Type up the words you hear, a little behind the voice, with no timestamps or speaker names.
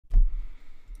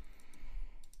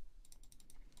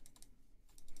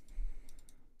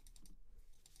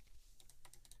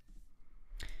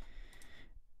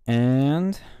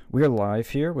We are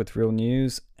live here with Real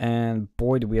News, and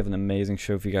boy, do we have an amazing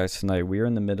show for you guys tonight. We are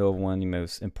in the middle of one of the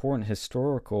most important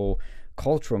historical,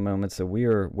 cultural moments that we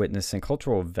are witnessing,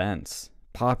 cultural events,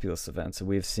 populist events that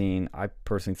we have seen, I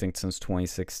personally think, since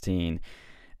 2016.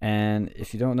 And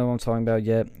if you don't know what I'm talking about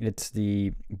yet, it's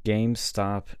the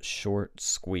GameStop short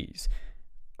squeeze.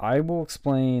 I will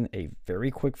explain a very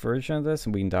quick version of this,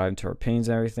 and we can dive into our opinions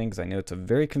and everything, because I know it's a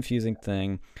very confusing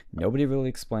thing. Nobody really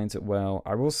explains it well.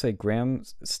 I will say is it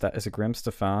Graham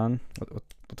Stefan? What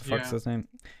the fuck's his name?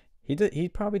 He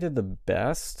probably did the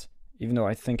best, even though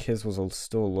I think his was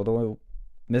still a little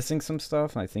missing some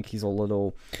stuff, and I think he's a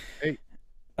little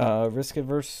risk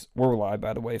adverse. We're live,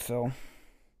 by the way, Phil.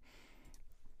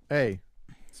 Hey,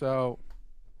 so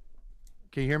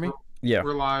can you hear me? Yeah,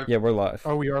 we're live. Yeah, we're live.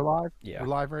 Oh, we are live? Yeah. We're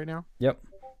live right now? Yep.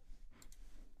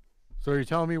 So you're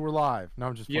telling me we're live? No,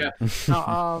 I'm just playing. Yeah.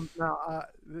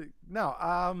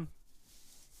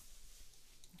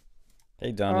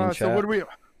 Hey, Donnie in chat. So what are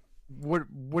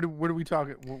we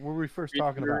talking? What were we first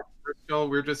talking about?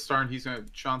 We're just starting.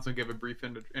 Sean's gonna give a brief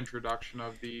introduction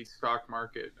of the stock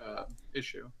market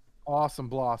issue. Awesome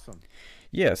blossom.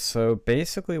 Yeah, so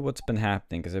basically what's been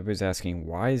happening, because everybody's asking,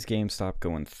 why is GameStop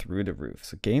going through the roof?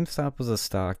 So GameStop was a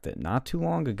stock that not too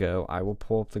long ago, I will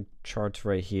pull up the charts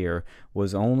right here,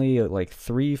 was only like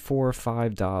 $3,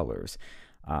 $4,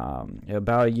 $5.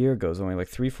 About a year ago, it was only like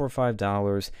 $3, $4,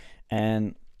 $5,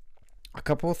 and a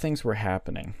couple of things were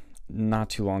happening not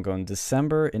too long ago in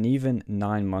December, and even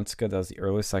 9 months ago. That was the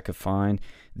earliest I could find.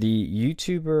 The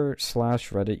YouTuber slash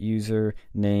Reddit user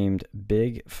named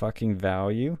Big Fucking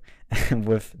Value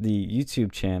with the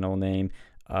YouTube channel name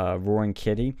Roaring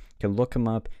Kitty, you can look him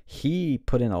up. He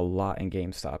put in a lot in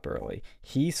GameStop early.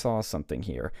 He saw something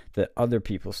here that other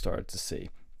people started to see.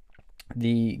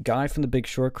 The guy from The Big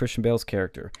Short, Christian Bale's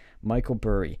character, Michael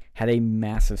Burry, had a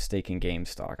massive stake in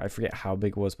GameStop. I forget how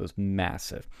big it was, but it was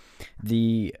massive.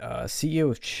 The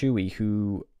CEO of Chewy,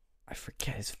 who I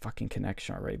forget his fucking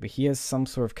connection already, but he has some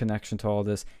sort of connection to all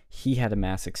this. He had a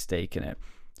massive stake in it.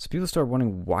 So people started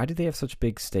wondering, why do they have such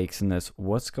big stakes in this?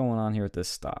 What's going on here with this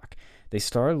stock? They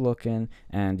started looking,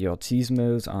 and the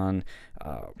Altismos on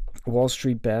Wall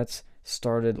Street Bets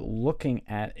started looking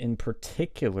at, in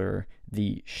particular,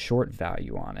 the short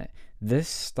value on it. This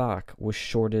stock was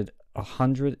shorted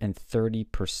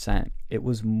 130%.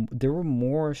 There were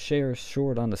more shares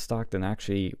short on the stock than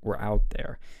actually were out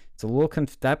there. It's a little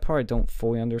that part I don't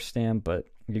fully understand, but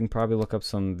you can probably look up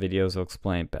some videos that'll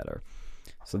explain it better.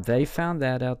 So they found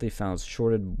that out. They found it's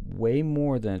shorted way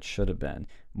more than it should have been,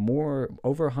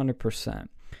 over 100%.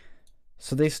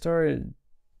 So they started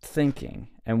thinking,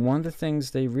 and one of the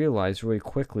things they realized really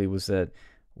quickly was that,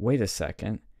 wait a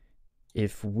second,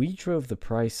 if we drove the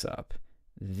price up,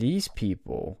 these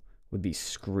people would be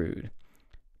screwed.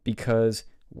 Because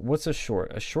what's a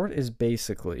short? A short is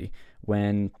basically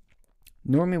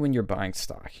normally when you're buying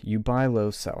stock, you buy low,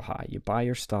 sell high. You buy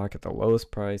your stock at the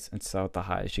lowest price and sell at the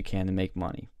highest you can to make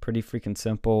money. Pretty freaking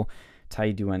simple. It's how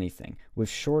you do anything. With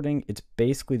shorting, it's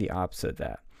basically the opposite of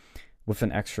that, with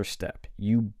an extra step.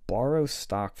 You borrow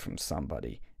stock from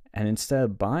somebody, and instead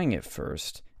of buying it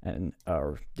first,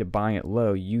 or you're buying it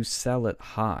low, you sell it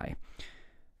high.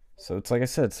 So it's like I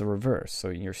said, it's the reverse. So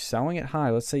you're selling it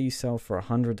high. Let's say you sell for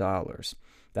 $100.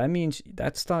 That means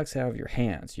that stock's out of your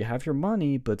hands. You have your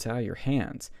money, but it's out of your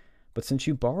hands. But since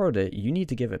you borrowed it, you need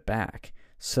to give it back.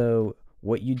 So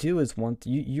what you do is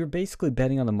you're basically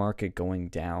betting on the market going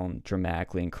down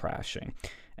dramatically and crashing.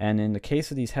 And in the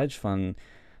case of these hedge fund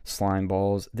slime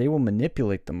balls, they will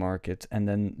manipulate the markets, and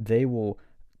then they will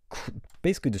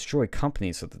basically destroy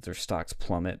companies so that their stocks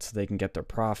plummet so they can get their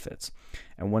profits.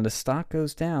 And when the stock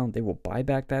goes down, they will buy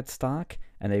back that stock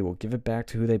and they will give it back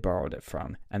to who they borrowed it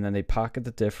from, and then they pocket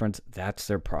the difference. That's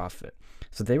their profit.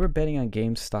 So they were betting on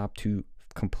GameStop to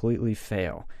completely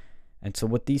fail. And so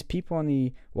what these people on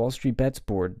the Wall Street Bets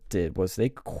board did was they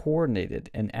coordinated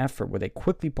an effort where they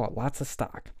quickly bought lots of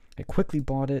stock. They quickly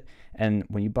bought it, and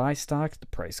when you buy stock, the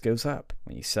price goes up.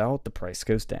 When you sell it, the price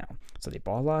goes down. So they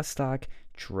bought a lot of stock,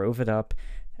 drove it up,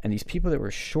 and these people that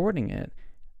were shorting it,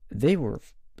 they were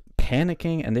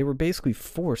panicking, and they were basically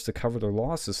forced to cover their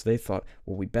losses. So they thought,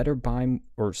 well, we better buy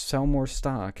or sell more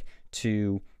stock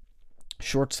to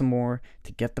short some more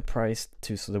to get the price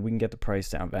so that we can get the price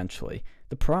down eventually.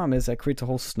 The problem is that creates a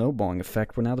whole snowballing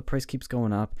effect where now the price keeps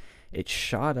going up. It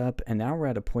shot up, and now we're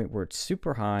at a point where it's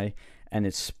super high, and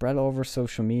it's spread all over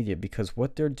social media, because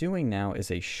what they're doing now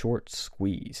is a short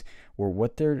squeeze,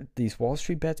 where these Wall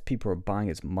Street Bets people are buying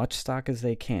as much stock as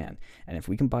they can, and if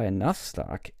we can buy enough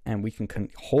stock and we can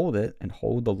hold it and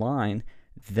hold the line,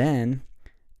 then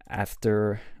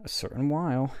after a certain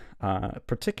while,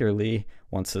 particularly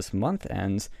once this month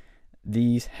ends,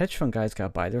 these hedge fund guys got to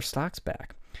buy their stocks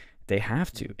back. They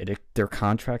have to. Their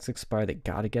contracts expire. They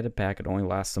got to get it back. It only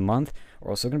lasts a month, or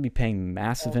else they're going to be paying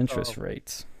massive interest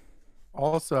rates.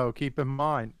 Also, keep in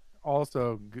mind,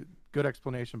 also good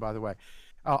explanation, by the way.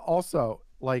 Also,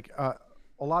 like a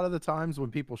lot of the times when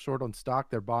people short on stock,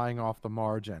 they're buying off the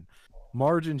margin.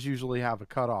 Margins usually have a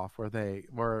cutoff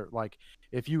where like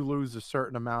if you lose a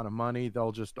certain amount of money,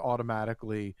 they'll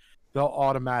automatically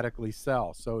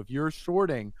sell. So if you're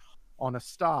shorting on a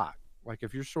stock, like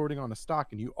if you're shorting on a stock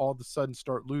and you all of a sudden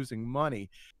start losing money,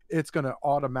 it's going to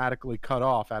automatically cut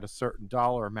off at a certain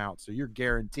dollar amount. So you're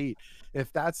guaranteed.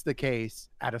 If that's the case,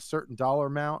 at a certain dollar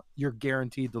amount, you're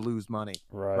guaranteed to lose money.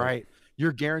 Right?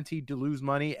 You're guaranteed to lose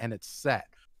money, and it's set.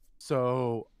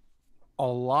 So a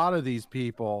lot of these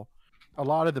people, a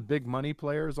lot of the big money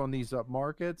players on these up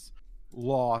markets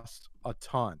lost a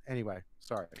ton. Anyway,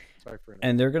 sorry for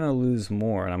and they're gonna lose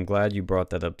more, and I'm glad you brought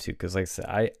that up too, because like I said,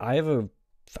 I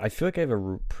feel like I have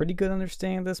a pretty good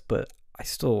understanding of this, but I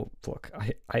still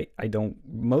I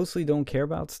mostly don't care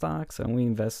about stocks. I only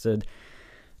invested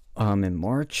in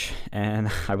March, and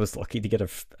I was lucky to get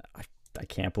I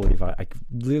can't believe I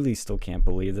literally still can't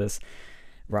believe this.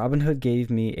 Robinhood gave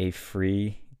me a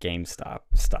free GameStop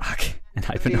stock, and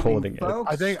I've been holding it.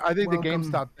 I think the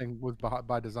GameStop thing was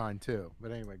by design too.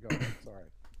 But anyway, go ahead. Sorry.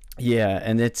 Yeah,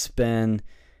 and it's been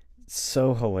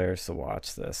so hilarious to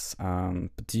watch this.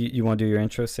 But do you want to do your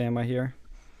intro, Sam? I hear.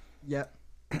 Yep.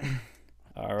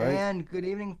 All right. And good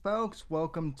evening, folks.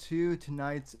 Welcome to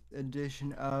tonight's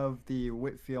edition of the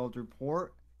Whitfield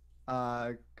Report,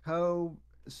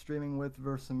 co-streaming with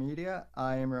Versa Media.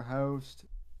 I am your host,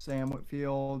 Sam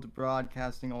Whitfield,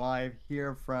 broadcasting live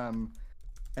here from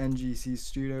NGC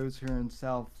Studios here in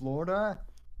South Florida.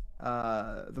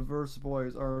 The Versa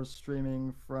Boys are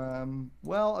streaming from,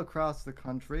 well, across the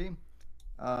country.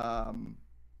 And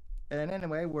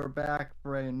anyway, we're back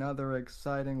for another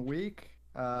exciting week.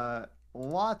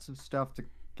 Lots of stuff to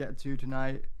get to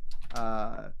tonight.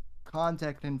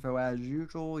 Contact info as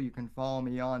usual. You can follow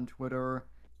me on Twitter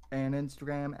and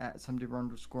Instagram at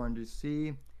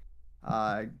 @SamDiver_NGC.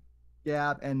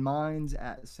 Gab and Minds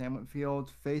at Sam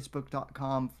Whitfield,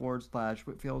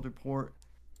 Facebook.com/Whitfield Report,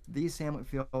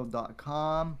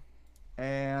 thesamwhitfield.com,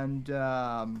 and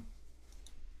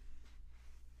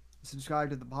subscribe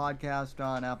to the podcast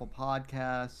on Apple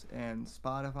Podcasts and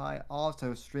Spotify.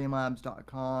 Also,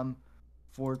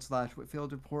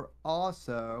 streamlabs.com/Whitfield Report.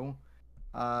 Also,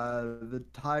 the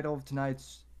title of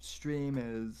tonight's stream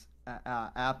is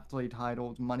aptly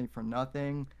titled Money for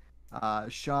Nothing.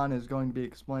 Sean is going to be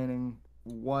explaining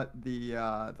what the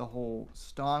whole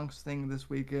stonks thing this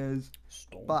week is.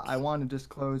 Stonks. But I want to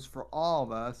disclose for all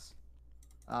of us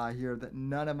here that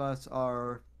none of us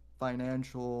are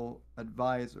financial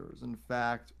advisors. In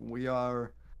fact, we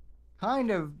are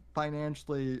kind of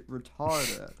financially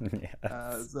retarded.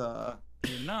 Yes. You're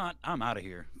not. I'm out of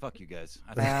here. Fuck you guys.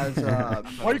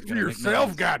 Wait for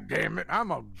yourself, goddammit.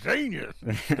 I'm a genius.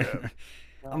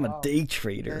 I'm a day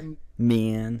trader,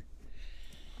 And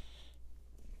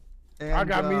I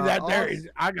got me that also, there.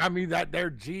 I got me that there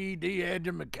GED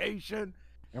education,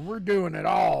 and we're doing it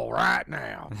all right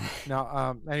now.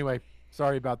 Now, anyway,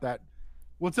 sorry about that.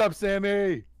 What's up,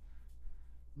 Sammy?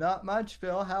 Not much,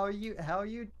 Phil. How are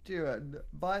you doing?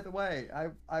 By the way,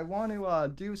 I want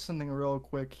to do something real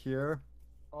quick here.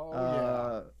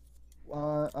 Oh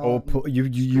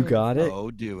You got it. Oh,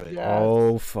 do it. Yeah.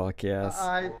 Oh fuck yes.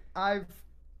 I've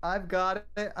got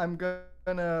it. I'm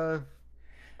gonna.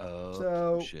 Oh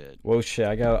So- shit. Whoa shit!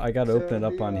 I got to So open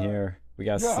it up on the, here. We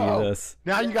gotta Yo. see this.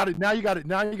 Now you got it. Now you got it.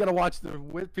 Now you got to watch the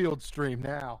Whitfield stream.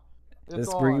 Now. It's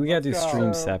We on. gotta do Let's go.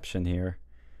 Streamception here.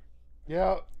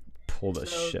 Yeah. Pull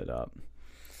this So- shit up.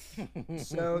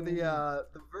 So the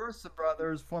Versa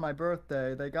brothers for my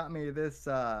birthday, they got me this.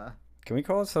 Can we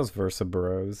call ourselves Versa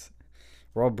Bros?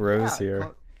 We're all bros here.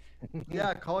 Call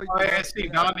you. Oh, yeah, I see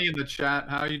Donnie in the chat.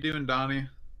 How you doing, Donnie?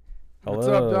 Hello. What's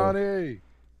up, Donnie?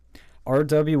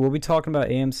 RW, we'll be talking about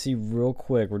AMC real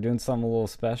quick. We're doing something a little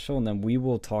special, and then we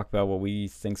will talk about what we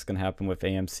think's gonna happen with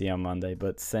AMC on Monday.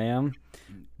 But Sam,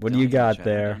 what do you got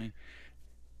there?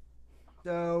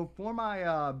 So for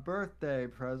my birthday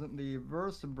present, the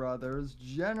Versa brothers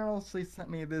generously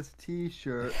sent me this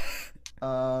T-shirt.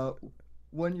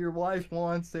 When your wife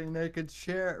wants a naked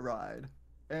chariot ride,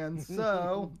 and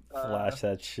so Flash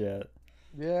that shit.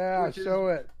 Yeah, which is- show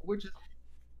it. which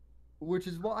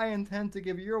is what I intend to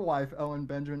give your wife, Owen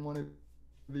Benjamin, one of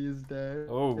these days.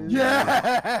 Oh.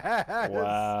 Yes.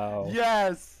 Wow.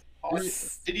 Yes.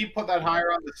 Did you put that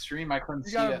higher on the stream? I couldn't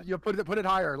You see gotta it. you put it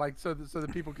higher, like so the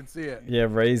people can see it. Yeah,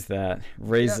 raise that.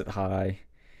 Raise Yeah. it high.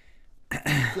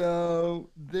 So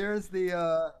there's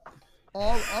the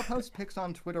I'll post pics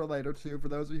on Twitter later too for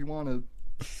those of you who want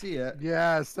to see it.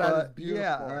 Yes, that is But beautiful.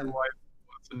 yeah,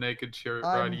 It's a naked chariot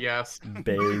I'm- ride. Yes.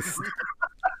 Based.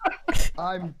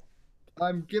 I'm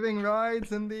giving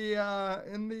rides in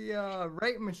the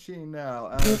rate machine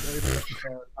now.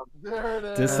 There it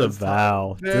is.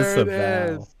 Disavow. There it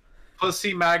Disavow. is.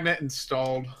 Pussy magnet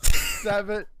installed.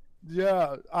 7.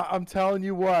 Yeah, I'm telling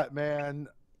you what, man.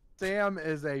 Sam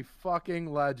is a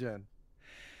fucking legend.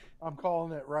 I'm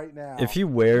calling it right now. If he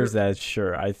wears that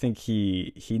shirt, I think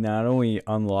he not only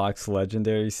unlocks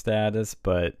legendary status,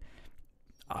 but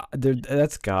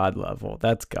that's god level.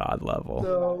 That's god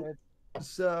level.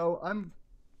 So I'm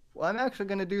actually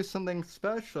gonna do something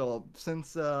special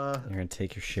since You're gonna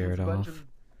take your shirt since a bunch off.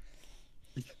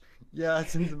 yeah,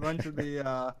 since a bunch of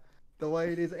the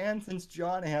ladies and since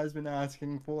Johnny has been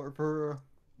asking for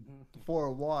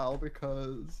a while,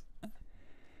 because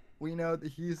we know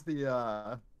that he's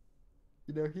the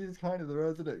he's kind of the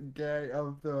resident gay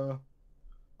of the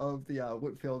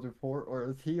Whitfield report, or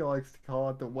as he likes to call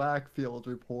it, the Wackfield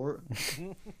report.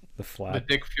 The The flat.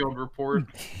 Dickfield report.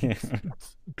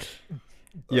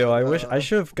 Yo, I wish I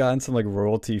should have gotten some like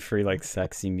royalty free like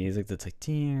sexy music that's like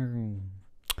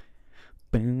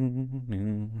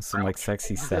some like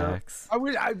sexy sax. I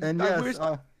wish And I yes, wish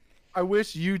I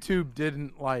wish YouTube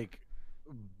didn't like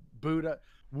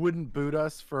wouldn't boot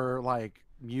us for like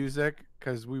music,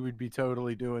 because we would be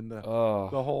totally doing the Oh,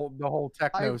 whole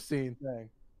techno scene thing.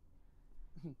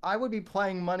 I would be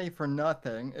playing money for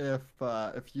nothing if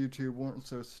YouTube weren't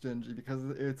so stingy, because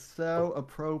it's so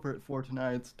appropriate for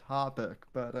tonight's topic.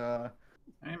 But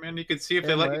Hey man, you could see if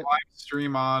they let you Anyway. live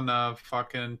stream on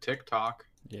fucking TikTok.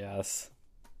 yes.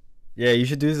 Yeah, you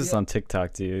should do this Yeah. on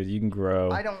TikTok, dude. You can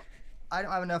grow. I don't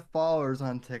have enough followers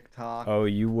on TikTok. Oh,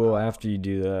 you will after you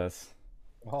do this.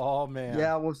 Oh man.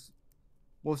 Yeah, well,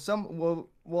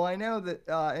 I know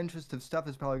that Interest of Stuff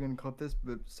is probably going to clip this,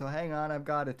 but so hang on, I've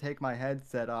got to take my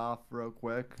headset off real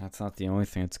quick. That's not the only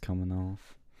thing that's coming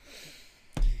off.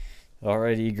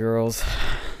 Alrighty, girls.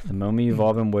 The moment you've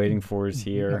all been waiting for is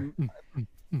here.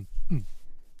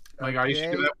 Like, you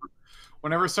should do Okay. that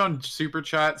whenever someone super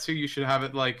chats you. You should have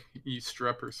it like you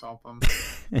strip or something.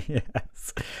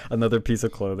 Yes. Another piece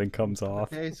of clothing comes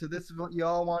off. Okay, so this is what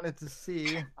y'all wanted to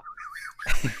see.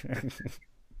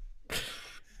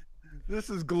 This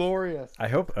is glorious. I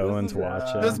hope Owen's is,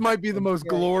 watching. This might be the most Okay.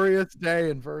 glorious day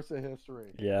in Versa history.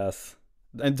 Yes.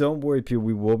 And don't worry, people.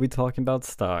 We will be talking about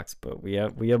stocks, but we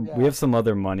have Yeah. some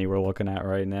other money we're looking at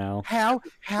right now. How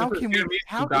This is can gonna be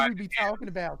some we be talking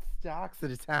about stocks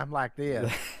at a time like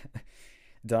this?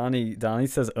 Donnie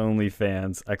says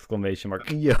OnlyFans! Exclamation mark.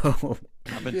 Yo.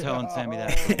 I've been telling Sammy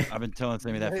that. I've been telling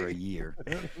Sammy that for a year.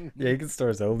 Yeah, he can start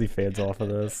his OnlyFans off of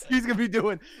this. He's gonna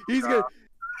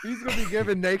be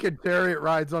giving naked chariot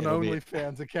rides on It'll be-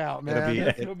 OnlyFans account, it'll man. be-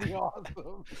 That's gonna be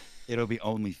awesome. It'll be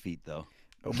only feet though.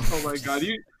 Oh my god,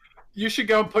 you should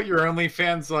go and put your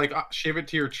OnlyFans, like shave it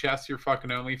to your chest, your fucking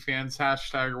OnlyFans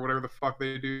hashtag or whatever the fuck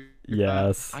they do.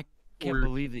 Yes. I can't Or-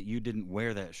 believe that you didn't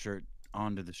wear that shirt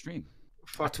onto the stream.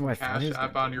 Fucking what I thought he cash was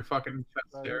app gonna on do. your fucking chest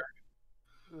Right. there.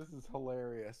 This is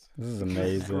hilarious. This is This is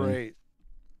amazing. great.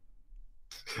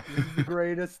 This is the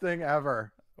greatest thing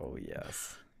ever. Oh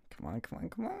yes. Come on.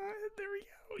 There we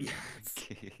go. Yes.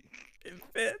 It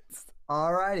fits.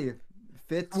 Alrighty,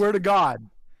 fits. Swear to God.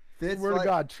 fits Swear to like,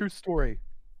 God. True story.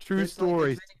 True fits like a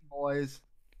story. dream, boys.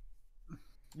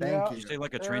 Thank Yeah. you. Did you say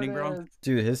like a There training it ground? is.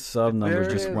 Dude, his sub There number it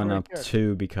just is went right up there.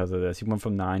 2 because of this. He went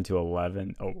from 9 to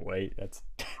 11. Oh wait, that's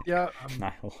Yeah,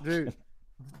 annihilation. dude.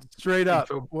 Straight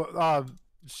up. Info.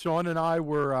 Sean and I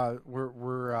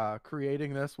were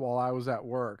creating this while I was at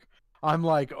work. I'm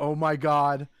like, oh my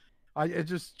God. It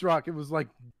just struck. It was like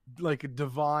a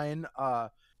divine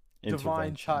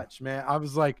Intervention. touch, man. I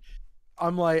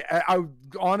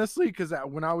honestly, because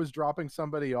when I was dropping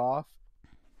somebody off,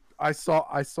 I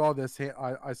saw this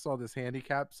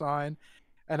handicap sign,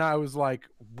 and I was like,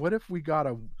 what if we got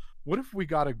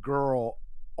a girl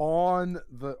on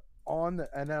the and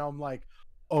then I'm like,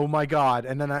 oh my God,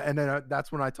 and then that's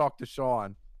when I talked to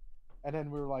Sean, and then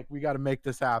we were like, we got to make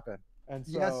this happen, and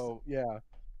so yeah.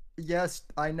 Yes,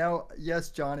 I know. Yes,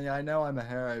 Johnny, I know I'm a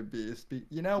hairy beast.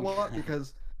 You know what?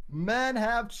 Because men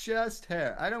have chest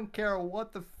hair. I don't care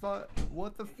what the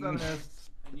feminists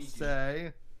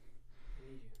say.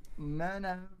 Men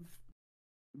have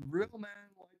real men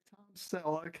like Tom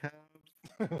Selleck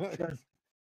have.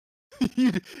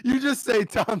 you just say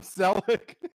Tom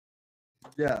Selleck.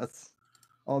 Yes.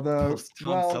 Although, Pulls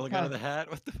Tom Selleck out of the hat.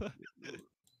 What the fuck?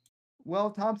 well,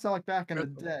 Tom Selleck back in the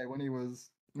day when he was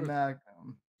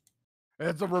Magnum.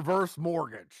 It's a reverse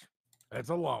mortgage. It's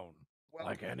a loan. Well,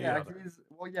 Like any yeah, other. he's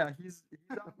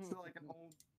up to like an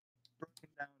old broken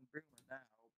down boomer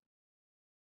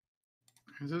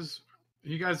now.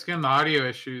 You guys getting the audio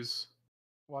issues?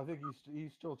 Well, I think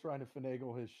he's still trying to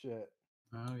finagle his shit.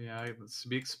 Oh yeah, it's to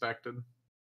be expected.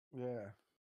 Yeah.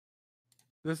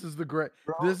 This is the great.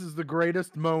 Bro. This is the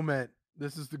greatest moment.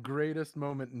 This is the greatest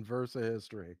moment in Versa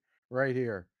history, right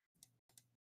here.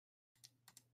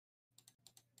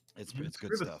 It's Screw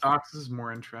good the stuff. stocks is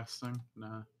more interesting.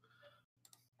 Nah.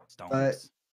 Stonks.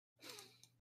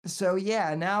 So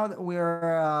yeah, now that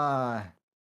we're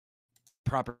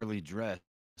Properly dressed.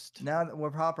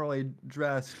 properly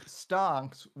dressed,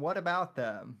 stonks. What about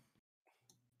them?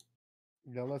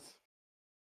 Yeah,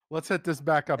 let's hit this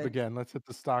back up And- again. Let's hit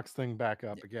the stocks thing back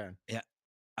up again.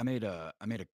 I made a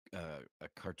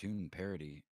cartoon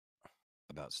parody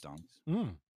about stonks.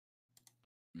 Mm.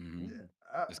 Mm-hmm.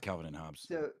 Uh, It's Calvin and Hobbes.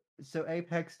 so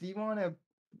Apex, do you want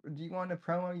to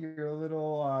promo your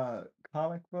little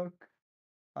comic book?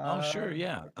 Oh sure,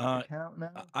 yeah. Account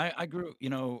now. I grew,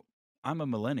 I'm a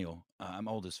millennial. I'm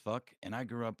old as fuck, and I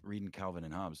grew up reading Calvin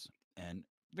and Hobbes and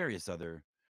various other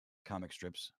comic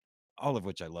strips, all of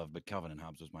which I love, but Calvin and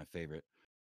Hobbes was my favorite.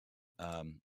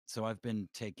 So I've been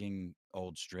taking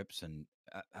old strips and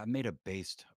I made a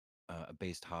based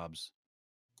Hobbes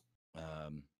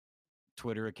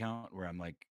Twitter account where I'm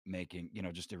like making,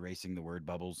 just erasing the word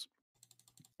bubbles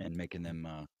and making them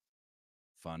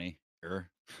funny,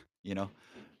 you know.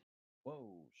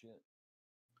 Whoa, shit.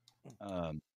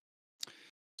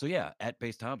 So yeah, at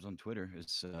Based Hobbs on Twitter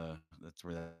is that's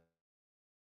where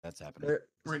that's happening.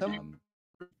 Wait, Some-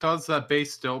 Does that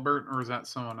base Dilbert or is that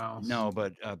someone else? No,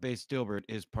 but Based Dilbert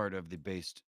is part of the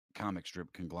Based comic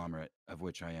strip conglomerate, of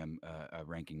which I am a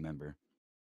ranking member.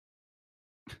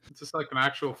 Is this like an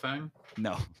actual thing?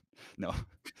 No, no,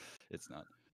 it's not.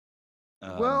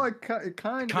 Well, it kind of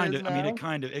kind is of. I mean, now. it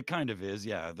kind of is.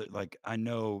 Yeah, like I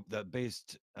know that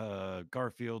Based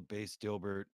Garfield, Based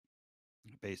Dilbert,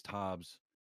 Based Hobbs,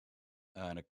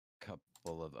 and a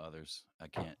couple of others I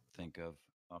can't think of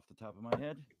off the top of my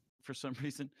head for some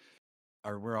reason.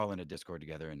 We're all in a Discord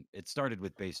together, and it started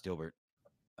with Based Dilbert.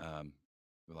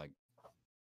 Like,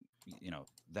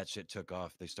 that shit took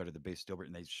off. They started the Based Dilbert,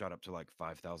 and they shot up to like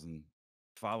 5,000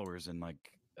 followers in like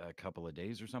a couple of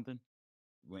days or something.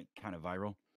 Went kind of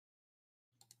viral.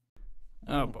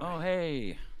 Oh boy. Oh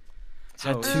hey. Had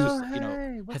So, to-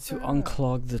 Hey, Had to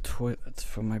unclog the toilets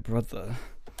for my brother.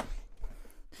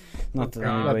 Not that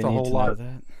God. anybody That's a needs whole to lot. know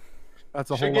that. That's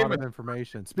a Should whole give lot of it-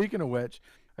 information. Speaking of which,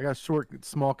 I got a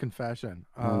small confession.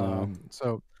 Oh, no.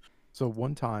 So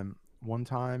one time,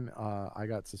 I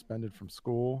got suspended from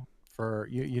school for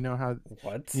you know how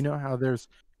What?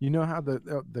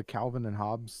 the Calvin and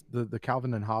Hobbes the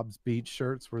Calvin and Hobbes beach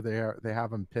shirts where they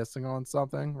have them pissing on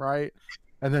something, right?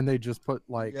 And then they just put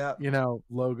like Yep.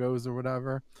 logos or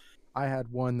whatever. I had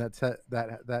one that said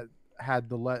that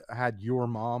had your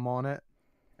mom on it,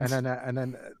 and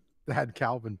then had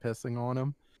Calvin pissing on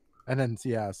him, and then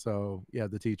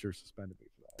the teacher suspended me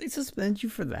for that. They suspend you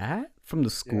for that from the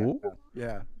school?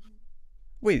 Yeah,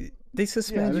 Wait, they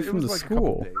suspended you it from was the like a couple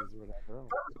school? days or whatever.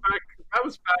 That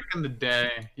was back in the day.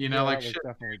 Yeah, Like that was shit.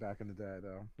 definitely back in the day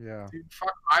though. Yeah. Dude,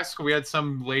 fuck high school. We had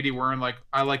some lady wearing like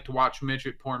I like to watch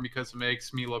midget porn because it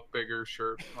makes me look bigger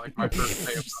shirt. Like my first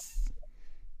day of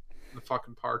the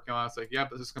fucking parking lot. I was like, yeah,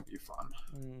 this is gonna be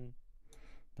fun.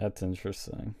 That's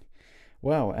interesting.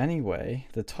 Well, anyway,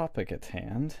 the topic at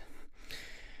hand.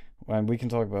 Well, we can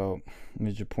talk about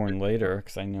midget porn later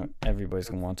because I know everybody's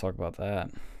gonna want to talk about that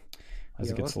as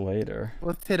Yeah, it gets later.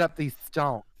 Let's hit up these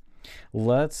stonks.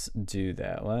 Let's do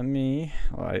that. All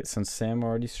right, since Sam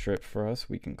already stripped for us,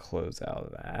 we can close out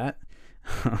of that.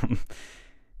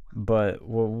 But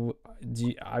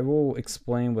I will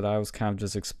explain what I was kind of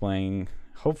just explaining,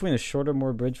 hopefully in a shorter, more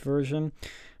abridged version.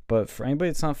 But for anybody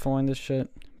that's not following this shit,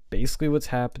 basically what's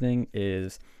happening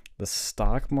is the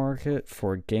stock market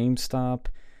for GameStop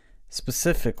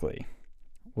specifically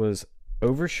was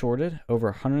over-shorted.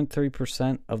 Over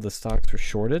 130% of the stocks were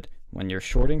shorted. When you're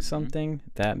shorting something,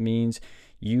 that means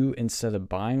you, instead of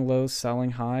buying low,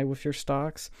 selling high with your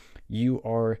stocks, you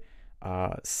are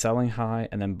selling high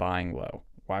and then buying low.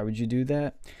 Why would you do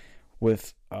that?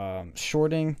 With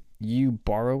shorting, you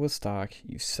borrow a stock,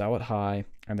 you sell it high,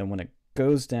 and then when it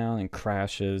goes down and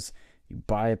crashes, you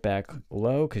buy it back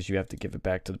low because you have to give it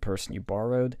back to the person you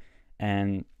borrowed,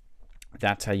 and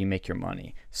that's how you make your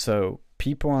money. So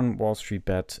people on Wall Street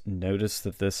Bets noticed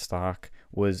that this stock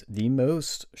was the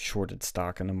most shorted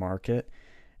stock in the market,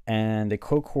 and they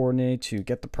co-coordinated to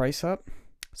get the price up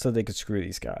so they could screw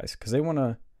these guys because they want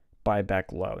to buy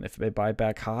back low. And if they buy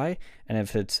back high, and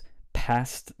if it's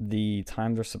past the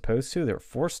time they're supposed to, they're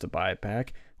forced to buy it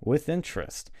back with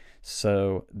interest.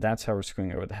 So that's how we're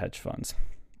screwing over the hedge funds.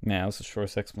 Man, that was the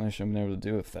shortest explanation I've been able to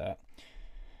do with that.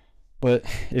 But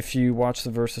if you watch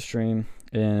the Versus stream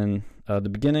in the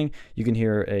beginning, you can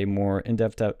hear a more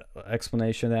in-depth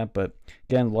explanation of that. But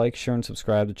again, like, share, and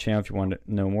subscribe to the channel if you want to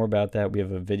know more about that. We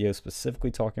have a video specifically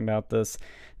talking about this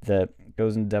that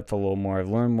goes in depth a little more. I've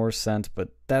learned more sense, but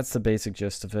that's the basic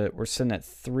gist of it. We're sitting at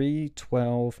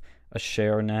 $312 a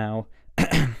share now.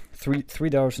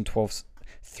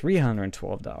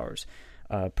 $312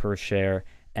 per share,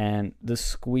 and the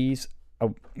squeeze.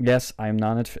 Yes, I am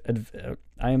not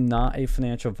a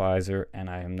financial advisor, and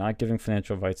I am not giving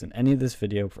financial advice in any of this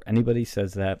video for anybody who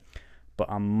says that. But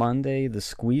on Monday, the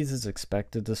squeeze is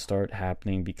expected to start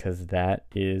happening because that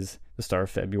is the start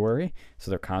of February. So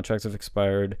their contracts have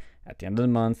expired at the end of the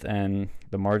month, and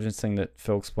the margins thing that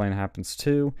Phil explained happens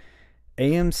too.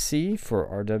 AMC, for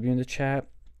RW in the chat,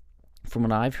 from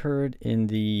what I've heard in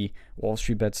the Wall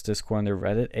Street Bets Discord and their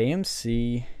Reddit,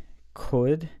 AMC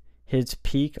could hit its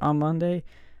peak on Monday,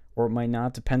 or it might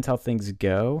not. Depends how things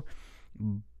go.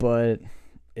 But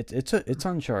it's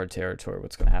uncharted territory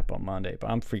what's going to happen on Monday.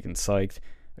 But I'm freaking psyched.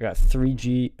 I got 3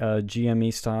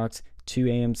 GME stocks, 2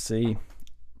 AMC,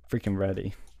 freaking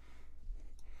ready.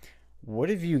 What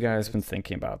have you guys been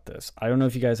thinking about this? I don't know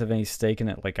if you guys have any stake in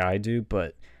it like I do,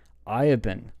 but I have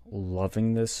been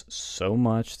loving this so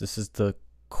much. This is the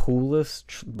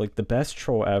coolest, like the best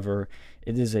troll ever.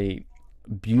 It is a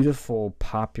beautiful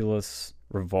populist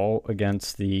revolt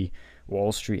against the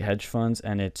Wall Street hedge funds,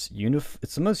 and it's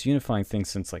the most unifying thing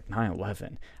since like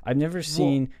 9/11. I've never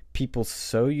seen people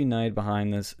so united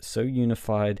behind this, so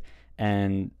unified,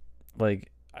 and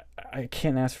like I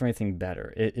can't ask for anything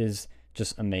better. It is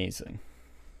just amazing.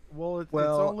 Well, it's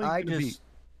only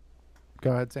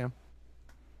Go ahead, Sam.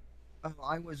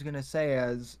 I was gonna say,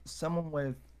 as someone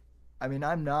with, I mean,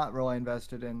 I'm not really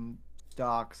invested in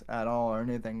stocks at all or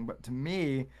anything, but to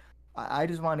me, I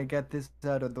just want to get this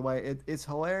out of the way. It's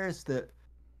hilarious that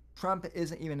Trump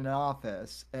isn't even in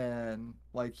office, and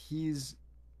like he's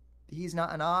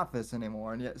not in office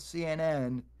anymore, and yet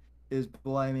CNN is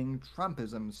blaming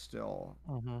Trumpism still.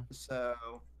 So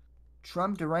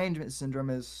Trump derangement syndrome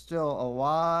is still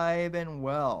alive and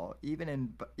well, even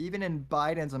in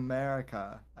Biden's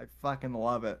America. I fucking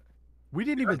love it. We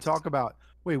didn't even talk about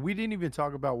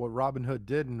what Robinhood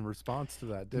did in response to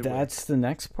that, did we? That's the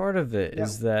next part of it,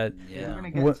 is that we're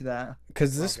gonna get to that,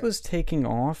 because this was taking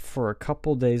off for a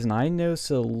couple days, and I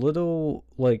noticed a little,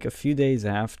 like a few days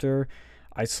after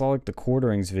I saw like the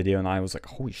quarterings video, and I was like,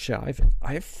 holy shit,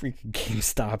 I have freaking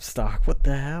GameStop stock, what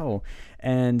the hell?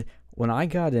 And when I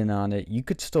got in on it, you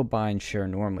could still buy and share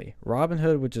normally.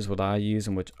 Robinhood, which is what I use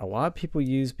and which a lot of people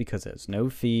use because it has no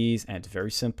fees and it's very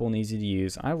simple and easy to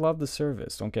use. I love the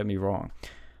service, don't get me wrong.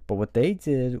 But what they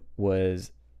did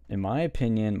was, in my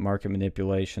opinion, market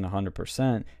manipulation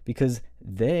 100%, because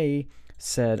they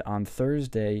said on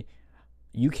Thursday,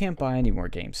 you can't buy any more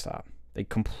GameStop. They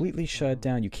completely shut it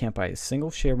down. You can't buy a single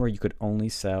share more. You could only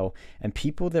sell. And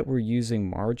people that were using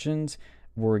margins,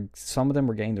 some of them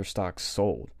were getting their stocks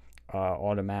sold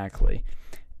automatically.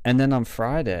 And then on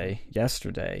Friday,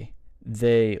 yesterday,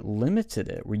 they limited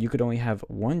it where you could only have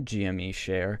 1 GME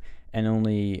share and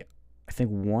only, I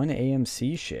think, 1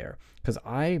 AMC share. Because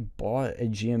I bought a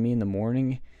GME in the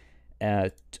morning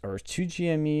or 2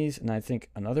 GMEs and I think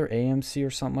another AMC or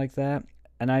something like that.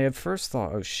 And I at first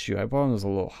thought, oh shoot, I bought it was a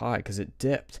little high because it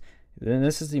dipped. Then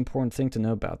this is the important thing to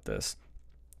know about this.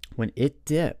 When it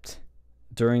dipped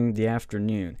during the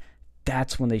afternoon,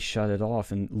 that's when they shut it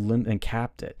off and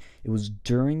capped it. It was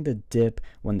during the dip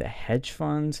when the hedge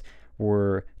funds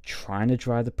were trying to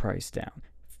drive the price down.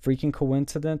 Freaking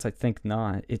coincidence? I think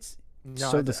not. It's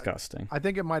so disgusting. I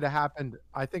think it might have happened.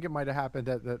 I think it might have happened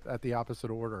at the opposite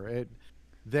order.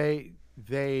 They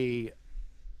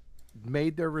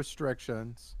made their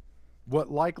restrictions.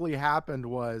 What likely happened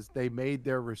was they made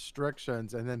their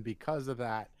restrictions, and then because of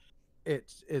that,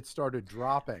 it started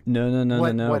dropping. No,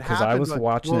 because I was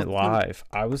watching it live.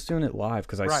 I was doing it live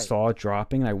because I saw it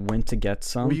dropping and I went to get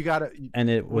some. Well, you gotta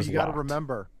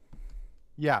remember.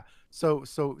 Yeah. So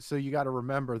you got to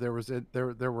remember there was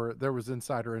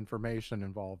insider information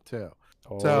involved too.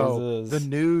 So the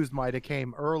news might have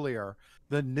came earlier.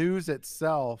 The news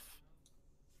itself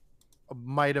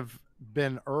might have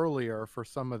been earlier for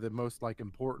some of the most like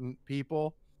important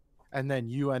people, and then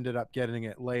you ended up getting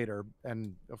it later,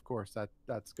 and of course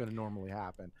that's going to normally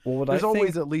happen. Well, there's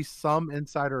always at least some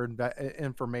insider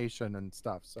information and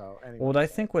stuff. So anyway. What I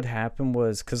think would happen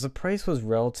was, because the price was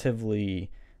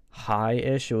relatively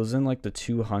high-ish. It was in like the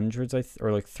 200s,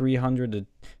 or like 300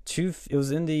 to it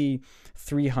was in the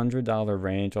 $300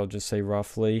 range, I'll just say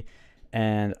roughly.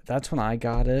 And that's when I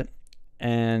got it.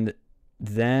 And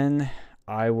then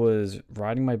I was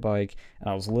riding my bike and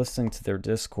I was listening to their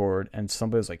Discord, and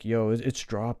somebody was like, "Yo, it's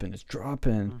dropping, it's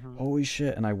dropping. Holy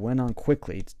shit." And I went on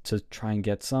quickly to try and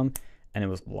get some, and it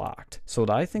was locked. So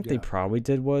what I think they probably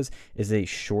did is they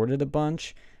shorted a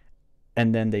bunch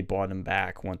and then they bought them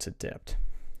back once it dipped.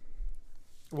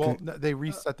 Well, they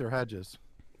reset their hedges.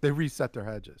 They reset their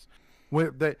hedges.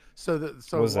 When they so What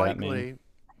does that mean? likely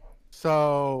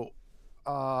so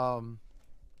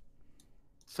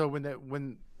so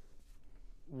when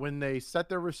they set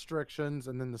their restrictions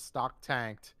and then the stock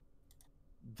tanked,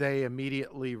 they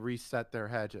immediately reset their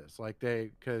hedges. Like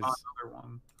because Another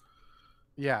one.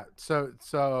 yeah,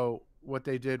 so what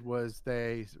they did was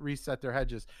they reset their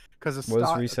hedges because the What does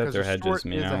stock reset 'cause their a hedges short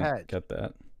mean? is I a don't hedge. get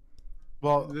that.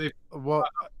 Well, They well,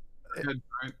 had,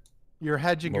 right? you're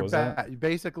hedging What your was that? bet.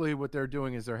 Basically, what they're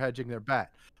doing is they're hedging their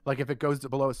bet. Like if it goes to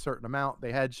below a certain amount,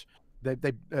 they hedge. They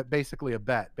basically a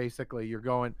bet. Basically, you're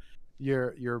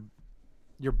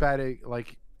betting.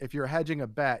 Like if you're hedging a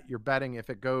bet, you're betting if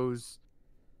it goes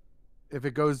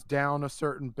down a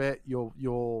certain bit,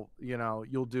 you'll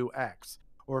do X,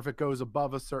 or if it goes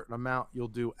above a certain amount, you'll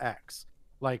do X.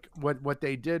 Like what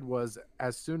they did was,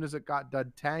 as soon as it got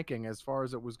done tanking, as far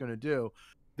as it was going to do,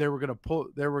 they were going to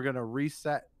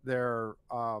reset their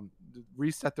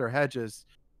hedges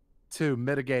to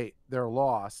mitigate their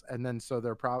loss, and then so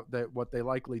what they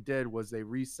likely did was they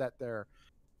reset their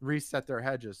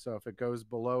hedges. So if it goes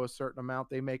below a certain amount,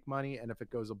 they make money, and if it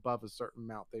goes above a certain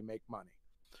amount, they make money.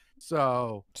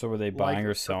 So were they buying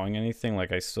or selling anything?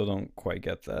 Like, I still don't quite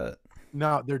get that.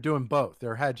 no, they're doing both.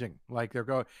 They're hedging. Like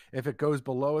if it goes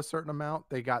below a certain amount,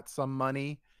 they got some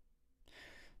money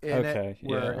in Okay, it.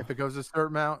 Where yeah. if it goes a certain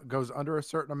amount, goes under a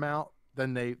certain amount,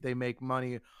 then they make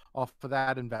money off of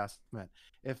that investment.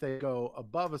 If they go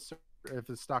above if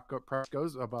the stock price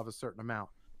goes above a certain amount,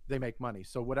 they make money.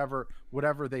 So whatever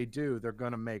they do, they're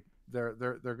gonna make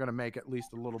gonna make at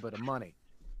least a little bit of money.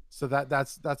 So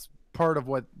that's part of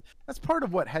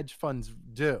what hedge funds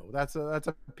do. That's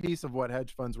a piece of what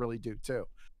hedge funds really do too.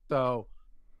 So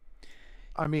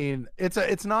I mean,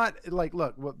 it's not like,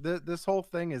 look, this whole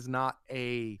thing is not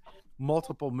a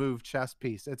multiple move chess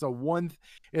piece. It's a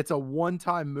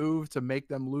one-time move to make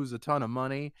them lose a ton of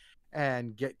money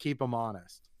and keep them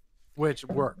honest, which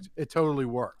worked. It totally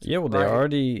worked. Yeah, well, they right?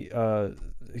 already.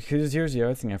 Here's the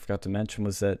other thing I forgot to mention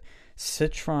was that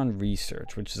Citron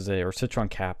Research, or Citron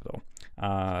Capital,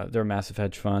 they're a massive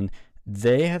hedge fund.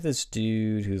 They have this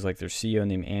dude who's like their CEO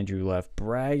named Andrew Leff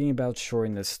bragging about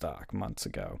shorting this stock months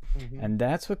ago. And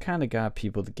that's what kind of got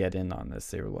people to get in on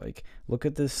this. They were like, look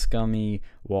at this scummy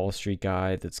Wall Street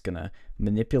guy that's going to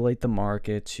manipulate the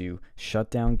market to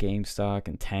shut down GameStop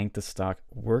and tank the stock.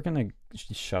 We're going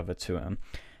to shove it to him.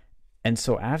 And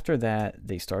so after that,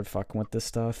 they started fucking with this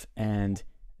stuff, and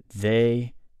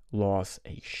they lost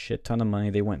a shit ton of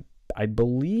money. I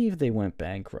believe they went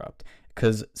bankrupt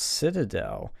because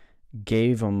Citadel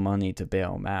gave them money to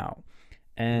bail them out.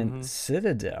 And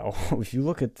Citadel, if you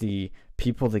look at the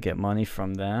people that get money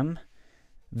from them,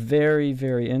 very,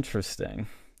 very interesting.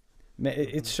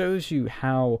 It shows you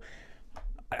how,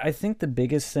 I think the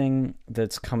biggest thing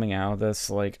that's coming out of this,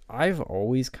 like, I've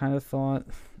always kind of thought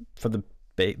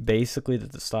basically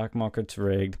that the stock market's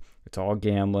rigged. It's all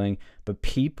gambling, but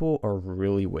people are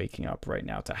really waking up right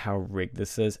now to how rigged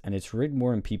this is, and it's rigged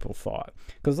more than people thought.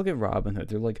 Because look at Robinhood.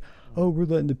 They're like, oh, we're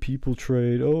letting the people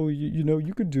trade. Oh,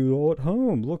 you could do it all at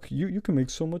home. Look, you can make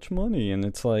so much money. And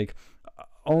it's like,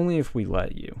 only if we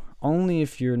let you. Only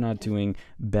if you're not doing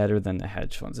better than the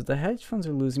hedge funds. If the hedge funds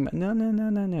are losing,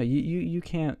 no. You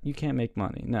can't make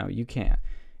money. No, you can't.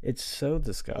 It's so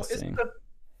disgusting. Well,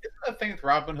 isn't the thing with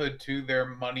Robinhood too? Their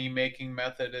money making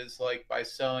method is like by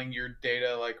selling your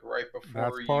data like right before.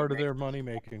 That's part of their money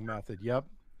making method. Yep.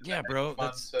 Yeah, bro.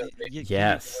 That's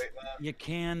yes. You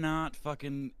cannot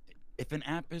fucking. If an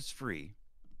app is free,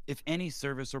 if any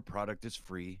service or product is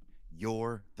free,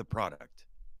 you're the product.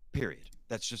 Period.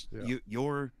 That's just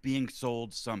you're being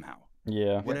sold somehow.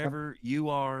 Yeah. Whatever you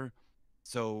are.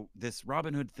 So this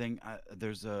Robinhood thing,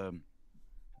 there's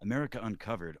America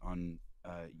Uncovered on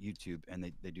YouTube, and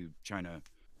they do China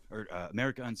or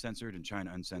America Uncensored and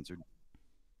China Uncensored.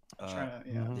 China,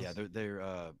 Yeah, they're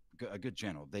a good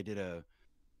channel. They did a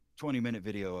 20-minute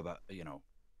video about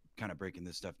kind of breaking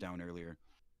this stuff down earlier,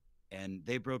 and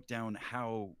they broke down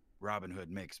how Robinhood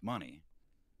makes money,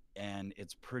 and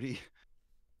it's pretty.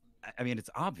 I mean, it's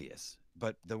obvious,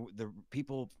 but the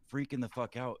people freaking the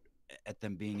fuck out at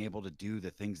them being able to do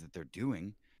the things that they're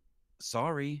doing.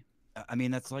 sorry. I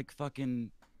mean, that's like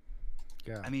fucking.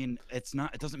 Yeah. I mean, it's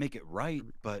not. It doesn't make it right,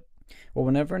 but Well,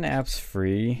 whenever an app's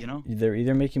free, You know? they're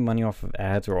either making money off of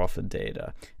ads or off of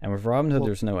data. And with Robinhood, Well-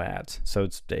 there's no ads, so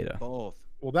it's data. both.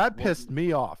 Well, that Well, pissed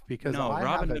me off because No, I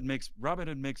have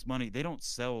Robinhood makes money. They don't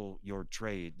sell your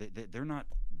trade. They're not.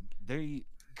 They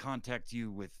contact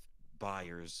you with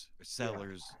buyers,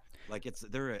 sellers. Like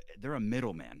they're a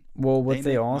middleman. Well, what They they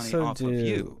make money also off of do,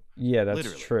 you, yeah, that's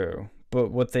literally. true.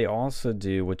 But what they also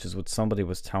do, which is what somebody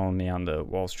was telling me on the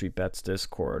Wall Street Bets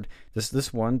Discord,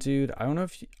 this one dude, I don't know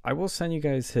if I will send you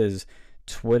guys his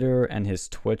Twitter and his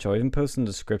Twitch. I'll even post in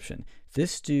the description.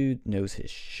 This dude knows his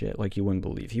shit like you wouldn't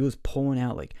believe. He was pulling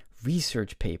out like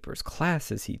research papers,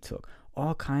 classes he took,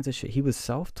 all kinds of shit. He was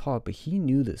self-taught, but he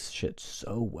knew this shit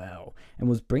so well and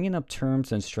was bringing up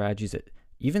terms and strategies that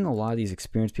even a lot of these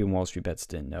experienced people in Wall Street Bets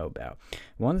didn't know about.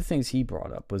 One of the things he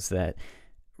brought up was that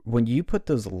when you put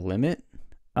those limit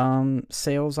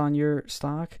sales on your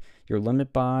stock, your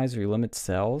limit buys or your limit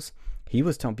sells, he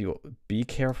was telling people, be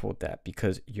careful with that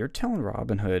because you're telling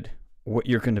Robinhood what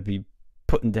you're going to be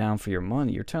putting down for your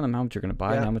money. You're telling them how much you're going to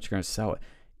buy and how much you're going to sell it.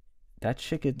 That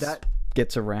shit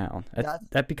gets around.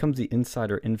 That becomes the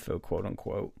insider info, quote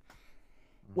unquote.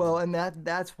 Well, and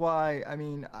that's why, I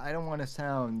mean, I don't want to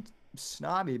sound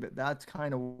snobby, but that's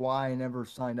kind of why I never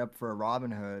signed up for a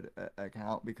Robinhood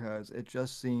account because it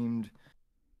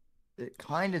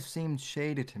kind of seemed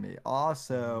shady to me.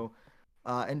 Also,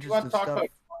 You want interesting to talk stuff. about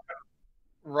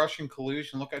Russian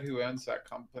collusion? Look at who owns that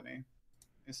company.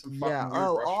 It's some fucking Yeah.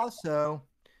 weird Russian.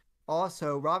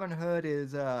 Also, Robinhood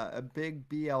is a big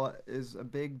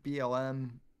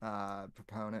BLM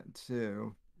proponent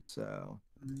too. So.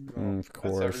 Of That's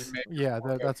course. every major Yeah,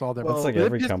 market. that's all there. That's like But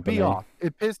every it pissed company. me off.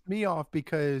 It pissed me off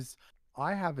because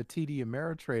I have a TD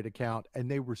Ameritrade account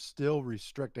and they were still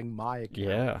restricting my account.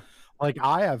 Yeah. Like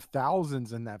I have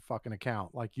thousands in that fucking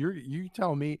account. Like you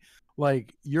tell me,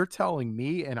 like you're telling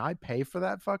me, and I pay for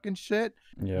that fucking shit.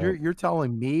 Yeah. You're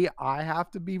telling me I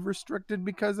have to be restricted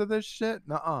because of this shit?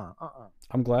 Nuh-uh.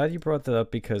 I'm glad you brought that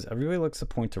up because everybody looks to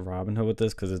point to Robinhood with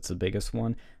this because it's the biggest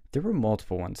one. There were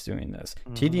multiple ones doing this.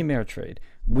 TD Ameritrade,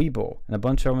 Webull, and a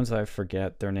bunch of ones I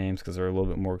forget their names because they're a little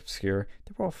bit more obscure.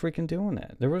 They were all freaking doing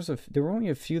it. There were only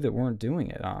a few that weren't doing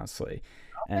it, honestly.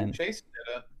 I don't think Chase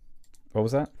did it. What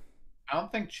was that? I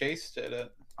don't think Chase did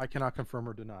it. I cannot confirm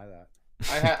or deny that.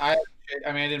 I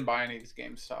mean, I didn't buy any of these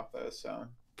GameStop though, so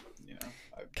you know.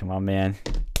 Come on, man.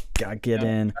 Gotta get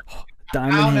in. I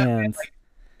Diamond don't know, man, hands. like,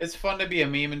 it's fun to be a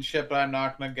meme and shit, but I'm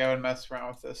not gonna go and mess around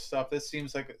with this stuff. This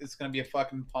seems like it's gonna be a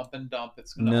fucking pump and dump.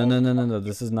 It's gonna No.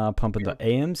 This is not pumping the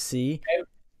AMC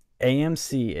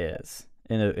is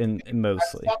in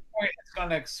mostly. At some point, it's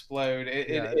gonna explode.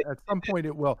 At some point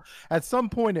it will. At some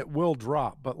point it will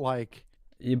drop, but like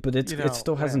Yeah, but it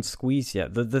still hasn't squeezed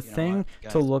yet. The thing what,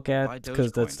 to guys, look buy at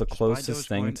because that's Dogecoin. the Just buy closest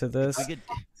thing Dogecoin. to this. If we get,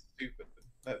 stupid.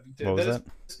 What was that?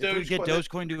 if we get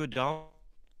Dogecoin to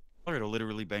 $1, it'll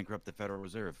literally bankrupt the Federal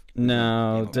Reserve.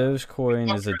 No, Game over.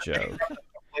 Dogecoin is a joke.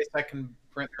 Place I can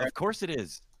print. Of course it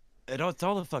is. It's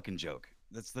all a fucking joke.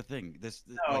 That's the thing.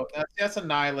 No, that's a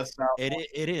nihilist.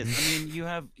 It is. I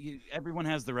mean, everyone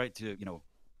has the right to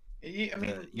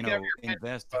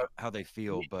invest how they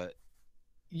feel, but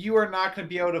you are not going to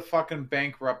be able to fucking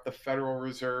bankrupt the Federal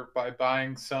Reserve by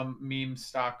buying some meme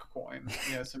stock coin.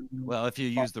 Well, if you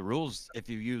use the rules, if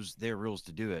you use their rules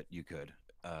to do it, you could.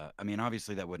 I mean,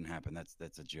 obviously that wouldn't happen.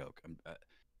 That's a joke.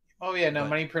 Oh yeah, no but,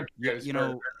 money print.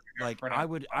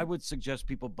 I would suggest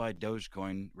people buy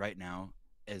Dogecoin right now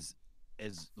as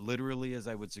literally as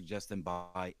I would suggest them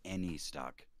buy any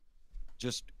stock.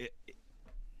 Just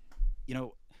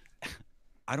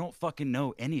I don't fucking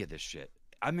know any of this shit.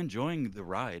 I'm enjoying the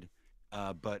ride,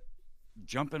 but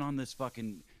jumping on this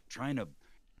fucking trying to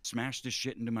smash this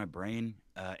shit into my brain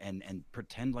and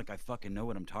pretend like I fucking know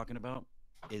what I'm talking about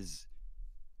is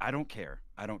I don't care.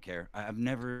 I've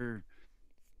never.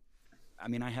 I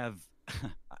mean, I have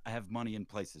money in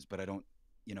places, but I don't.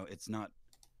 It's not.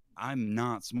 I'm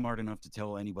not smart enough to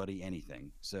tell anybody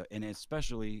anything. So, and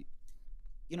especially,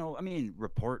 I mean,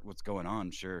 report what's going on,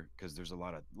 sure, because there's a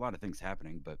lot of things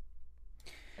happening, but.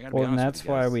 Well, and that's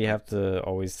why we have to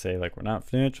always say, like, we're not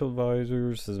financial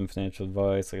advisors. This isn't financial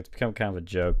advice. Like, it's become kind of a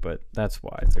joke, but that's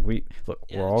why. It's like,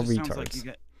 we're all retards.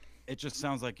 It just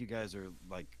sounds like you guys are,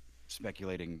 like,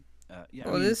 speculating.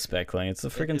 Well, it is speculating. It's the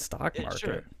freaking stock market.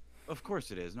 Sure. Of course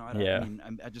it is. No,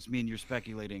 I just mean you're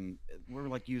speculating. We're,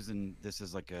 like, using this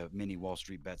as, like, a mini Wall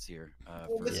Street Bets here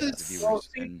for the viewers.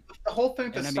 The whole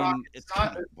thing to stock, it's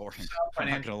kind of boring. I'm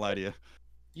not going to lie to you.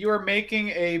 You are making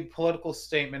a political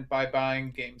statement by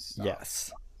buying GameStop.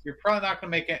 Yes. You're probably not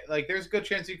going to make it. Like, there's a good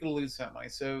chance you could lose that money.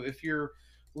 So if you're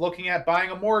looking at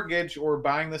buying a mortgage or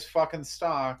buying this fucking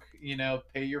stock,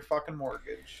 pay your fucking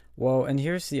mortgage. Well, and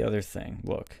here's the other thing.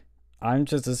 Look,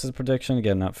 this is a prediction,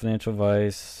 again, not financial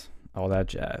advice, all that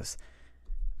jazz.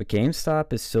 But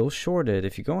GameStop is still shorted.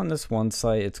 If you go on this one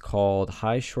site, it's called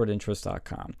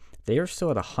highshortinterest.com. They are still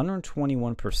at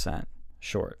 121%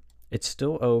 short. It's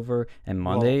still over, and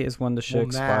Monday is when the shit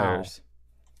expires.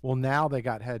 Well, now they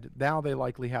got now they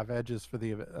likely have hedges for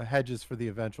the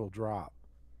eventual drop.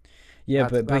 Yeah,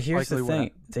 but here's the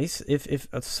thing.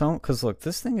 Because look,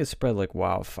 this thing is spread like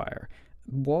wildfire.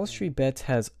 Wall Street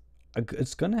Bets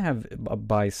it's going to have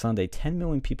by Sunday 10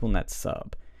 million people in that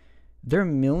sub. There are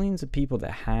millions of people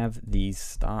that have these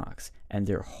stocks and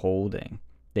they're holding.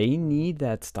 They need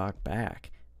that stock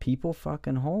back. People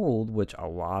fucking hold, which a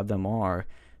lot of them are.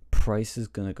 Price is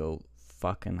going to go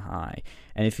fucking high.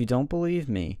 And if you don't believe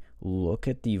me, look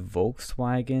at the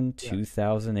Volkswagen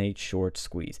 2008 short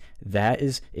squeeze.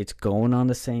 It's going on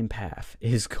the same path.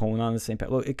 It is going on the same path.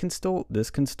 Look,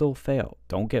 this can still fail.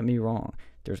 Don't get me wrong.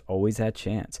 There's always that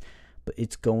chance. But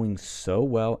it's going so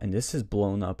well, and this is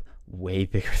blown up way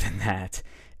bigger than that.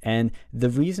 And the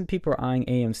reason people are eyeing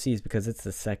AMC is because it's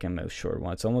the second most short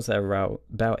one. It's almost at about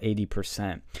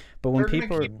 80%. But when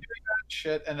people are keep doing that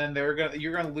shit, and then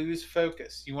you're gonna lose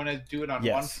focus. You want to do it on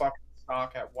one fucking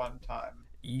stock at one time.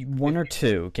 One or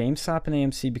two, GameStop and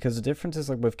AMC, because the difference is,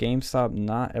 like, with GameStop,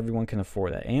 not everyone can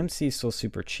afford that. AMC is still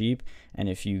super cheap, and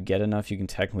if you get enough, you can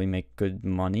technically make good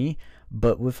money.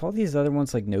 But with all these other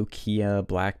ones like Nokia,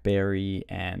 BlackBerry,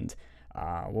 and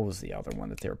what was the other one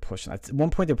that they were pushing? At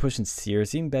one point, they're pushing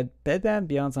Sears. Even Bed Bath &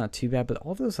 Beyond's not too bad, but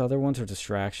all those other ones are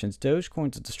distractions.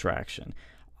 Dogecoin's a distraction.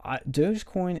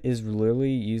 Dogecoin is literally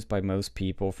used by most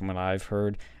people, from what I've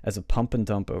heard, as a pump and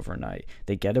dump overnight.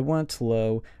 They get it when it's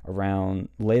low, around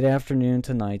late afternoon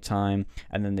to nighttime,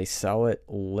 and then they sell it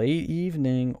late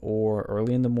evening or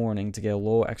early in the morning to get a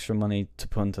little extra money to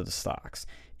put into the stocks.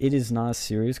 It is not a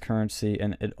serious currency,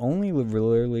 and it only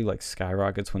literally like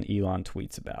skyrockets when Elon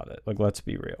tweets about it. Like, let's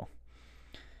be real.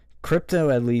 Crypto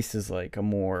at least is like a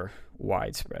more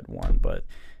widespread one, but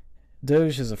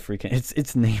Doge is a freaking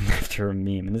it's named after a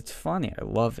meme, and it's funny. I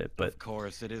love it, but of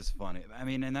course it is funny. I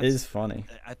mean, and it is funny.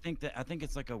 I think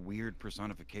it's like a weird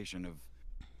personification of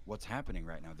what's happening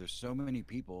right now. There's so many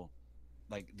people,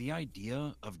 like, the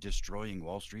idea of destroying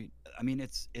Wall Street. I mean,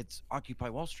 it's Occupy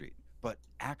Wall Street, but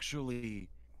actually,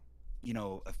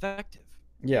 effective.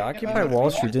 Yeah, Occupy Wall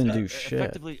Street didn't do shit.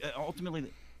 Effectively,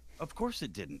 ultimately, of course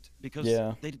it didn't, because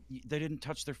they didn't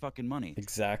touch their fucking money.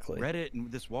 Exactly. Reddit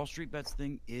and this Wall Street Bets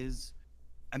thing is,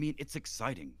 I mean, it's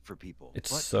exciting for people. It's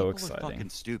but so people exciting. Are fucking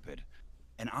stupid,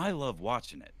 and I love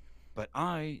watching it. But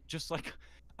I, just like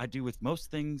I do with most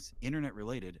things internet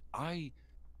related, I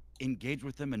engage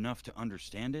with them enough to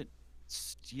understand it,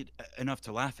 enough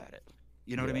to laugh at it.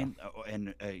 You know what I mean?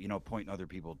 And point other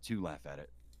people to laugh at it.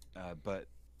 But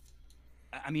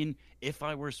I mean, if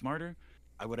I were smarter,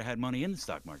 I would have had money in the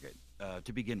stock market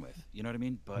to begin with. You know what I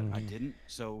mean? But I didn't.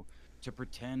 So to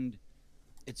pretend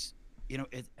it's, I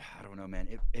don't know, man.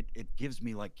 It gives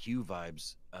me like Q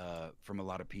vibes from a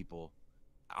lot of people,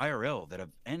 IRL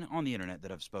and on the internet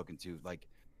that I've spoken to. Like,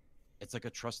 it's like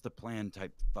a trust the plan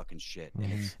type fucking shit.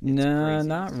 And it's no,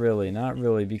 not really,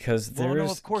 because no,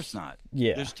 of course not.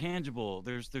 Yeah,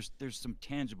 there's some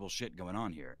tangible shit going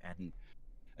on here, and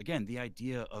again, the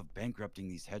idea of bankrupting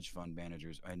these hedge fund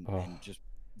managers and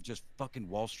just fucking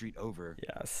Wall Street over.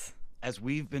 Yes. As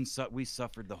we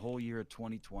suffered the whole year of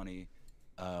 2020.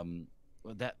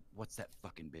 What's that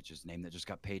fucking bitch's name that just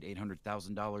got paid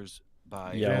 $800,000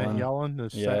 by Janet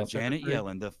Yellen? Janet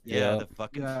Yellen, the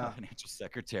fucking financial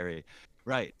secretary,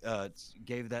 right?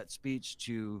 Gave that speech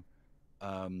to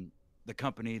the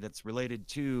company that's related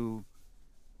to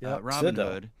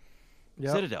Robinhood.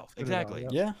 Citadel, exactly.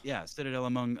 Yeah. Citadel,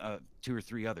 among 2 or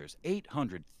 3 others.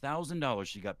 $800,000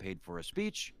 she got paid for a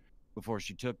speech before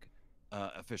she took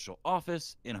official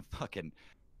office in a fucking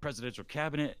presidential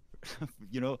cabinet.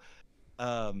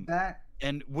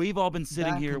 And we've all been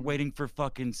sitting here waiting for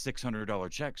fucking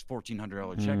 $600 checks,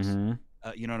 $1,400 checks.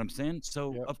 You know what I'm saying?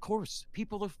 So of course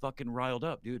people are fucking riled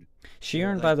up, dude. She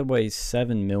earned, by the way,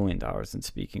 $7 million in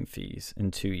speaking fees in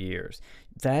 2 years.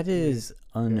 That is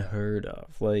unheard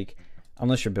of. Like,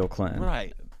 unless you're Bill Clinton,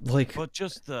 right? Like, but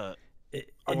just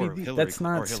that's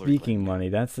not speaking money.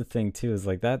 That's the thing too. Is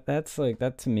like that. That's like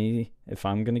that to me. If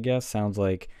I'm gonna guess, sounds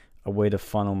like a way to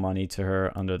funnel money to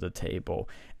her under the table.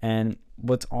 And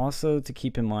what's also to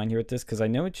keep in mind here with this, because I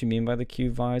know what you mean by the Q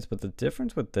vibes, but the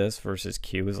difference with this versus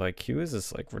Q is like Q is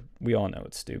just like we all know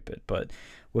it's stupid, but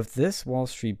with this Wall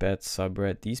Street Bets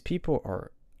subreddit, these people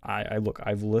are I look,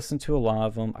 I've listened to a lot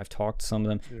of them. I've talked to some of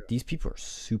them. Yeah. These people are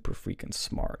super freaking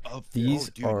smart. Oh, These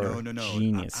dude, are no.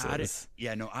 geniuses.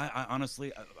 I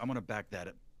honestly, I want to back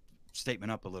that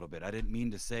statement up a little bit. I didn't mean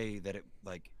to say that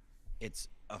it's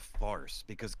a farce,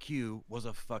 because Q was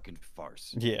a fucking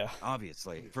farce. Yeah.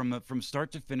 Obviously, from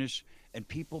start to finish, and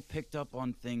people picked up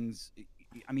on things.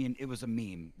 I mean, it was a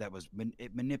meme that was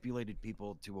it manipulated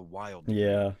people to a wild degree,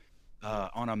 Yeah.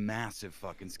 on a massive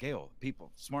fucking scale.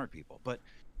 People, smart people. But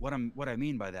what I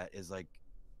mean by that is like,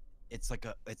 it's like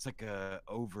a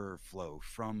overflow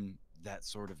from that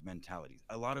sort of mentality.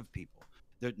 A lot of people,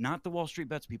 they're not the Wall Street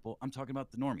Bets people. I'm talking about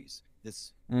the normies.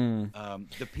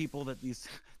 The people that these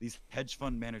hedge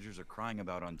fund managers are crying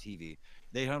about on TV.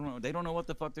 They don't know what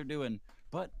the fuck they're doing.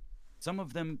 But some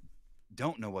of them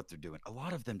don't know what they're doing. A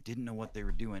lot of them didn't know what they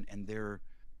were doing, and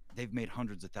they've made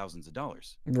hundreds of thousands of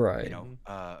dollars. Right. You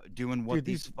know, doing what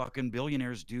these fucking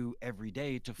billionaires do every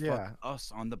day to fuck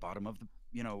us on the bottom of the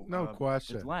no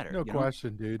question, the ladder. no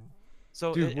question, dude.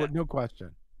 So Dude, no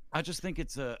question. I just think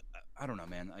it's I don't know,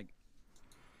 man. Like,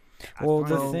 Well,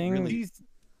 the find thing- These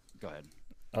go ahead.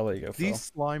 I'll let you go, Phil. these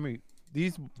slimy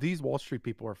these Wall Street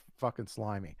people are fucking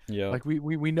slimy. Yeah. Like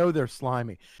we know they're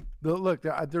slimy. Look,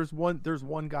 there's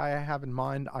one guy I have in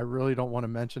mind. I really don't want to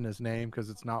mention his name because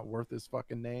it's not worth his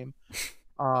fucking name.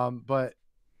 But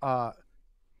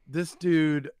this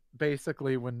dude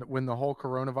basically, when the whole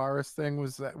coronavirus thing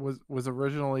was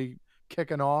originally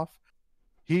kicking off,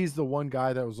 he's the one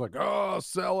guy that was like, "Oh,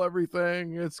 sell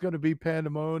everything. It's going to be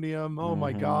pandemonium. Oh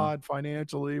my Mhm. God,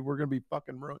 financially, we're going to be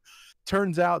fucking ruined."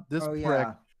 Turns out this Oh, prick.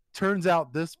 yeah. Turns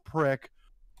out this prick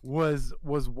was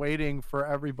waiting for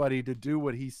everybody to do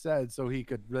what he said so he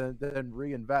could then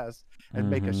reinvest and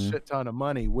make a Mhm. shit ton of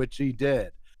money, which he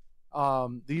did.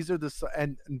 These are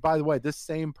and by the way, this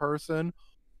same person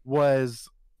was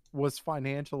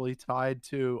financially tied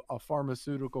to a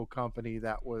pharmaceutical company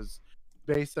that was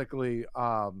basically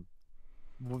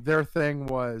their thing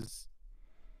was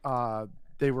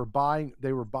they were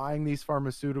buying these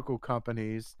pharmaceutical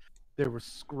companies. They were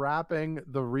scrapping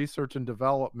the research and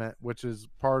development, which is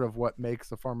part of what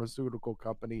makes a pharmaceutical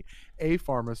company a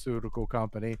pharmaceutical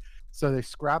company. So they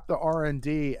scrap the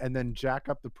R&D and then jack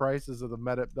up the prices of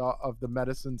the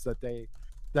medicines that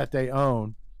they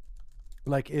own.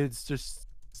 Like, it's just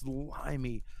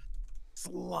slimy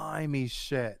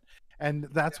shit. And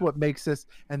that's what makes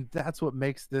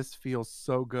this feel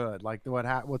so good. Like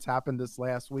what's happened this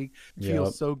last week feels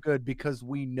Yep. so good because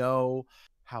we know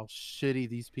how shitty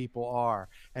these people are,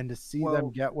 and to see them Well-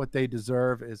 get what they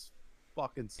deserve is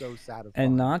fucking so satisfying.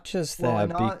 And not just Well, that,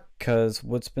 and not- because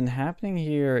what's been happening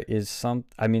here is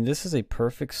I mean, this is a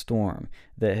perfect storm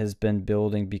that has been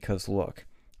building because, look,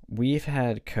 we've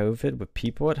had COVID with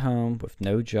people at home with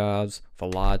no jobs for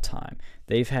a lot of time.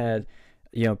 They've had,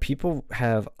 people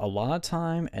have a lot of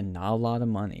time and not a lot of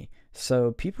money.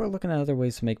 So people are looking at other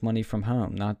ways to make money from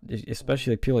home, not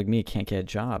especially like people like me can't get a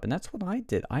job. And that's what I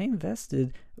did. I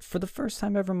invested for the first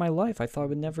time ever in my life. I thought I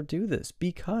would never do this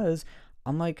because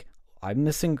I'm like, I'm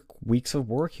missing weeks of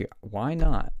work here. Why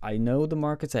not? I know the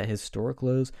market's at historic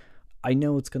lows. I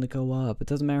know it's going to go up. It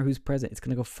doesn't matter who's president. It's going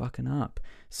to go fucking up.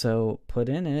 So put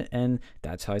in it. And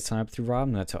that's how I signed up through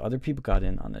Robinhood. That's how other people got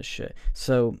in on this shit.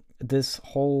 So this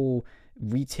whole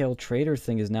retail trader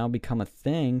thing has now become a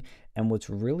thing. And what's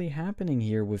really happening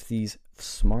here with these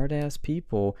smart ass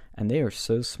people, and they are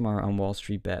so smart on Wall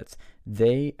Street Bets,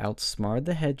 they outsmarted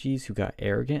the hedgies who got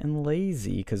arrogant and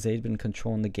lazy because they'd been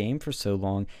controlling the game for so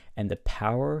long, and the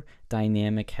power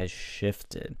dynamic has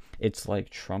shifted. It's like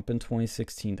Trump in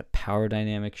 2016, the power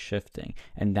dynamic shifting,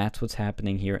 and that's what's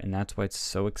happening here, and that's why it's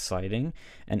so exciting.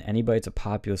 And anybody that's a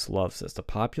populist loves this. The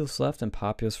populist left and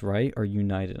populist right are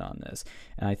united on this.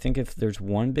 And I think if there's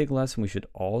one big lesson we should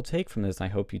all take from this, and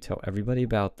I hope you tell everybody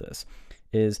about this,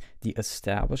 is the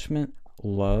establishment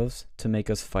loves to make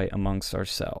us fight amongst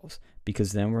ourselves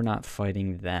because then we're not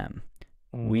fighting them.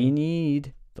 We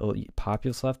need the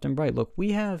populist left and right. Look,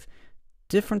 we have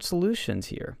different solutions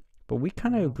here, but we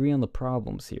kind of agree on the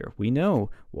problems here. We know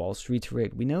Wall Street's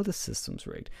rigged. We know the system's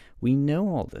rigged. We know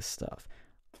all this stuff.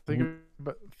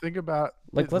 Think about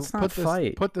Like, let's not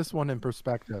fight. Put this one in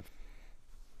perspective.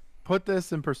 Put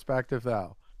this in perspective,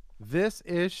 though. This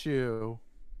issue,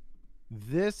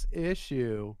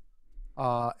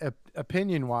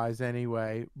 opinion-wise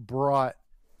anyway, brought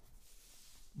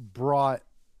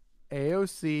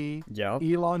AOC, Yep.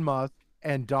 Elon Musk,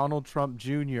 and Donald Trump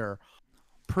Jr.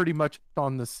 pretty much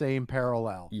on the same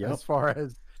parallel Yep.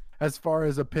 as far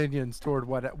as opinions toward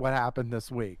what happened this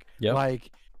week. Yep.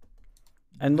 Like,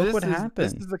 And look what This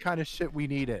happened. is the kind of shit we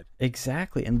needed.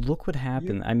 Exactly. And look what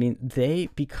happened. I mean,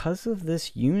 because of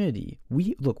this unity,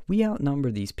 we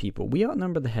outnumber these people. We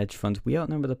outnumber the hedge funds. We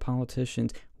outnumber the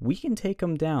politicians. We can take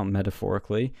them down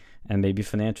metaphorically and maybe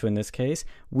financially in this case.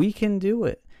 We can do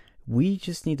it. We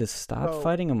just need to stop So,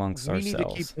 fighting amongst We ourselves. need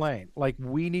to keep playing. Like,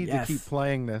 we need to keep Yes.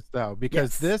 playing this, though,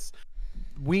 because Yes.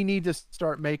 we need to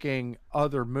start making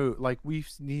other moves. Like, we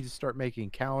need to start making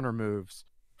counter moves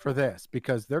for this,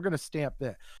 because they're going to stamp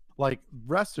that. Like,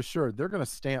 rest assured, they're going to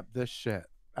stamp this shit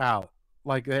out.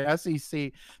 Like, the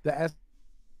SEC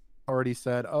already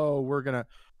said, oh, we're gonna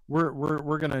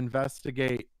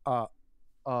investigate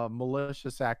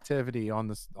malicious activity on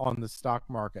the stock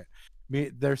market.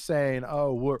 They're saying,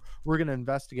 oh, we're going to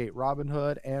investigate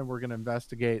Robinhood, and we're going to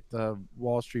investigate the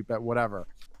Wall Street bet, whatever.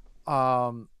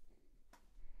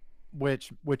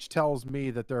 Which tells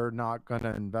me that they're not going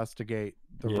to investigate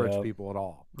the rich Yep. people at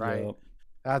all, right? Yep.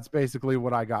 That's basically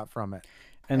what I got from it.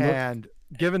 And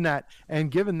look,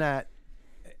 And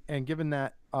given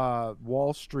that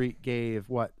Wall Street gave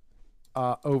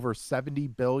over 70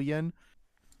 billion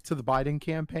to the Biden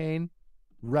campaign,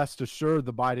 rest assured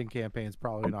the Biden campaign is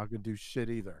probably not going to do shit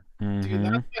either. Dude, mhm. that's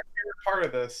my favorite part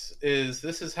of this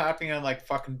is happening on like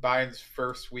fucking Biden's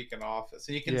first week in office,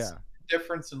 and you can see Yeah. the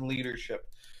difference in leadership.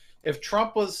 If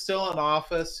Trump was still in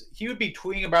office, he would be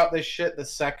tweeting about this shit the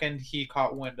second he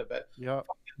caught wind of it. Yep.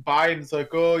 Biden's like,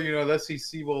 oh, the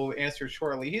SEC will answer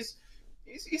shortly. He's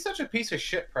such a piece of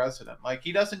shit president. Like,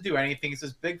 he doesn't do anything. He's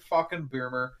this big fucking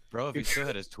boomer. Bro, if he still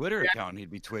had his Twitter account,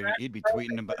 he'd be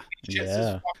tweeting about. He shits his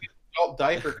Yeah. fucking adult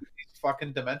diaper because he's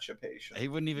fucking dementia patient. He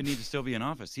wouldn't even need to still be in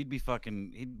office. He'd be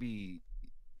tweeting.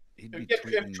 If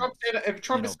Trump you is know-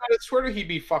 not his Twitter, he'd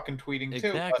be fucking tweeting too.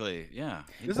 Exactly. Yeah.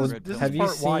 He'd This be is- red this is pill. Have you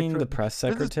part why seen the Twitter- press This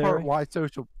is part secretary? why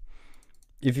social.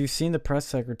 If you've seen the press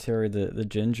secretary, the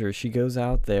ginger, she goes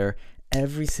out there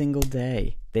every single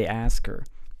day. They ask her,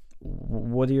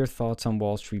 what are your thoughts on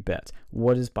Wall Street bets?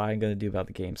 What is Biden going to do about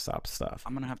the GameStop stuff?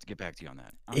 I'm gonna have to get back to you on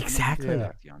that. Exactly. I'm gonna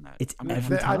have to get back to you on that. It's I'm gonna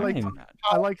have every to I get like- back to you on that.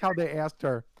 I liked how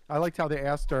they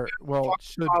asked her. Well, Fuck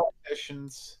should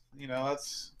politicians.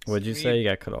 That's What'd you me. say? You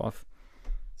got cut off.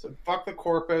 So fuck the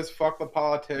corpus, fuck the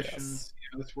politicians.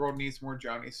 This world needs more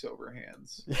Johnny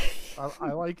Silverhands.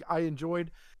 I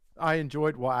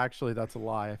enjoyed. Well, actually, that's a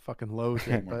lie. I fucking loathed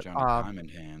it. More But Johnny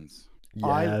Diamond hands.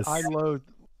 Yes. I loathe,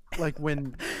 like,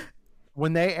 when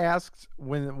they asked,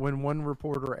 when one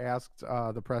reporter asked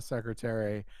the press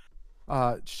secretary,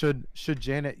 should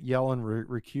Janet Yellen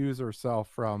recuse herself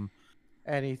from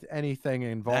anything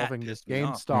involving this pissed me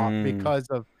off.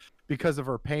 GameStop because of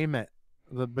her payment,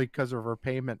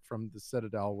 from the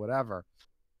Citadel, whatever.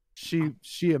 She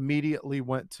immediately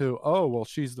went to, oh, well,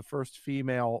 she's the first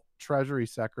female Treasury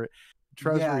Secretary,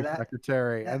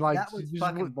 That, and like that was she just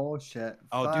fucking looked- bullshit.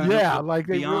 Oh, Fuck dude, yeah, like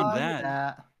they beyond really-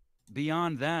 that,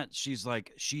 beyond that, she's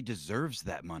like, she deserves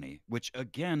that money. Which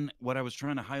again, what I was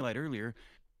trying to highlight earlier,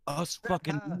 us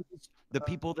fucking the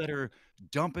people that are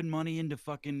dumping money into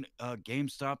fucking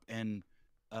GameStop and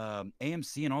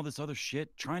AMC and all this other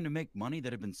shit, trying to make money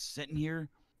that have been sitting here,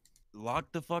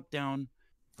 locked the fuck down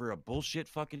for a bullshit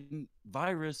fucking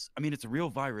virus. I mean, it's a real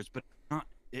virus, but not.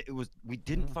 We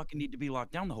didn't fucking need to be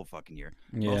locked down the whole fucking year.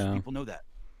 Most Yeah. people know that.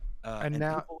 And And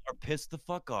now- people are pissed the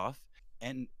fuck off,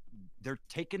 and they're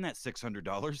taking that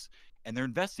 $600 and they're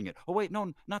investing it. Oh wait,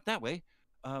 no, not that way.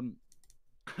 Not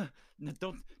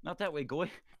that way,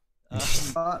 Goy.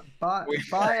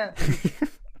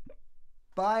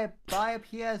 Buy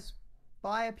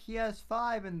a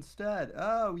PS5 instead.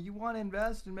 Oh, you want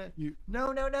investment?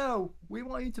 No. We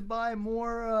want you to buy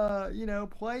more,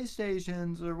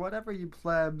 PlayStations or whatever you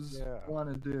plebs Yeah. want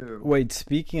to do. Wait,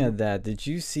 speaking of that, did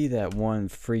you see that one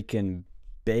freaking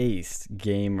based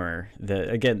gamer that,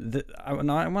 again, I want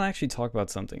to actually talk about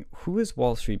something. Who is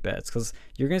Wall Street Bets? Because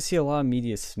you're going to see a lot of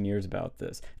media smears about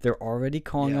this. They're already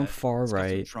calling them far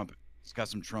right. It's got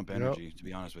some Trump energy, to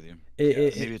be honest with you.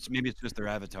 It- Maybe it's just their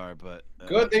avatar, but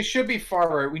Good. They should be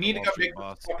far right. We need to Wall go Street make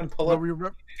boss. fucking But pull up. we re-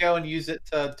 Go and use it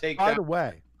to take by down the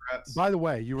way, Democrats.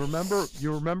 you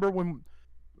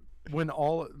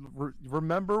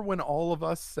remember when all of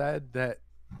us said that,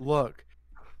 look,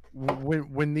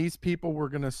 when these people were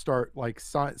going to start like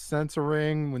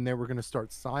censoring, when they were going to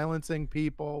start silencing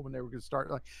people, when they were going to start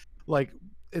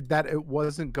that it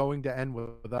wasn't going to end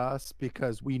with us,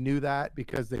 because we knew that,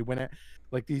 because they went at,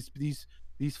 like, these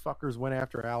fuckers went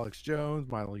after Alex Jones,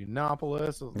 Milo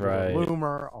Yiannopoulos, Right.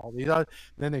 Loomer, all these other.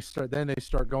 Then they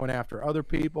start going after other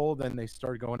people. Then they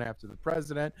start going after the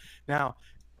president. Now,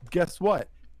 guess what?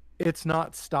 It's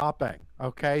not stopping.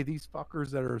 Okay, these fuckers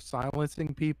that are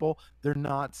silencing people, they're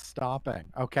not stopping.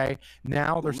 Okay,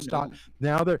 now they're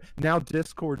No. now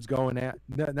Discord's going at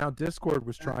now Discord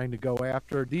was trying to go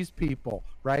after these people,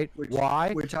 right?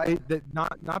 Why?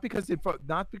 Not because they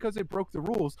broke the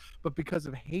rules, but because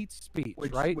of hate speech,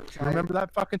 right? Remember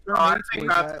that fucking term? I Hate think speech?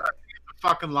 that's a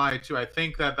fucking lie too. I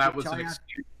think that was Which an I have-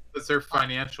 excuse because their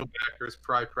financial backers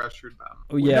probably pressured them.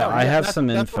 Oh, yeah, no, I yeah, have that's- some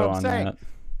that's what info I'm on saying. that.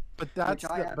 But that's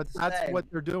I have to say- what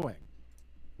they're doing.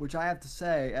 Which I have to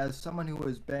say, as someone who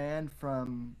was banned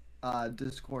from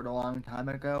Discord a long time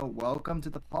ago, welcome to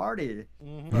the party.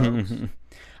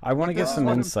 I want to get This is some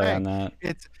what I'm insight on saying.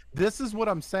 that. This is what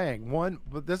I'm saying.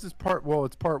 But this is part. Well,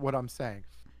 it's part what I'm saying.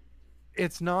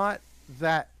 It's not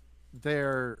that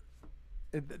they're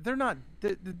not.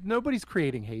 Nobody's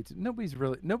creating hate.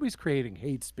 Nobody's creating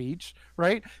hate speech,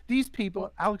 right? These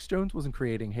people. Alex Jones wasn't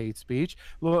creating hate speech.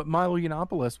 Milo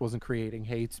Yiannopoulos wasn't creating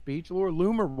hate speech. Laura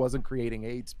Loomer wasn't creating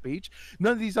hate speech.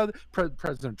 None of these other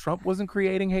President Trump wasn't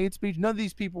creating hate speech. None of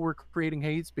these people were creating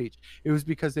hate speech. It was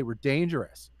because they were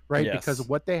dangerous. Right, because Yes.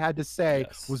 what they had to say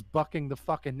Yes. was bucking the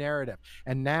fucking narrative,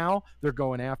 and now they're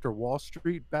going after Wall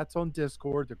Street bets on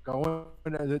Discord. They're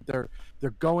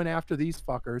going after these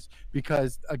fuckers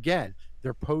because again,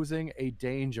 they're posing a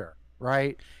danger,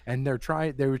 right? And they were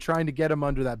trying to get them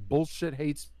under that bullshit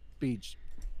hate speech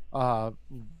rule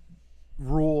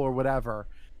or whatever.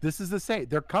 This is the same.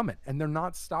 They're coming and they're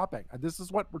not stopping. This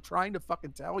is what we're trying to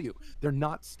fucking tell you. They're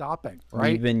not stopping,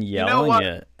 right? We've been know yelling what?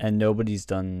 it, and nobody's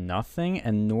done nothing,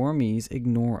 and normies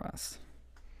ignore us.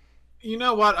 You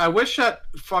know what? I wish that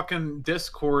fucking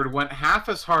Discord went half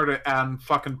as hard on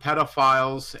fucking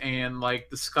pedophiles and like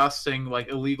disgusting like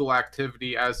illegal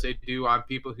activity as they do on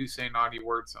people who say naughty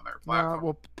words on their platform.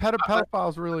 Well,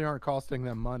 pedophiles really aren't costing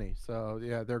them money, so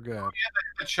yeah, they're good.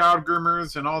 The child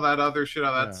groomers and all that other shit.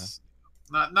 That's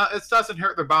not. It doesn't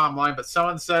hurt their bottom line, but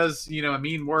someone says a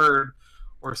mean word,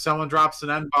 or someone drops an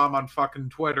N-bomb on fucking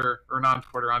Twitter or not on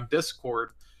Twitter on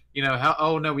Discord.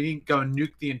 Oh no, we need to go and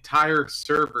nuke the entire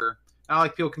server. Not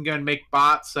like people can go and make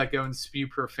bots that go and spew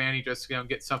profanity just to go and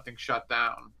get something shut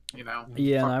down.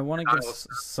 Yeah, and I want to get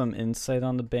some insight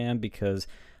on the ban because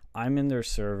I'm in their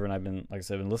server and I've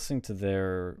been listening to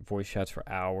their voice chats for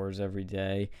hours every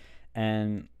day.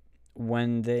 And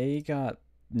when they got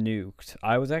nuked,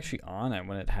 I was actually on it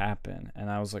when it happened, and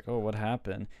I was like, oh, what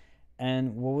happened?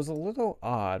 And what was a little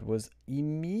odd was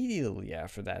immediately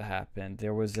after that happened,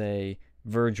 there was a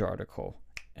Verge article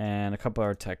and a couple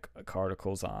other tech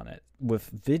articles on it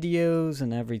with videos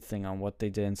and everything on what they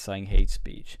did inciting hate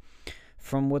speech.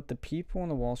 From what the people in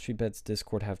the Wall Street Bets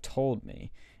Discord have told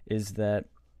me is that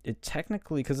it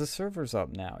technically, because the server's up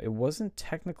now, it wasn't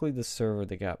technically the server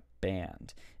that got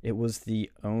banned. It was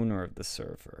the owner of the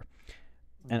server.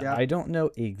 And Yeah. I don't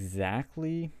know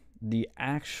exactly the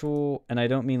actual, and I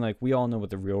don't mean like we all know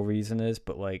what the real reason is,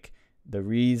 but like the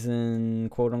reason,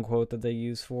 quote unquote, that they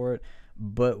use for it.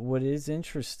 But what is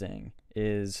interesting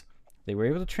is they were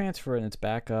able to transfer it and it's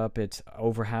back up. It's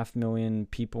over 500,000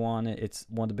 people on it. It's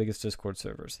one of the biggest Discord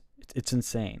servers. It's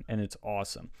insane and it's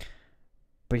awesome.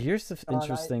 But here's the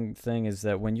interesting thing is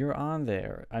that when you're on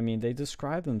there, I mean, they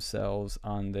describe themselves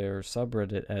on their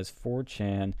subreddit as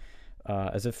 4chan,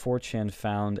 as if 4chan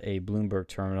found a Bloomberg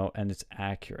terminal, and it's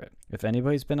accurate. If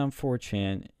anybody's been on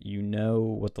 4chan, you know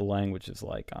what the language is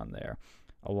like on there.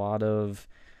 A lot of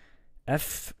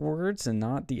F words, and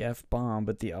not the F bomb,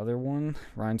 but the other one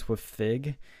rhymes with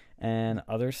fig and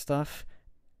other stuff.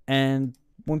 And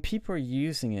when people are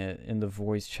using it in the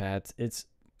voice chats, it's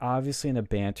obviously in a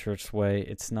banterish way.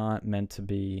 It's not meant to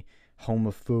be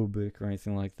homophobic or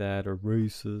anything like that, or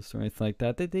racist or anything like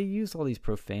that. They use all these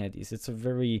profanities. It's a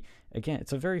very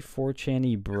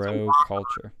 4chan-y bro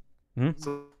culture. It's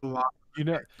a lot.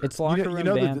 It's locker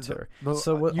room banter.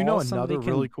 So what another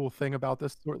really cool thing about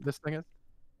this thing is?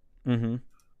 Mm-hmm.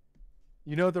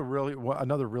 Another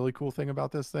really cool thing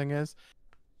about this thing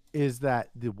is that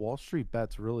the Wall Street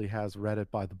Bets really has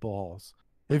Reddit by the balls.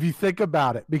 If you think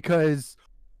about it, because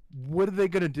what are they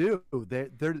going to do?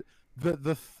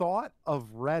 The thought of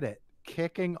Reddit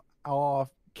kicking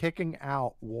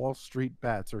out Wall Street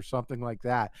Bets or something like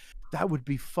that would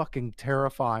be fucking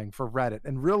terrifying for Reddit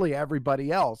and really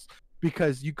everybody else,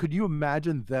 because could you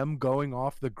imagine them going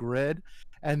off the grid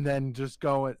and then just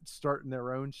starting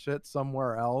their own shit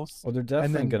somewhere else? Well, they're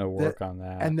definitely going to work on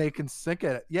that. And they can sync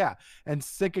it, and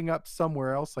syncing up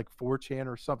somewhere else like 4chan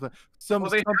or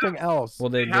something else. Well,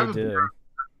 they do.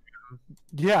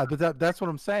 Yeah, but that's what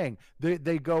I'm saying.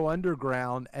 They go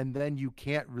underground, and then you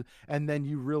can't, and then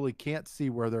you really can't see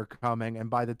where they're coming. And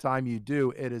by the time you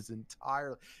do, it is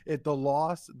entirely the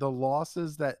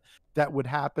losses that would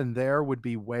happen there would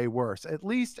be way worse. At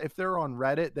least if they're on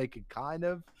Reddit, they could kind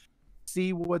of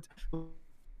see what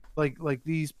like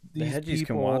these hedgies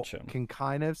can people watch 'em. can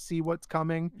kind of see what's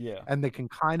coming, Yeah. and they can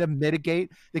kind of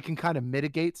mitigate. They can kind of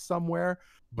mitigate somewhere.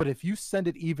 But if you send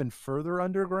it even further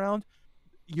underground,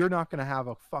 you're not going to have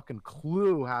a fucking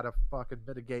clue how to fucking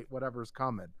mitigate whatever's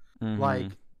coming.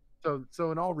 Like,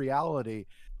 so in all reality,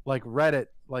 like Reddit,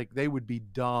 like they would be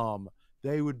dumb.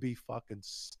 They would be fucking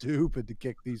stupid to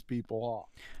kick these people off.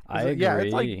 I agree. Yeah,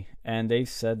 it's like, and they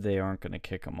said they aren't going to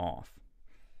kick them off.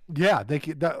 yeah,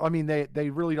 I mean, they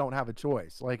really don't have a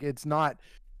choice. Like, it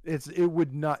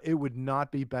would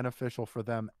not be beneficial for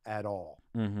them at all,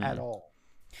 at all,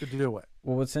 to do it.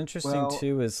 Well, what's interesting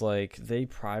too is like they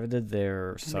privated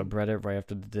their subreddit right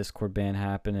after the Discord ban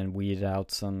happened and weeded out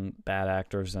some bad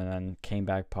actors, and then came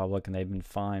back public, and they've been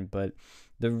fine. But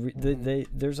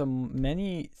there's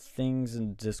many things in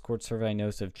the Discord survey I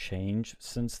noticed have changed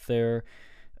since their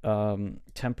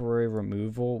temporary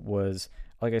removal. Was,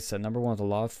 like I said, number one, with a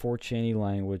lot of 4chan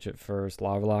language at first, a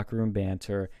lot of locker room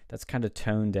banter. That's kind of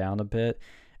toned down a bit.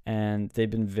 And they've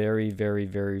been very, very,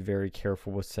 very, very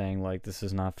careful with saying, like, this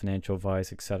is not financial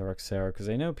advice, et cetera, because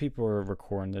they know people are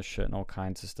recording this shit and all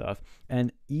kinds of stuff.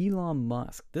 And Elon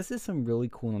Musk, this is some really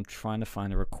cool, and I'm trying to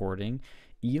find a recording.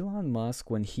 Elon Musk,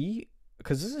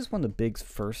 because this is when the big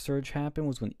first surge happened,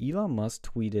 was when Elon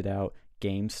Musk tweeted out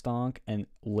GameStonk and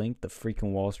linked the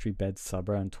freaking Wall Street Bed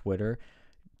subreddit on Twitter.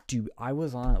 Dude, I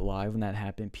was on it live when that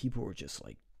happened. People were just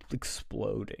like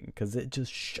exploding because it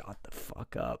just shot the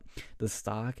fuck up, the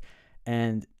stock.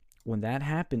 And when that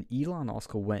happened, Elon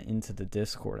also went into the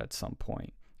Discord at some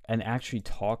point and actually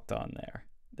talked on there.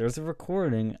 There's a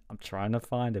recording, I'm trying to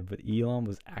find it, but Elon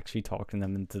was actually talking to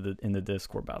them in the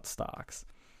Discord about stocks.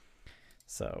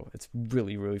 So it's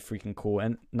really, really freaking cool.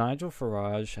 And Nigel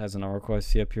Farage has an article I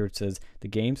see up here. It says, the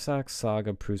GameStop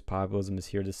saga proves populism is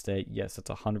here to stay. Yes, it's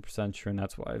 100% true, and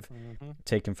that's what I've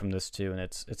taken from this too, and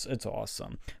it's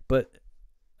awesome. But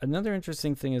another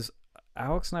interesting thing is,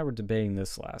 Alex and I were debating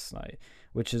this last night,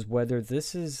 which is whether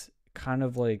this is kind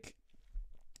of like,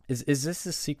 is this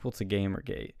a sequel to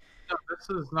Gamergate? No, this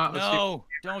is not. No,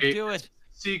 don't do it.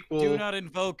 Sequel. Do not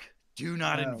invoke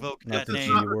that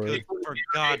name. For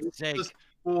God's sake.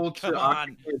 Sequel to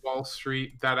Occupy Wall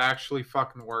Street that actually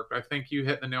fucking worked. I think you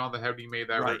hit the nail on the head when you made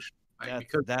that version.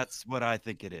 That's what I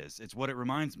think it is. It's what it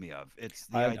reminds me of. It's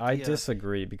the idea. I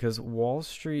disagree, because Wall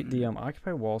Street, the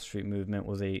Occupy Wall Street movement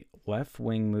was a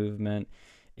left-wing movement.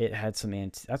 It had some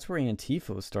that's where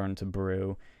Antifa was starting to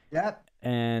brew. Yep.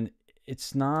 And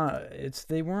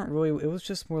they weren't really, it was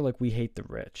just more like, we hate the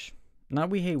rich. Not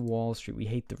we hate Wall Street, we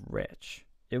hate the rich.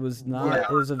 It was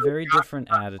not. It was a very different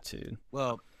attitude.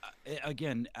 Well,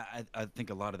 again, I think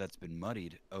a lot of that's been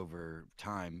muddied over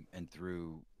time and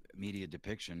through media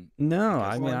depiction. No,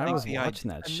 I mean, I was watching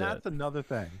that shit.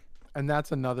 And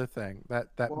that's another thing that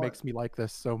makes me like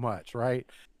this so much, right?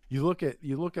 You look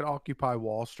at Occupy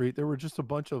Wall Street. They were just a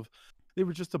bunch of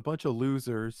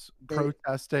losers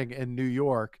protesting in New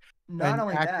York and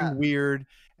acting weird,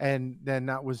 and then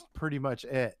that was pretty much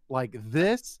it. Like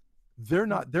this. They're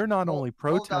not only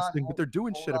protesting, but they're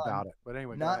doing shit about it. But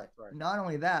anyway, not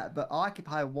only that, but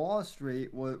Occupy Wall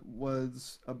Street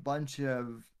was a bunch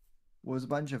of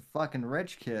fucking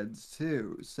rich kids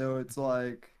too. So it's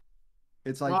like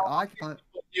Occupy.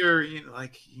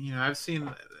 I've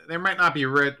seen, they might not be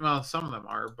rich. Well, some of them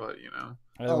are, but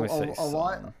I always say a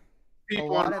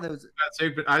lot of those.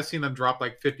 I've seen them drop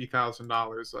like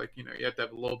 $50,000. Like, you have to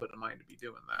have a little bit of money to be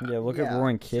doing that. Yeah, look at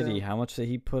Roaring Kitty. How much did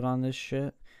he put on this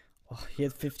shit? Oh, he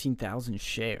had 15,000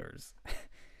 shares.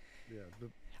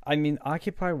 I mean,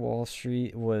 Occupy Wall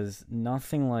Street was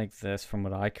nothing like this from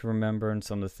what I can remember and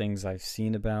some of the things I've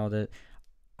seen about it.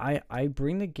 I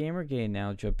bring the Gamergate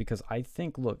now, Joe, because I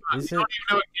think, look,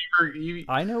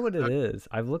 I know what it is.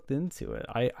 I've looked into it.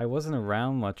 I wasn't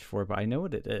around much for it, but I know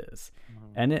what it is.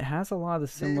 And it has a lot of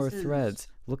similar threads.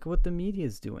 Look at what the media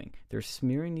is doing. They're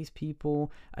smearing these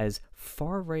people as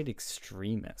far-right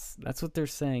extremists. That's what they're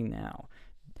saying now.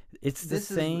 It's the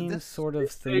same sort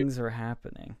of things are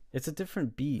happening. It's a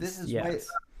different beast.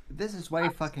 This is way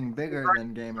fucking bigger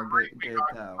than Gamergate,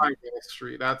 though. Wall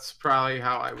Street. That's probably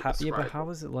how I would describe it. Yeah, but how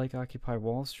was it like Occupy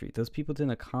Wall Street? Those people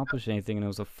didn't accomplish anything, and it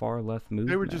was a far left movement.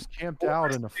 They were just camped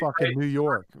out in a fucking New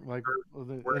York, like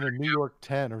in a New York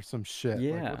 10 or some shit.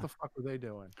 Yeah. Like, what the fuck were they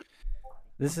doing?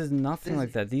 This is nothing This-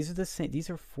 like that. These are the same. These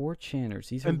are 4chaners.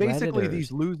 These are And basically, Redditors.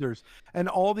 these losers and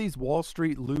all these Wall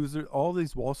Street losers, all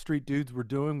these Wall Street dudes were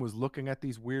doing was looking at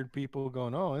these weird people,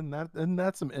 going, "Oh, and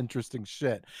that's some interesting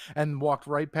shit," and walked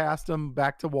right past them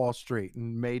back to Wall Street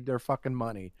and made their fucking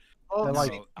money. Well, They're no,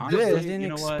 like, No, They honestly, this- didn't you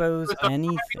know what? expose With the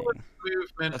anything.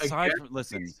 movement Aside against from the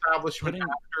listen, establishment putting-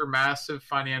 after massive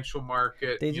financial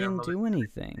market. They you know, didn't do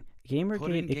anything. Gamergate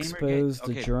Putting Gamergate- exposed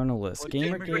the okay, journalists. put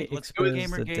Gamergate let's put exposed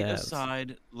the Gamergate devs.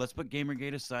 aside. Let's put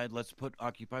Gamergate aside. Let's put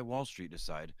Occupy Wall Street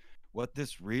aside. What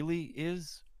this really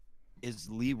is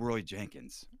Leroy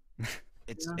Jenkins.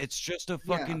 It's just a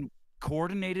Yeah. fucking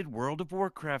coordinated World of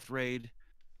Warcraft raid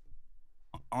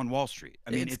on Wall Street.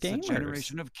 I mean, It's it's a gamers.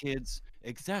 generation of kids.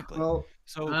 Exactly. Well,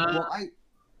 So well,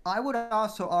 I would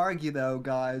also argue though,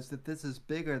 guys, that this is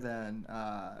bigger than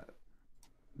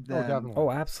definitely. Oh,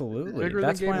 absolutely. Bigger than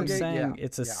That's why I'm Gamergate? saying Yeah,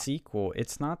 it's a yeah. sequel.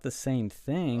 It's not the same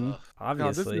thing, Ugh. No,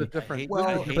 this is obviously. a different. I hate, Well,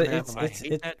 I but hate, but that, it's- I it's-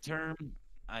 hate it- that term.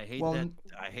 I hate Well, that.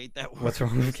 I hate that word. What's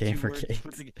wrong with Those two words Gamergate?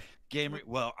 put together. Gamer.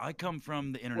 Well, I come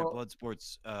from the internet Well- blood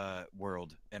sports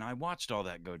world, and I watched all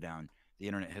that go down. The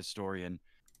internet historian.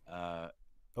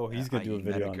 Oh, he's gonna do a i.e.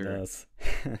 video on Medicare. this.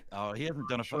 Oh, he hasn't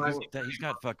done a. Well, He's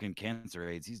got fucking cancer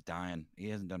AIDS. He's dying. He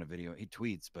hasn't done a video. He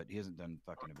tweets, but he hasn't done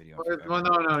fucking a video. in Well,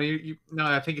 forever. no, no.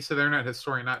 I think you said they're not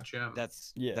historian, not Jim.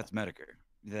 That's Yeah. That's Medicare.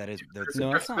 That's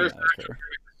No, it's not There's Medicare.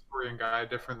 historian guy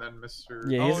different than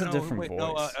Mr. Yeah, he has a no, different wait,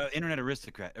 no, voice. internet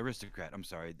aristocrat. I'm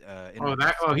sorry. Oh,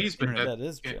 that. Oh, he's been internet- dead. That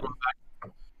is Yeah, Jim.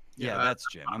 well, Yeah, that- that's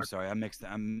Jim. I'm sorry. I mixed.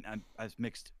 I've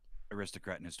mixed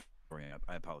aristocrat and historian up.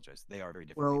 I apologize. They are very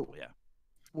different Well, people. Yeah.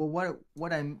 Well,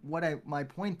 my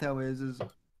point though is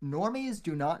normies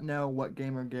do not know what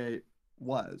Gamergate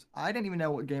was. I didn't even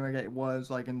know what Gamergate was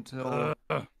like until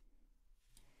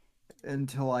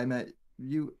I met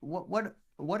you. What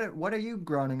are you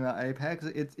groaning about, Apex?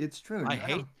 It's true. I No.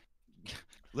 hate.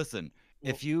 Listen,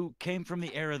 if you came from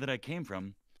the era that I came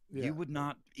from, Yeah. you would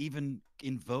not even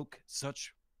invoke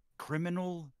such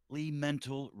criminally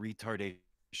mental retardation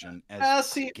as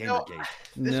see, no, Gamergate.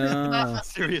 No.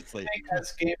 Seriously. I think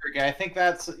that's Gamergate. I think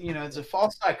that's it's a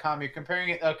false dichotomy. You're comparing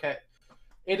it. Okay,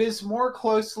 it is more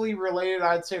closely related,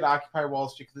 I'd say, to Occupy Wall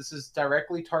Street. 'Cause this is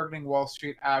directly targeting Wall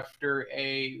Street after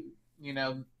a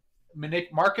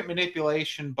market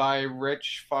manipulation by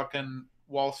rich fucking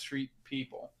Wall Street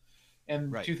people.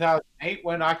 In Right. 2008,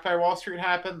 when Occupy Wall Street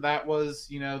happened, that was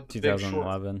the Big Short.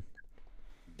 2011.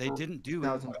 They didn't do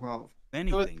 2012.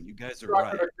 anything. You guys are Dropped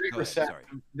right. it at Go ahead, 3%. sorry.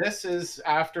 This is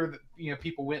after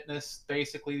people witnessed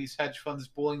basically these hedge funds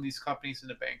bullying these companies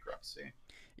into bankruptcy.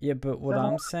 Yeah, but what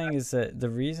I'm saying is that the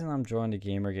reason I'm drawing to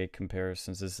Gamergate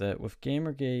comparisons is that with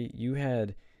Gamergate, you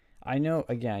had, I know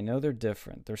they're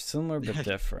different. They're similar but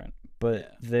different. But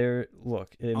Yeah. they're,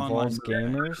 look, it Online involves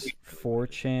gamers,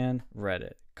 4chan,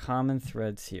 Reddit. Common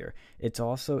threads here. It's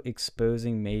also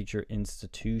exposing major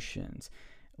institutions.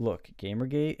 Look,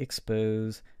 Gamergate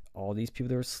exposed all these people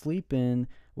that were sleeping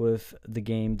with the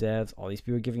game devs, all these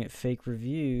people were giving it fake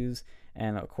reviews,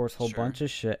 and of course, a whole Sure. bunch of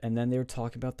shit. And then they were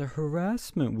talking about the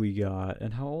harassment we got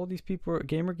and how all these people,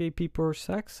 Gamergate people, are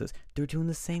sexist. They're doing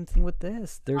the same thing with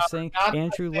this. They're saying not the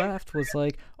Andrew same Left was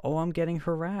like, "Oh, I'm getting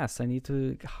harassed. I need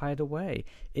to hide away."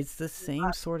 It's the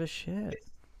same sort of shit.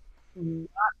 Not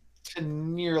to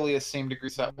nearly the same degree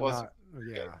as that was. Not-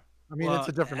 yeah. I mean, Well, it's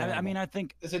a different. I mean, animal. I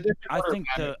think It's a different I order of think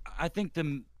magnitude. the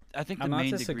I'm not main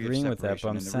degree of disagreeing with that, but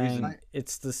I'm separation and the saying reason-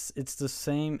 it's the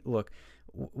same. Look,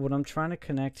 what I'm trying to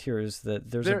connect here is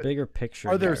that there's There- a bigger picture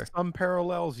Are there here. some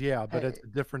parallels? Yeah, but Hey. it's a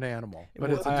different animal. But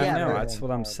Well, it's a I different know yeah, that's animal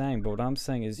what I'm entirely. saying, but what I'm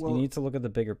saying is you Well- need to look at the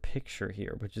bigger picture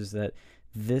here, which is that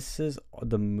this is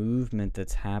the movement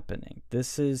that's happening.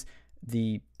 This is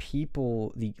the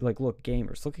people, look,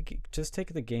 gamers. Just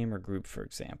take the gamer group for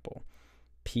example.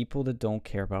 People that don't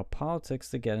care about politics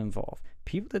that get involved.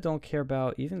 People that don't care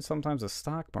about even sometimes the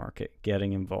stock market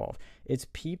getting involved. It's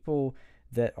people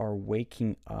that are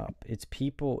waking up. It's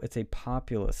a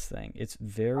populist thing. It's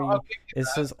very, I'll give you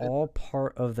this that. is all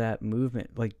part of that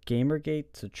movement. Like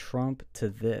Gamergate to Trump to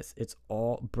this. It's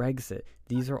all Brexit.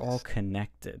 These are all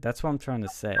connected. That's what I'm trying to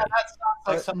say. That sounds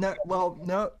like something.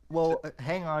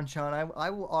 Hang on, Sean. I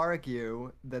will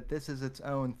argue that this is its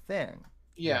own thing.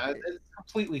 Yeah, it's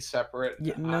completely separate.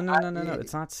 Yeah, no. I-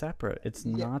 It's not separate. It's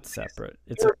Yeah. not separate.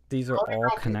 These are Okay, all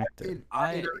okay. connected.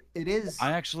 It is.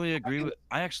 I actually agree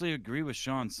with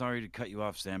Sean. Sorry to cut you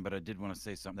off, Sam, but I did want to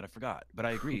say something that I forgot. But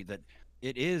I agree that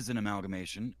it is an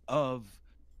amalgamation of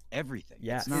everything.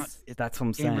 Yes, It's not. It's that's what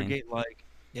I'm saying. Gamergate like.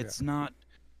 It's not.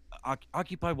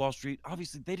 Occupy Wall Street.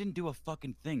 Obviously, they didn't do a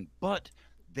fucking thing, but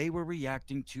they were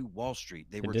reacting to Wall Street.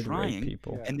 They were did rape trying,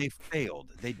 people. Yeah. and they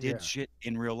failed. They did Yeah. shit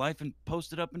in real life and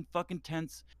posted up in fucking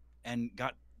tents and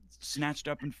got snatched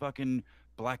up in fucking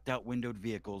blacked out windowed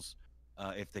vehicles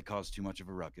if they caused too much of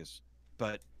a ruckus.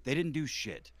 But they didn't do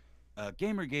shit.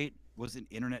 Gamergate was an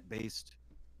internet-based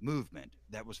movement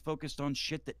that was focused on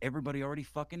shit that everybody already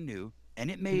fucking knew, and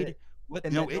it made what?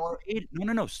 and No, the it nor- made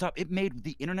no, stop! It made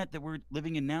the internet that we're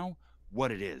living in now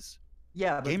what it is.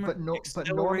 Yeah, Gamer but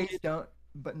accelerated- normies don't.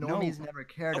 But No, normies never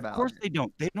cared Of about course it. they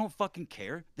don't. They don't fucking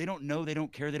care. They don't know. They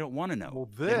don't care. They don't want to know. Well,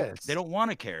 They don't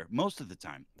want to care most of the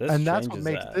time. This and that's what changes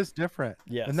makes that. this different.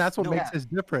 Yes. And that's what No. makes Yeah. this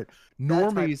different.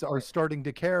 That's my Normies are point. starting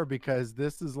to care because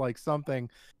this is like something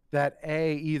that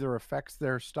A, either affects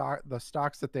their the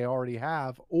stocks that they already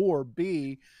have, or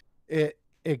B, it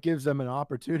gives them an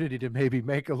opportunity to maybe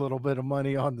make a little bit of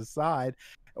money on the side,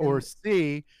 or And-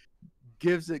 C,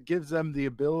 gives them the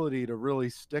ability to really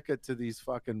stick it to these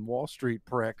fucking Wall Street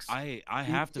pricks. I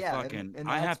have to Yeah, fucking and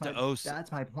I that's have to my- owe.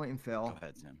 That's my point, Phil. Go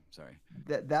ahead, Tim. Sorry.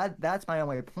 That's my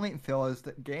only point, Phil, is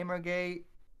that Gamergate,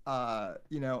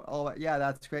 all that. Yeah,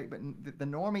 that's great, but the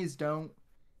normies didn't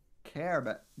care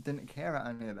about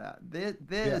any of that.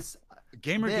 This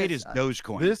Gamergate This, is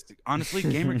Dogecoin. this- Honestly,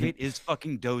 Gamergate is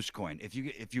fucking Dogecoin.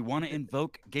 If you want to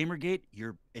invoke Gamergate,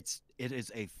 it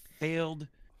is a failed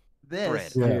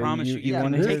thread. this I Yeah. promise you. You You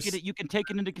wanna can hear take s- it. You can take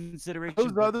it into consideration.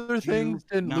 Those but other do things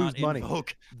didn't not lose money.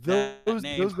 invoke those that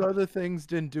name. other things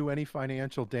didn't do any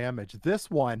financial damage. This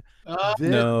one, Uh,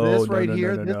 this right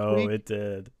here, this week, it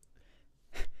did.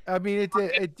 I mean,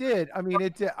 it did. I mean,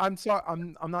 it did. I'm sorry.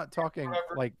 I'm not talking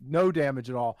Whatever. like no damage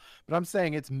at all, but I'm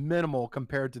saying it's minimal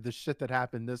compared to the shit that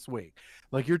happened this week.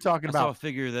 Like you're talking I saw a about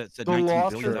figure that said the $19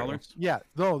 losses. billion. Yeah,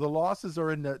 no, the losses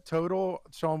are in the total.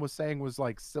 Sean was saying was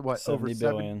like what, over 70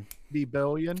 billion. 70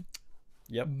 billion.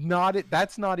 Yep.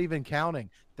 That's not even counting.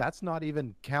 That's not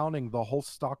even counting the whole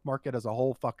stock market as a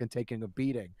whole fucking taking a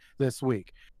beating this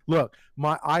week. Look,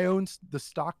 the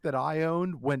stock that I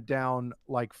owned went down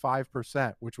like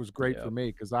 5%, which was great for Yep.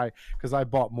 me because I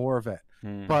bought more of it.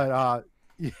 Hmm. But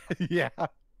yeah,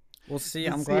 Well, see,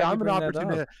 You I'm see, glad you I'm an bring that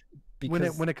opportunist. up when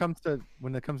because it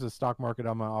comes to the stock market,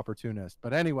 I'm an opportunist.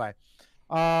 But anyway,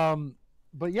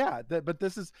 but yeah, but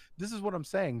this is what I'm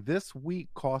saying. This week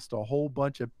cost a whole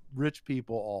bunch of rich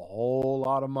people a whole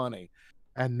lot of money,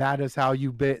 and that is how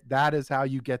you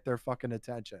get their fucking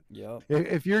attention. yep.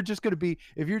 If you're just gonna be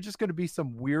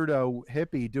some weirdo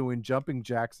hippie doing jumping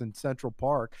jacks in Central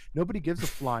Park, nobody gives a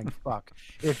flying fuck.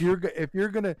 If you're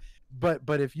gonna,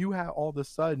 but if you have all of a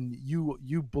sudden you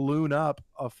balloon up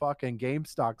a fucking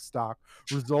GameStop stock,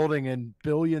 resulting in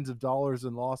billions of dollars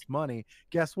in lost money,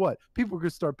 guess what? People are gonna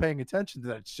start paying attention to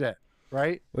that shit,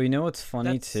 right? Well, you know what's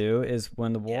funny That's- too is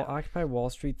when the Yeah. Occupy Wall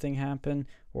Street thing happened,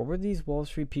 what were these Wall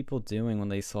Street people doing when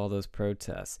they saw those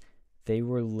protests? They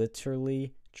were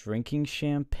literally drinking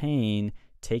champagne,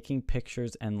 taking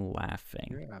pictures, and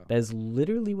laughing. Yeah. That is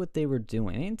literally what they were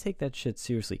doing. They didn't take that shit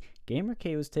seriously.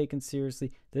 Gamergate was taken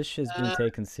seriously. This shit's being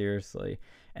taken seriously.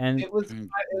 And it was. Mm, it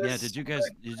Yeah, was did you guys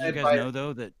led by- know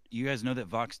though that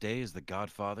Vox Day is the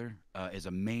Godfather, is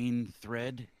a main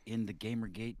thread in the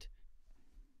Gamergate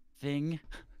thing?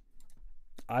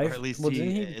 at least didn't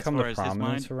he- he as come far to as his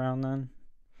prominence mind- around then?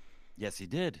 Yes, he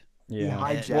did. Yeah.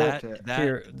 hijacked it.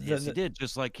 Here, Yes, he did,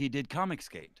 just like he did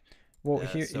Comicsgate. Well,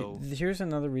 so- here's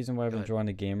another reason why I've Go been ahead. drawing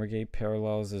the Gamergate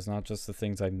parallels is not just the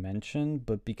things I mentioned,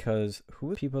 but because who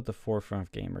were people at the forefront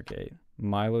of Gamergate?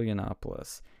 Milo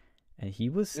Yiannopoulos. And he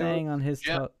was Yeah, saying on his...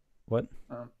 yeah. What?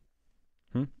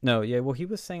 No, yeah, well, he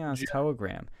was saying on his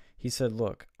Telegram, he said,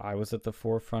 look, I was at the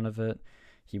forefront of it.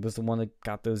 He was the one that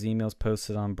got those emails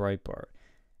posted on Breitbart.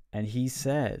 And he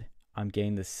said, I'm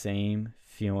getting the same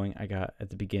feeling I got at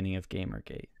the beginning of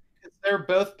Gamergate. They're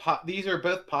both these are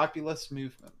both populist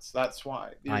movements. That's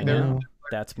why. I They're- know.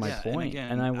 That's my Yeah, and point.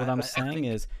 again, And what I I'm think- saying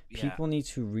is yeah. people need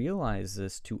to realize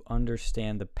this to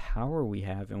understand the power we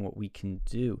have and what we can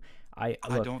do. I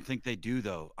Look, don't think they do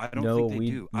though. I don't No, think they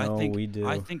we- do. no, we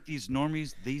I do. think these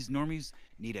normies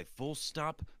need a full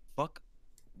stop. Fuck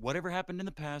whatever happened in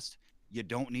the past. You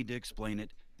don't need to explain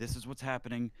it. This is what's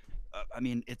happening. I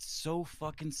mean, it's so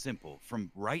fucking simple.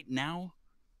 From right now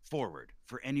forward,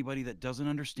 for anybody that doesn't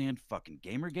understand fucking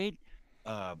Gamergate,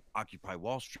 Occupy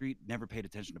Wall Street, never paid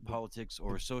attention to politics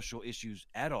or social issues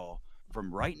at all.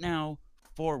 From right now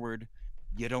forward,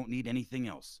 you don't need anything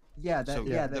else. Yeah, So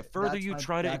the further you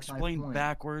try to explain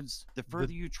backwards, the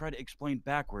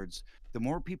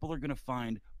more people are going to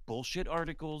find bullshit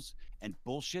articles and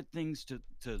bullshit things to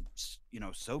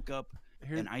soak up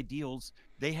and ideals.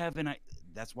 They have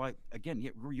that's why, again,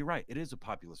 you're right. It is a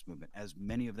populist movement, as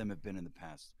many of them have been in the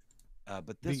past.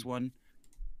 But this one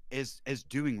is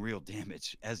doing real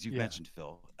damage, as you mentioned,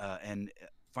 Phil, and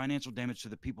financial damage to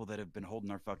the people that have been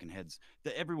holding our fucking heads.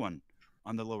 Everyone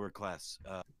on the lower class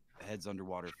heads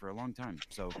underwater for a long time.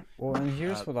 So Well, and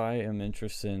here's Uh, what I am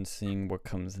interested in seeing what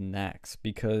comes next,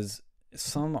 because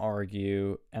some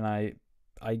argue, and I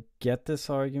get this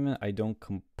argument. I don't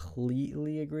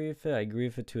completely agree with it. I agree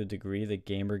with it to a degree that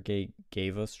Gamergate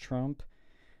gave us Trump.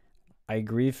 I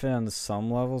agree with it on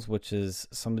some levels, which is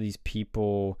some of these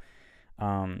people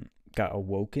got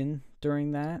awoken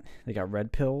during that. They got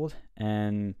red pilled,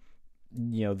 and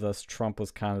thus Trump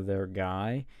was kind of their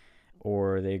guy,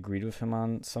 or they agreed with him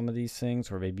on some of these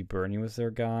things, or maybe Bernie was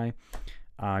their guy.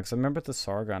 Because I remember at the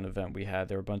Sargon event we had,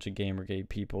 there were a bunch of Gamergate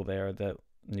people there that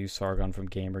knew Sargon from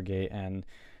Gamergate, and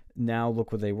now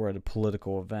look what they were at a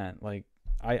political event. Like,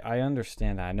 I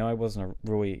understand that. I know I wasn't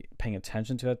really paying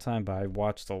attention to that time, but I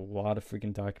watched a lot of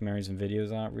freaking documentaries and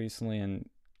videos on it recently and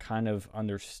kind of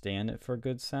understand it for a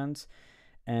good sense.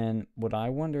 And what I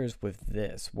wonder is with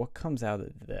this, what comes out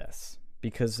of this?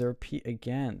 Because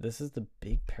again, this is the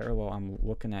big parallel I'm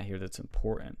looking at here that's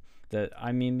important. That,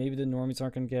 I mean, maybe the normies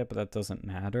aren't going to get, but that doesn't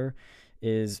matter.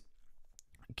 Is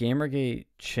Gamergate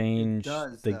changed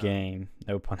the game?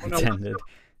 No pun intended.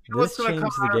 This changed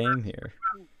the game here.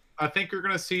 I think you're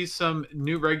going to see some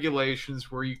new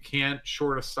regulations where you can't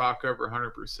short a stock over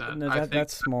 100%. No,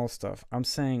 that's small stuff. I'm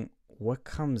saying what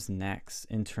comes next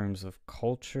in terms of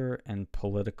culture and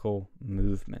political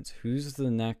movements. Who's the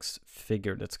next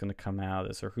figure that's going to come out of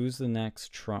this? Or who's the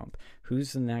next Trump?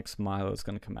 Who's the next Milo that's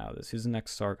going to come out of this? Who's the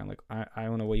next Sargon? Like, I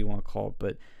don't know what you want to call it,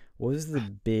 but what is the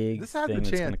big thing that's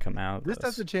going to come out of this? This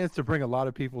has a chance to bring a lot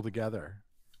of people together.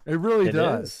 It really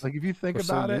does. Like, if you think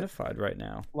about so it, unified right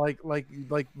now. Like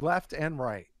left and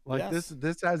right. Like, yes.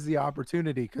 This has the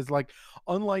opportunity, because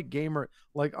unlike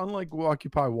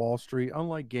Occupy Wall Street,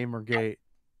 unlike Gamergate,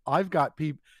 I've got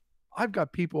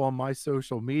people on my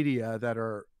social media that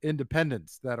are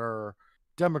independents, that are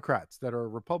Democrats, that are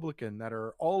Republican, that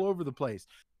are all over the place.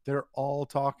 They're all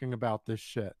talking about this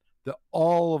shit.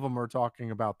 All of them are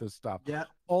talking about this stuff. Yeah.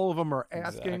 All of them are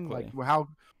asking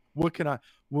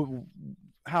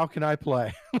how can I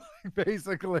play?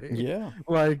 Basically. Yeah.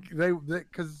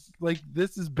 Because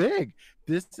this is big.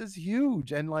 This is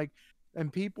huge. And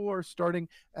people are starting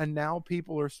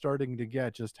to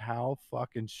get just how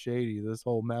fucking shady this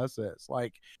whole mess is.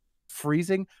 Like,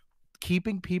 freezing,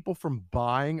 keeping people from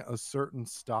buying a certain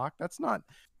stock. That's not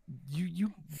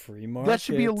free market. That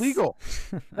should be illegal.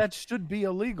 That should be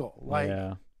illegal.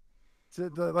 Yeah.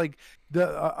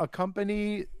 A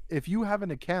company, if you have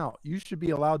an account, you should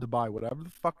be allowed to buy whatever the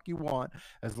fuck you want,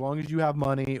 as long as you have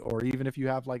money, or even if you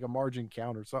have a margin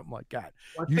count or something like that.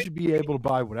 You should be able to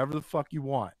buy whatever the fuck you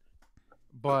want.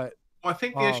 But I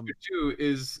think the issue too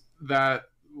is that,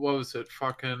 what was it,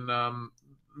 fucking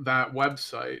that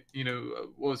website,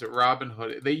 what was it,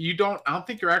 Robinhood? I don't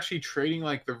think you're actually trading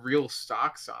the real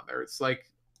stocks on there. It's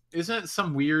isn't it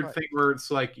some weird thing where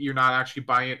it's you're not actually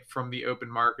buying it from the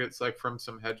open market? It's from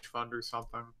some hedge fund or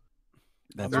something.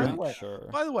 That's right. Sure.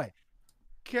 By the way,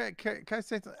 can I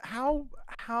say something? How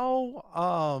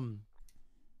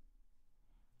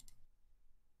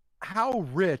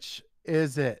rich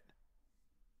is it?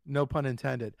 No pun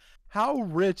intended. How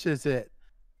rich is it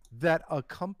that a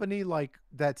company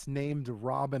that's named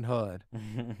Robinhood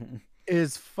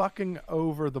is fucking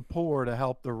over the poor to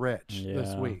help the rich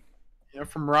this week? Yeah,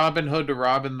 from Robin Hood to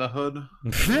Robin the Hood.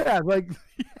 Yeah,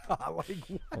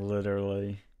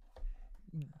 literally.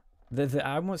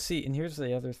 I want to see, and here's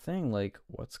the other thing: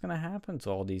 what's gonna happen to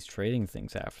all these trading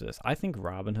things after this? I think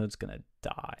Robinhood's gonna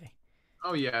die.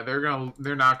 Oh yeah, they're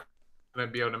not gonna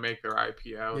be able to make their IPO.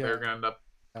 Yeah. They're gonna end up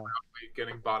probably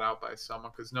getting bought out by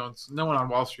someone, because no one on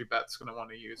Wall Street bet's gonna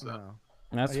want to use it. No.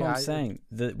 And that's what I'm saying.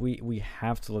 That we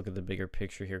have to look at the bigger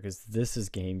picture here, because this is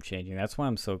game changing. That's why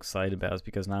I'm so excited about it,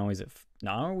 because not only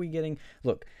are we getting,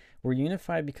 look, we're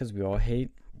unified because we all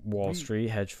hate Wall Street,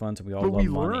 hedge funds, and we all love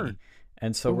money.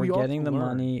 And so we're getting the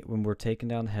money when we're taking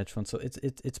down the hedge funds. So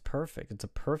it's perfect. It's a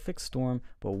perfect storm.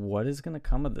 But what is going to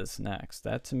come of this next?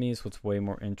 That to me is what's way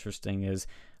more interesting, is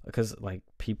because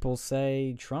people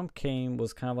say Trump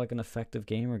was kind of like an effective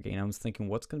Gamergate. I was thinking,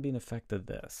 what's going to be an effect of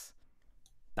this?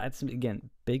 That's, again,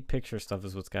 big picture stuff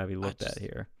is what's got to be looked at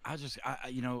here. I'm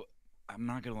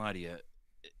not gonna lie to you.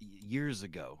 Years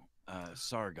ago,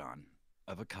 Sargon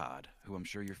of Akkad, who I'm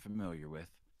sure you're familiar with,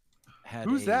 had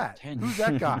Who's that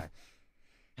guy?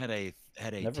 had a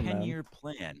 10-year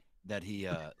plan that he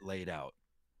laid out.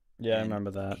 Yeah, I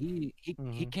remember that. He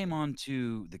came on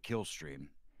to the kill stream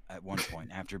at one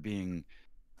point after being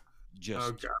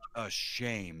just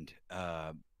ashamed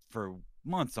for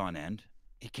months on end.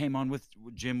 He came on with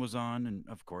Jim was on, and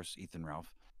of course Ethan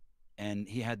Ralph, and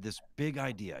he had this big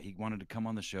idea. He wanted to come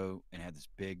on the show and had this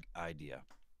big idea.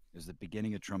 It was the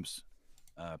beginning of Trump's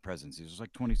presidency. It was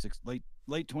like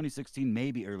late 2016,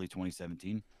 maybe early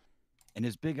 2017. And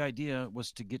his big idea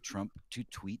was to get Trump to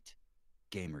tweet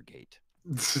Gamergate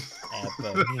Epic.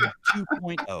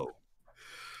 2.0.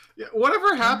 Yeah,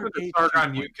 whatever happened to Gamergate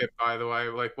Sargon 2.0. UKIP, by the way?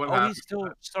 Like, what Oh, happened? he's still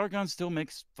Sargon still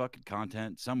makes fucking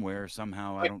content somewhere,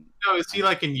 somehow. I Like, don't. no, is he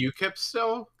like in UKIP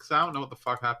still? Because I don't know what the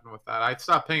fuck happened with that. I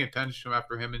stopped paying attention to him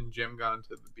after him and Jim got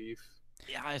into the beef.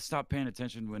 Yeah, I stopped paying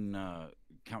attention when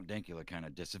Count Dankula kind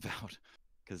of disavowed,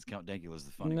 because Count Dankula's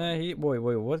the funny Nah, one.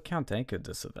 wait, what Count Danko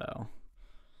disavow?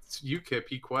 It's UKIP.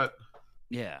 He quit.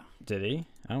 Yeah. Did he?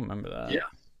 I don't remember that. Yeah.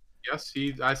 Yes,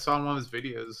 I saw in one of his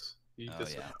videos. He Oh,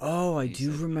 just yeah. Oh, I He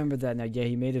do said- remember that now. Yeah,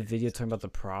 he made a video talking about the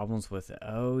problems with it.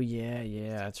 Oh, yeah,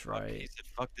 that's He right. said,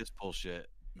 "Fuck this bullshit.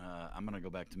 I'm gonna go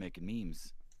back to making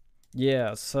memes."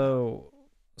 Yeah, so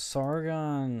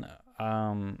Sargon,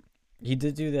 he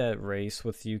did do that race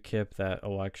with UKIP, that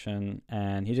election,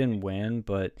 and he didn't win,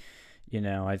 but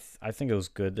I think it was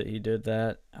good that he did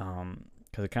that,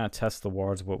 because it kind of tests the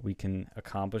waters of what we can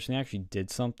accomplish, and he actually did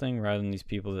something rather than these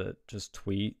people that just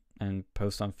tweet and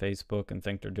post on Facebook and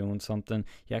think they're doing something.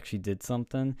 He actually did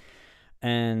something,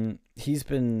 and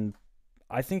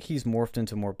I think he's morphed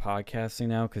into more podcasting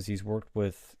now because he's worked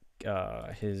with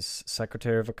his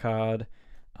secretary of ACOD.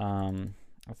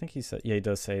 I think he said, yeah, he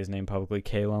does say his name publicly,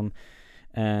 Calum,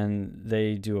 and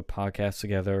they do a podcast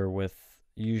together with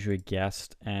usually a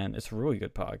guest, and it's a really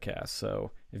good podcast. So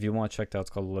if you want to check that out, it's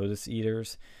called Lotus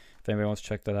Eaters. If anybody wants to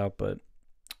check that out, but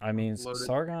I mean, Lotus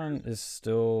Sargon is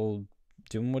still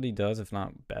doing what he does, if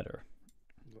not better.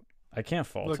 I can't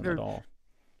fault him at all.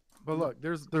 But look,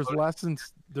 there's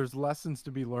lessons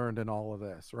to be learned in all of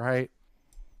this, right?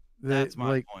 That's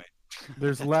my point.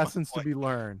 There's That's my lessons to point. be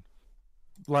learned.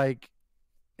 Like,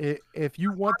 if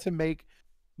you want to make,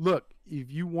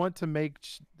 if you want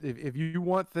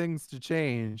things to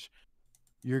change,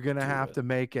 you're gonna have to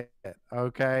make it.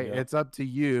 Okay, Yeah. it's up to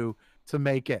you to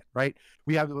make it. Right?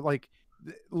 We have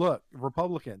look,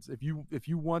 Republicans. If you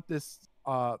want this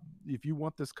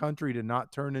country to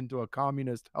not turn into a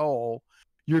communist hole,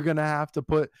 you're gonna have to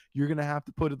put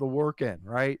the work in.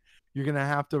 Right?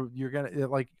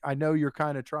 I know you're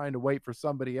kind of trying to wait for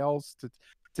somebody else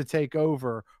to take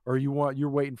over, or you're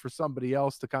waiting for somebody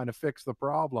else to kind of fix the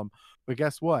problem. But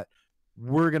guess what?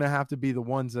 We're going to have to be the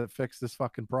ones that fix this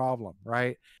fucking problem,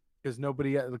 right?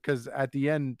 Because at the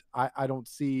end, I don't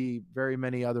see very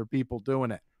many other people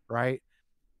doing it, right?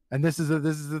 And this is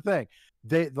the thing.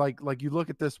 They like you look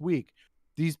at this week,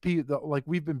 these people, like,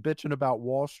 we've been bitching about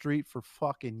Wall Street for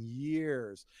fucking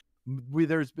years.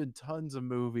 There's been tons of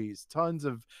movies, tons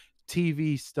of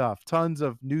TV stuff, tons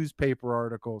of newspaper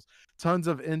articles, tons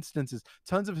of instances,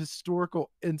 tons of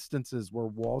historical instances where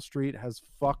Wall Street has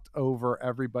fucked over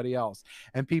everybody else,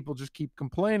 and people just keep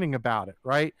complaining about it,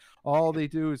 right? All they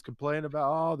do is complain about,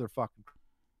 oh, they're fucking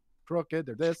crooked,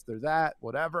 they're this, they're that,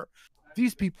 whatever.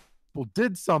 These people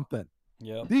did something.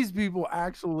 Yeah. These people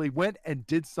actually went and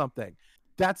did something.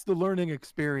 That's the learning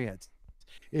experience.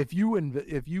 If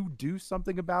you do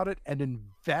something about it and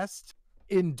invest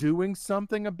in doing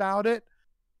something about it,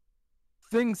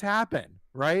 things happen,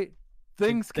 right?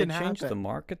 Things They can happen. changed the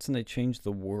markets and they changed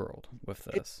the world with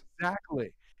this.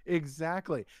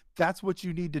 Exactly. That's what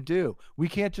you need to do. We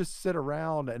can't just sit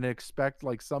around and expect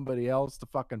like somebody else to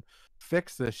fucking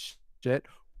fix this shit.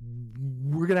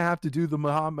 We're gonna have to do the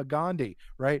Mahatma Gandhi,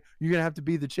 right? You're gonna have to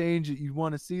be the change that you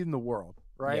want to see in the world,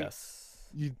 right? Yes.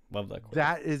 Love that quote.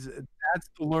 That's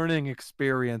the learning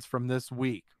experience from this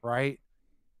week, right?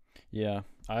 Yeah,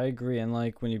 I agree. And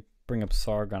like when you bring up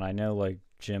Sargon, I know like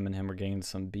Jim and him were getting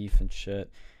some beef and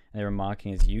shit, and they were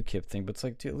mocking his UKIP thing. But it's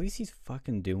like, dude, at least he's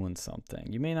fucking doing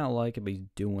something. You may not like it, but he's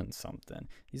doing something.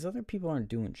 These other people aren't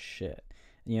doing shit.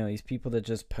 These people that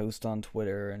just post on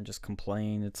Twitter and just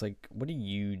complain. It's like, what are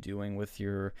you doing with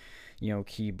your,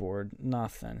 keyboard?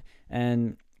 Nothing.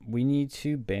 And we need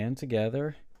to band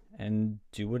together and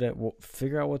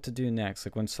figure out what to do next.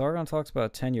 Like when Sargon talks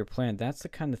about a 10-year plan, that's the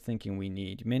kind of thinking we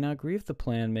need. You may not agree with the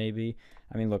plan, maybe.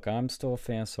 I mean, look, I'm still a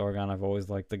fan of Sargon. I've always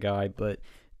liked the guy, but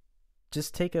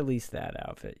just take at least that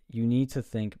out of it. You need to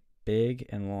think big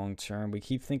and long term. We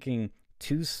keep thinking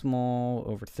too small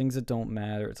over things that don't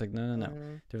matter. It's like, no.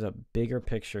 There's a bigger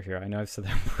picture here. I know I've said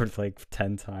that word like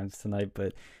 10 times tonight,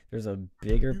 but there's a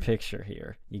bigger picture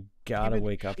here. You gotta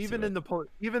wake up. Even to in it.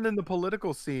 even in the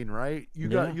political scene, right?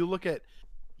 You look at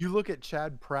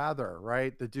Chad Prather,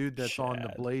 right? The dude that's on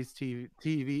the Blaze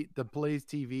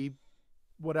TV,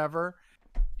 whatever.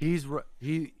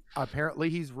 He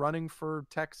apparently he's running for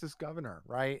Texas governor,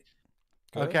 right?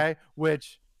 Good. Okay,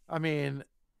 which I mean,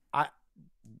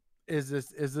 is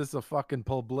this a fucking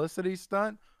publicity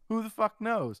stunt? Who the fuck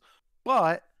knows?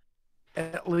 But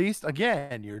at least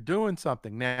again, you're doing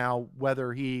something. Now,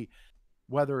 whether he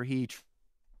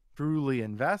truly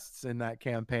invests in that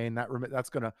campaign, that's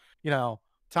gonna,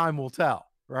 time will tell,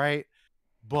 right?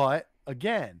 But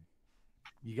again,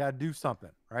 you got to do something,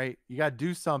 right? You got to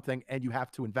do something, and you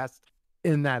have to invest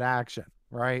in that action,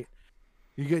 right?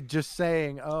 You get just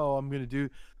saying, "Oh, I'm gonna do.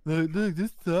 Look,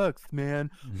 this sucks,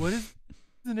 man. What is?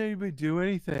 Doesn't anybody do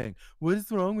anything? What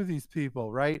is wrong with these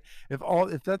people, right?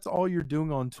 If that's all you're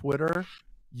doing on Twitter,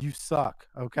 you suck.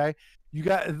 Okay, you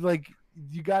got like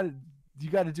you got to you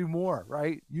got to do more,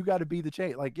 right? You got to be the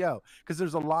change, like because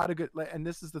there's a lot of good. And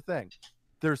this is the thing,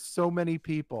 there's so many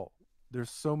people. There's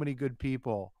so many good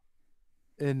people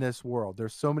in this world.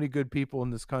 There's so many good people in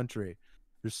this country.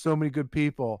 There's so many good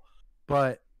people,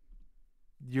 but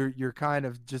you're kind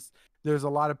of just there's a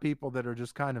lot of people that are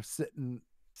just kind of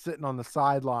sitting on the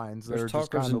sidelines. They're There's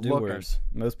just talkers kind and of looking. doers.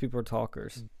 Most people are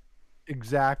talkers.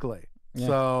 Exactly. Yeah.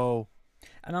 So,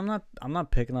 And I'm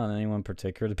not picking on anyone in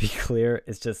particular, to be clear.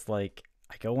 It's just like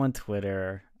I go on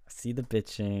Twitter, I see the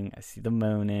bitching, I see the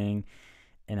moaning,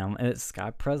 and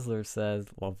Scott Presler says,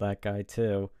 love that guy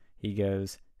too. He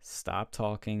goes, "Stop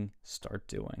talking, start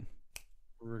doing."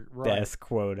 right. Best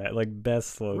quote,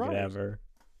 best slogan Right. ever.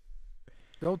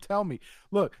 Don't tell me.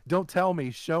 Look, don't tell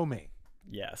me, show me.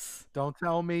 Yes. Don't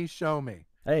tell me, show me.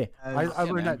 Hey, I As-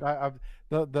 learned man. that.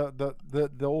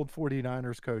 The old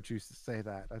 49ers coach used to say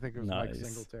that. I think it was Mike Nice.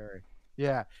 Singletary.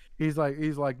 Yeah, he's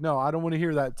like, no, I don't want to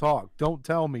hear that talk. Don't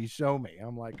tell me, show me.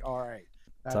 I'm like, all right.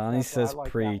 Donnie that's why I says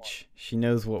like that one. preach. She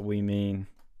knows what we mean.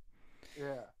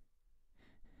 Yeah.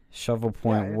 Shovel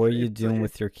Point, it's- what are you it's- doing it's-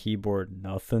 with your keyboard?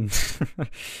 Nothing.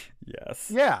 Yes.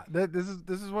 Yeah, this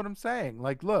is what I'm saying.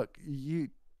 Like, look,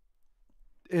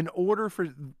 in order for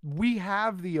we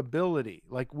have the ability,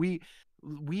 like we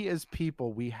as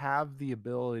people, we have the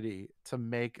ability to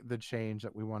make the change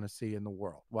that we want to see in the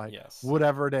world, like Yes.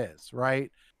 whatever it is,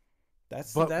 right?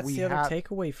 That's But that's we the other have-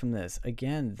 takeaway from this.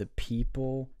 Again, the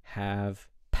people have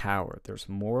power. There's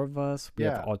more of us. We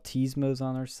have Yeah. autismos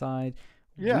on our side.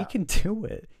 We Yeah. can do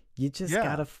it. You just Yeah.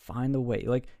 gotta find a way.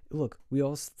 Like, look, we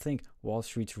all think Wall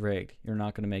Street's rigged. You're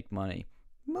not gonna make money.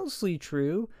 Mostly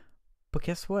true, but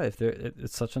guess what?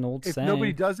 It's such an old If saying.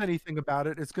 nobody does anything about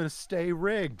it, it's going to stay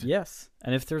rigged. Yes,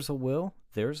 and if there's a will,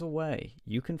 there's a way.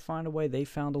 You can find a way. They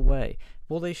found a way.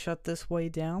 Will they shut this way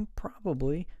down?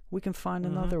 Probably. We can find Mhm.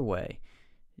 another way.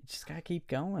 You just gotta keep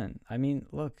going. I mean,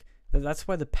 look, that's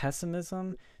why the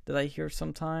pessimism that I hear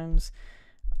sometimes.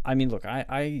 I mean, look, I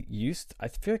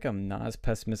feel like I'm not as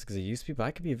pessimistic as I used to be, but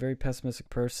I could be a very pessimic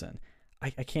person. I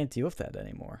can't deal with that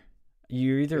anymore.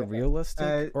 You're either Yeah.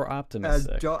 realistic or as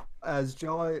optimistic. as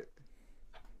Jolly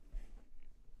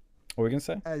What were you gonna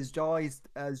say?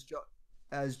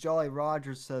 as Jolly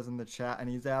Rogers says in the chat, and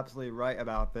he's absolutely right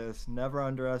about this. Never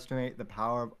underestimate the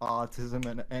power of autism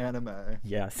and anime.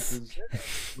 Yes.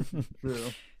 Which is true.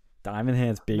 Diamond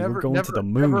Hands, baby. Never, We're going to the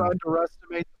never moon.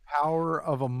 underestimate the power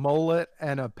of a mullet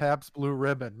and a Pabst Blue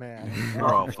Ribbon, man.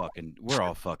 We're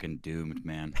all fucking doomed,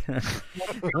 man.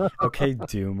 Okay,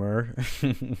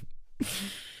 Doomer.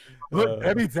 Look,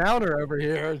 Debbie Downer over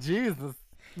here. Jesus.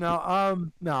 No,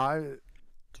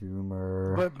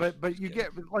 Doomer. but you get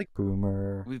like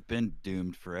Boomer. We've been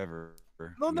doomed forever.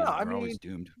 No, no, I we're always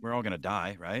mean- doomed. We're all gonna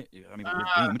die, right? I mean,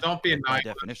 we're doomed. Don't be a like, by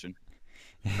nihilist. definition.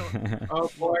 Oh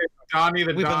boy, Donnie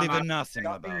the We Don. believe in nothing,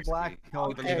 Not being Lebowski. black We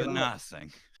held believe in look.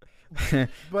 nothing.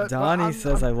 but Donnie I'm-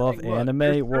 says, I'm "I love saying, look, anime."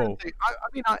 there's certain Whoa.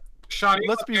 things- Sean, you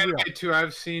Let's love be real. anime too.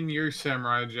 I've seen your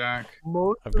Samurai Jack.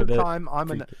 most I'm of the gonna time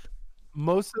freak-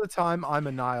 most of the time I'm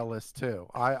a nihilist too.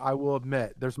 I will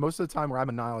admit there's most of the time where I'm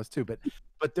a nihilist too,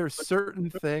 but there's certain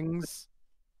things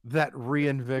that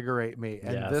reinvigorate me,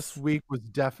 and this Yes. week was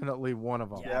definitely one of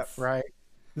them. Yes. Right.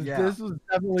 Yeah. This was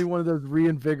definitely one of those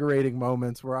reinvigorating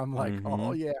moments where I'm like,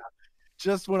 oh Mhm. yeah,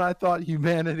 just when I thought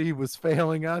humanity was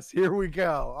failing us, here we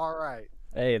go. All right.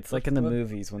 Hey, it's like in the Let's-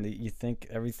 movies when you think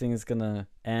everything is gonna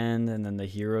end, and then the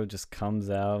hero just comes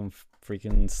out and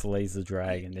freaking slays the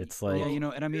dragon. It's like, Yeah, you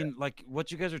know, and I mean, like what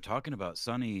you guys are talking about,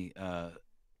 Sonny,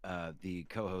 the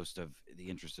co-host of the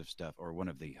Interest of Stuff, or one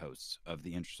of the hosts of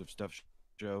the Interest of Stuff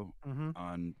show Mm-hmm.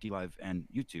 on DLive and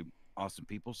YouTube. Awesome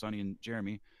people, Sonny and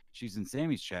Jeremy. She's in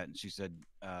Sammy's chat, and she said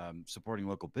supporting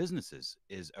local businesses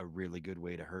is a really good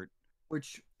way to hurt,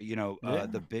 Which you know, Yeah.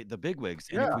 the bigwigs.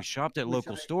 And Yeah. if we shopped at Which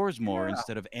local I- stores more yeah.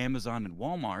 instead of Amazon and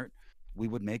Walmart, we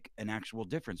would make an actual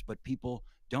difference. But people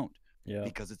don't yeah,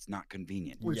 because it's not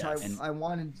convenient. which Yes. And I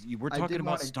wanted. We're I talking did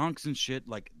about wanna- stonks and shit.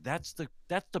 Like that's the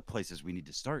places we need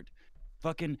to start.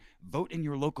 Fucking vote in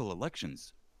your local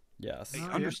elections. yes. Oh, yeah.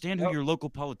 Understand who Yep. your local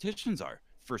politicians are.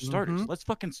 For starters, Mhm. let's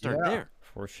fucking start Yeah. there.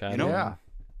 Foreshadowing. know? Yeah.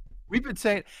 We've been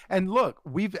saying, and look,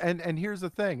 and here's the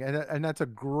thing, and that's a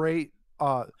great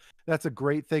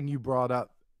thing you brought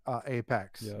up,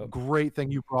 Apex. Yep. Great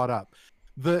thing you brought up.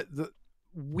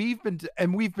 We've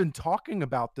been talking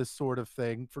about this sort of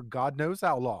thing for God knows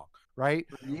how long, right?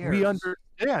 For years. We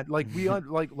understand, like we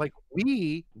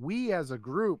as a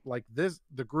group, like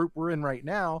the group we're in right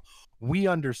now, we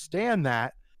understand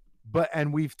that,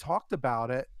 and we've talked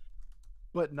about it,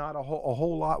 but not a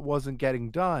whole lot wasn't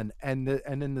getting done. And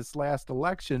in this last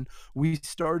election, we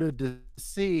started to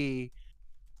see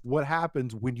what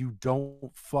happens when you don't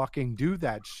fucking do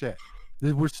that shit.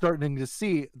 We're starting to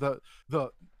see the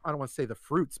I don't want to say the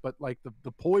fruits, but like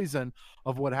the poison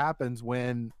of what happens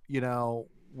when,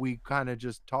 we kind of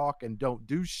just talk and don't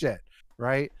do shit,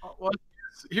 right? Well,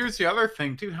 here's the other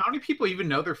thing, too. How many people even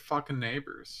know their fucking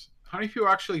neighbors? How many people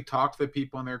actually talk to the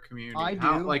people in their community? I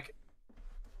do.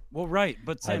 Well, right,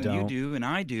 but Sam, you don't. do, and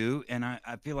I do, and I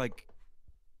feel like.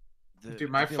 Dude,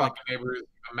 my fucking neighbor is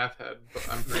a meth head, but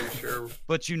I'm pretty sure.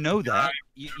 But you know that.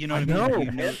 You know what I mean?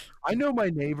 You know, I know my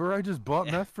neighbor. I just bought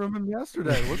meth from him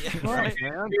yesterday. What's the fuck, right?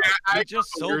 man? Yeah, He just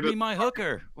sold me my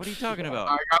hooker. What are you talking about?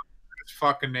 I got this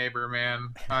fucking neighbor, man.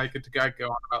 I could go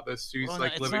on about this. He's Well,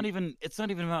 like it's living. not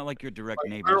even about like your direct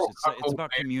Like, neighbors. literal It's couple about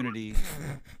neighbors. community.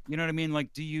 You know what I mean?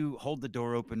 Like, do you hold the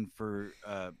door open for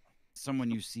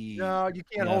someone you see? No, you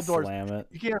can't Yeah, hold doors. slam it.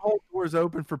 You can't hold doors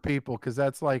open for people because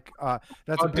that's like that's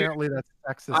Oh, dude. apparently that's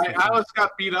sexist. I almost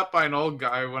got beat up by an old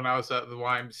guy when I was at the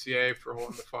YMCA for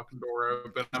holding the fucking door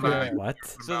open. I'm Yeah. not What?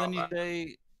 So then about that.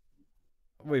 they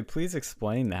Wait, please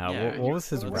explain that. Yeah, What was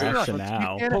his Well, no,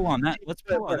 rationale? you pull on that. Let's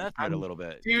pull on that thread a little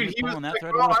bit. Can we Dude, he pull was on that like,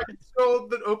 thread a "Oh, little I bit? can still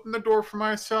open the door for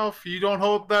myself. You don't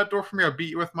hold that door for me. I'll beat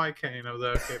you with my cane." I was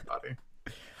like, "Okay, buddy."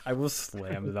 I will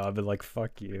slam it. I'll be like,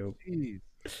 "Fuck you." Jeez.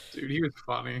 Dude, he was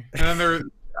funny. And then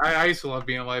I used to love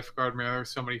being a lifeguard, man. There were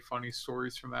so many funny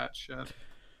stories from that shit.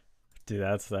 Dude,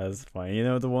 that's funny.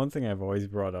 The one thing I've always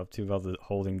brought up too about the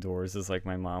holding doors is like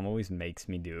my mom always makes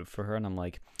me do it for her, and I'm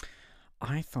like,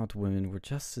 I thought women were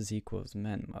just as equal as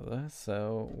men, mother.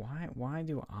 So why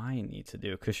do I need to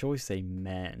do it? Because she always say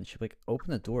men. She'd be like,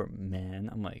 open the door, man.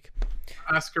 I'm like,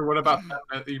 Ask her, what about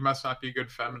feminist? You must not be a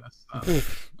good feminist. Then.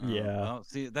 yeah. Well,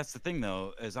 see, that's the thing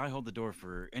though, is I hold the door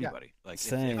for anybody. Like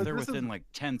Same. if they're This is- within like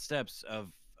 10 steps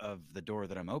of the door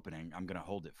that I'm opening, I'm gonna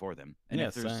hold it for them. And Yeah,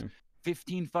 if there's same.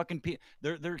 15 fucking people,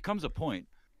 there comes a point,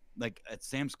 like at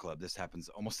Sam's Club, this happens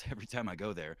almost every time I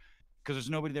go there, because there's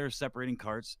nobody there separating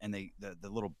carts, and the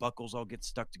little buckles all get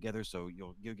stuck together, so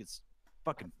you'll get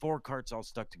fucking 4 carts all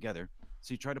stuck together.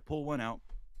 So you try to pull one out,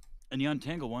 and you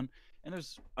untangle one, and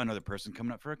there's another person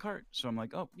coming up for a cart. So I'm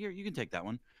like, oh, here, you can take that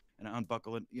one. And I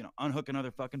unbuckle it, unhook another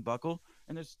fucking buckle,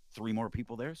 and there's 3 more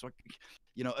people there. So,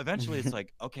 eventually it's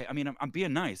like, okay, I mean, I'm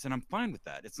being nice, and I'm fine with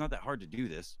that. It's not that hard to do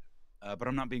this, but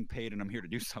I'm not being paid, and I'm here to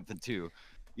do something too.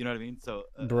 You know what I mean? So,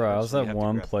 Bro, I was eventually you at have to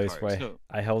one grab the place cart. where So-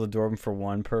 I held the door open for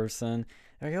one person.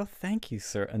 And I go, thank you,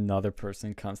 sir. Another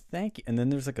person comes, thank you. And then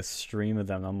there's like a stream of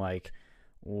them. I'm like,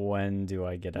 when do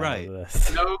I get out Right. of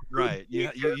this? No, Right. You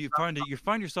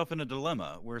find yourself in a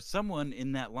dilemma where someone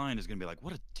in that line is going to be like,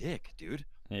 "What a dick, dude."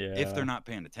 Yeah. If they're not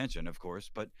paying attention, of course,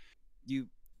 but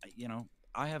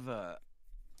I have a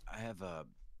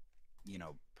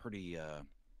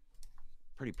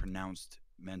pretty pronounced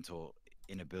mental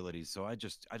inabilities, so I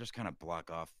just kind of block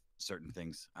off certain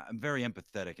things. I'm very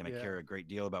empathetic and I Yeah. care a great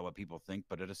deal about what people think,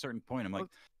 but at a certain point I'm like,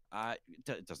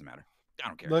 it doesn't matter. I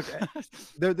don't care. Look,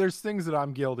 there's things that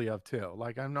I'm guilty of too.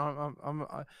 Like I'm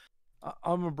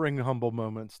gonna bring humble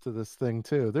moments to this thing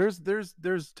too.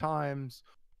 There's times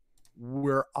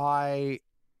where I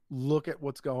look at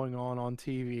what's going on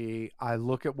TV. I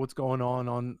look at what's going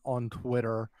on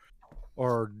Twitter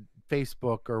or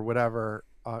Facebook or whatever.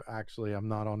 Actually, I'm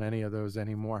not on any of those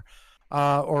anymore.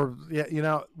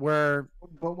 Where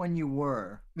But when you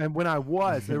were, and when I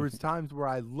was, there was times where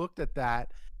I looked at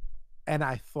that and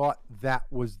I thought that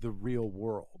was the real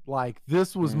world. Like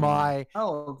this was my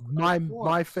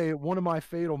one of my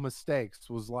fatal mistakes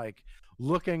was like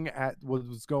looking at what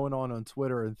was going on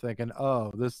Twitter and thinking,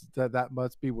 oh, that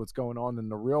must be what's going on in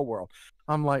the real world.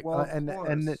 I'm like, well,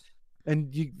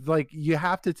 and you like you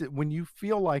have to when you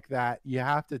feel like that, you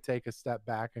have to take a step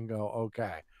back and go,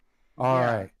 okay, all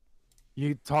right.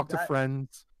 You talk to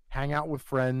friends, hang out with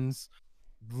friends,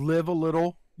 live a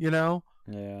little, Yeah.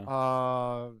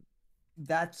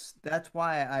 That's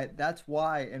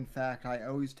why in fact I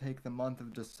always take the month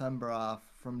of December off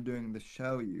from doing the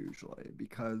show usually,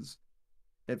 because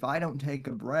if I don't take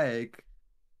a break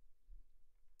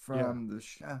from the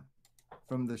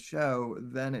show,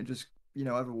 then it just,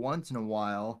 every once in a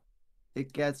while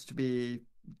it gets to be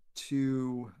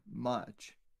too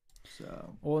much.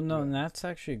 So Well, no, Yeah. and that's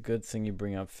actually a good thing you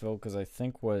bring up, Phil, because I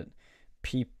think what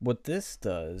this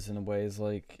does in a way is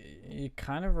like it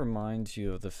kind of reminds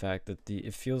you of the fact that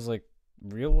it feels like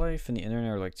real life and the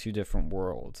internet are like two different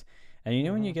worlds. And you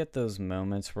know when you get those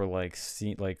moments where like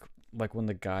when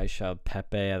the guy shouted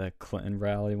Pepe at a Clinton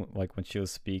rally, like when she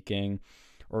was speaking,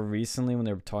 or recently when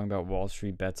they were talking about Wall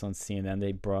Street bets on CNN,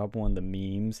 they brought up one of the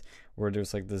memes where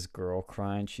there's like this girl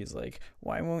crying. She's like,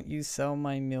 "Why won't you sell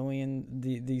my million?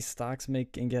 These stocks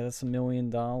make and get us $1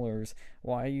 million.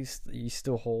 Why are you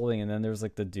still holding?" And then there's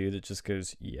like the dude that just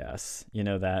goes, "Yes," you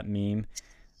know that meme.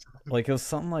 Like it was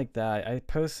something like that. I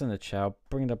posted in the chat, I'll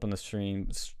bring it up on the stream,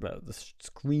 the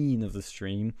screen of the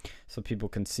stream, so people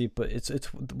can see. But it's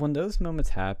when those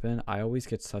moments happen, I always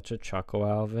get such a chuckle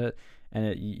out of it,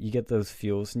 and you get those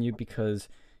feels in you because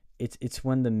it's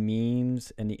when the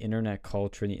memes and the internet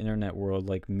culture and the internet world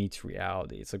like meets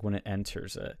reality. It's like when it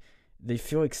enters it, they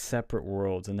feel like separate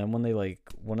worlds, and then when they like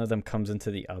one of them comes into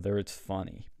the other, it's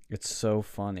funny. It's so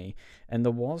funny, and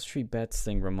the Wall Street bets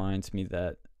thing reminds me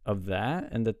of that,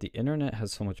 and that the internet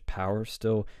has so much power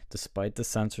still, despite the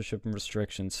censorship and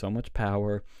restrictions, so much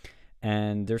power.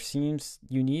 And there seems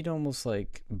you need almost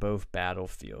like both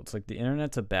battlefields. Like the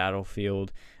internet's a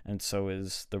battlefield, and so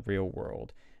is the real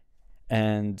world.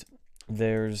 And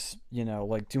there's,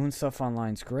 like doing stuff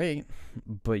online's great,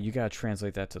 but you got to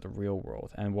translate that to the real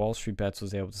world. And Wall Street Bets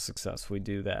was able to successfully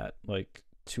do that, like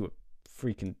to a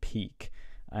freaking peak.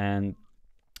 And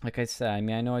like I said, I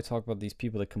mean, I know I talk about these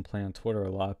people that complain on Twitter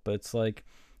a lot, but it's like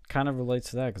kind of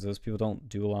relates to that because those people don't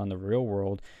do a lot in the real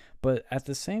world. But at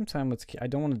the same time, I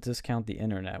don't want to discount the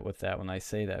internet with that when I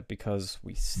say that, because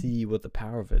we see what the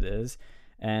power of it is.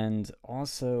 And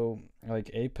also, like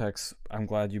Apex, I'm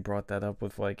glad you brought that up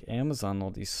with like Amazon,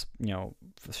 all these,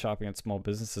 shopping at small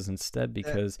businesses instead,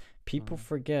 because people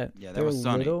forget. Yeah, that they're was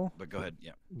Sunny. little. But go ahead.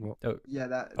 Yeah. yeah,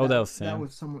 that was Sam. That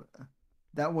was some.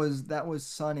 That was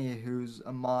Sunny, who's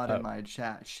a mod in my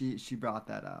chat. She brought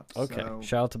that up. Okay, So.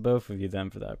 shout out to both of you then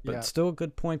for that. But Yeah. still a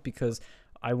good point, because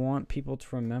I want people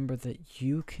to remember that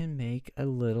you can make a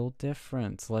little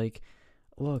difference. Like,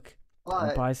 look,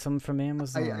 But buy some from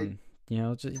Amazon.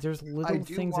 There's little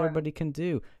do things want- everybody can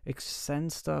do.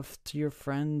 Send stuff to your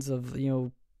friends of,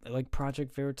 like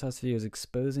Project Veritas videos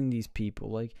exposing these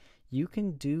people. Like, you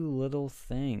can do little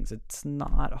things. It's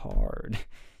not hard.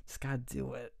 Just gotta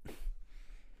do it.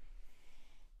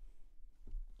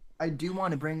 I do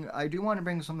want to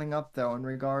bring something up though in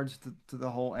regards to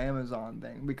the whole Amazon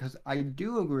thing, because I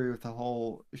do agree with the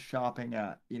whole shopping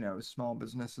at, small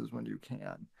businesses when you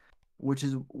can, which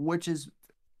is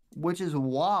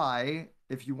why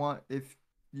if you want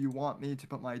me to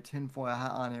put my tinfoil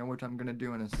hat on here, which I'm gonna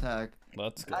do in a sec,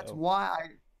 Let's go.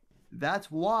 that's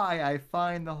why I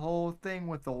find the whole thing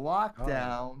with the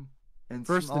lockdown and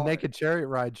First small, the Naked Chariot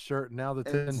Ride shirt, now the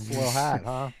and- tinfoil hat,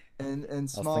 huh? and I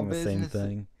was small thinking the same businesses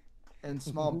thing. and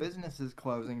small businesses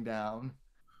closing down.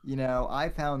 I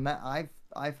found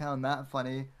that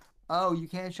funny. Oh, you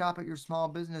can't shop at your small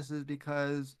businesses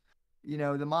because,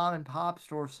 the mom and pop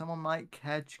store, someone might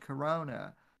catch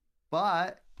corona.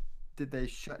 But did they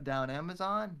shut down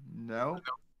Amazon? Nope.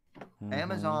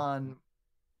 Mhm.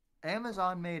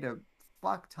 Amazon made a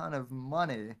fuck ton of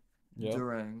money Yep.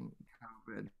 during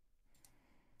COVID.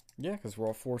 Yeah, because we're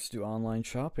all forced to do online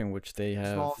shopping, which they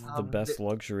have Small the town- best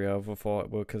luxury of all,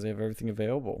 because they have everything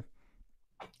available,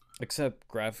 except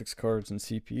graphics cards and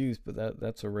CPUs. But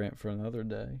that's a rant for another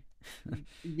day.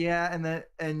 Yeah,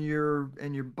 and your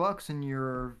books and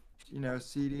your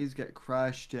CDs get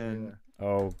crushed, and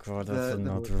Oh god, that's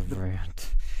another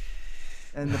rant.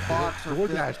 and the box are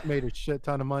DoorDash made a shit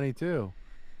ton of money too.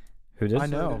 Who did? I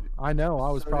know. I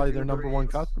was so probably did their Uber number one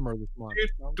Eats. customer this month.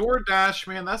 Dude, DoorDash,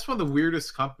 man, that's one of the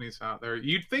weirdest companies out there.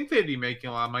 You'd think they'd be making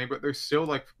a lot of money, but they're still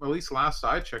like, at least last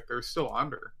I checked, they're still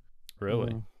under.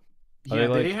 Really? Mhm. Are Yeah,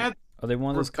 they they had. Are they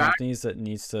one of We're those back- companies that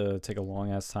needs to take a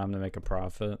long ass time to make a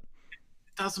profit?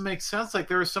 It doesn't make sense. Like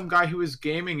there was some guy who was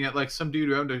gaming at like some dude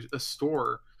who owned a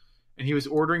store, and he was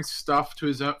ordering stuff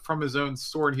from his own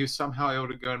store, and he was somehow able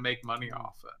to go and make money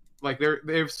off it. Like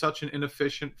they have such an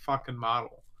inefficient fucking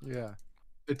model. Yeah.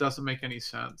 It doesn't make any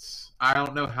sense. I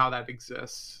don't know how that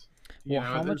exists. Well,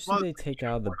 how much do they take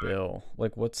out of the bill?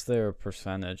 Like, what's their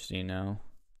percentage? Do you know?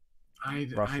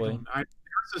 Roughly? There's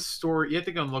a store. You have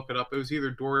to go and look it up. It was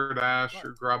either DoorDash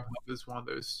or Grubhub. Is one of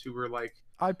those two where like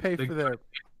I pay They- for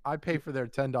their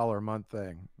 $10 a month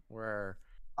thing where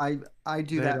I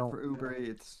do They that don't- for Uber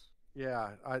Eats.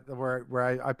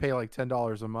 I pay like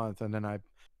 $10 a month, and then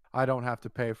I don't have to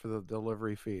pay for the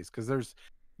delivery fees, because there's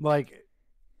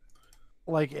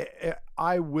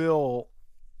I will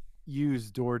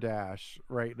use DoorDash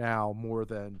right now more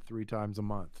than 3 times a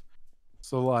month.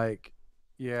 So like,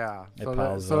 yeah. It So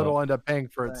piles so it'll up. end up paying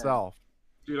for Right. itself.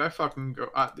 Dude, I fucking go.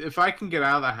 If I can get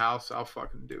out of the house, I'll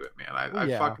fucking do it, man. I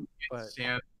Yeah, fucking can't but-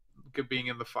 stand being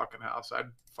in the fucking house. I'd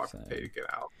fucking pay to Same.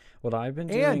 get out. What I've been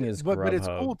doing And is but it's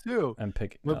Grubhub cool too. and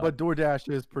picking But up.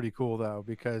 DoorDash is pretty cool though,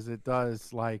 because it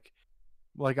does like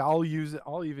I'll use it.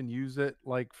 I'll even use it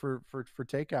like for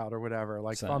takeout or whatever.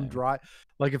 Like Same.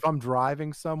 if I'm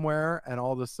driving somewhere and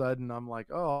all of a sudden I'm like,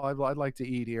 oh, I'd like to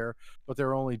eat here, but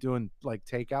they're only doing like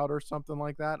takeout or something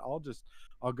like that.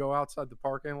 I'll go outside the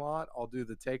parking lot. I'll do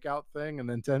the takeout thing, and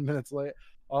then 10 minutes later,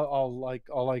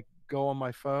 I'll go on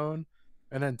my phone,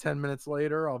 and then 10 minutes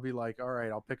later, I'll be like, all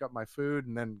right, I'll pick up my food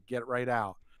and then get right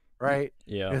out. Right?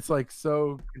 Yeah. It's like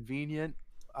so convenient.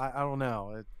 I don't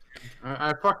know.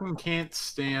 I fucking can't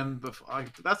stand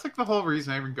like. That's like the whole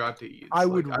reason I even got to eat. It's I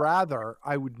like,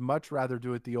 would much rather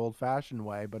do it the old-fashioned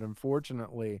way, but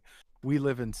unfortunately, we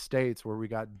live in states where we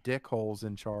got dickholes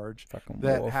in charge Fucking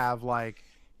that wolf. have like,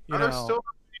 you There's know, still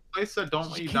places that don't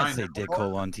let You you can't dine. say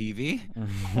dickhole on TV.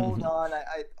 Hold on,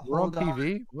 we're on hold on,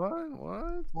 TV.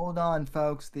 What? hold on,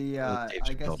 folks. The Dave I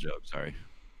Chappelle guess joke. Sorry.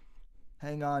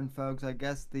 hang on, folks. I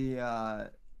guess the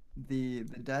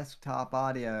desktop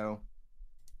audio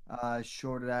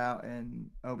shorted out in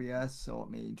OBS. So let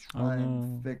me try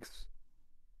and no. fix.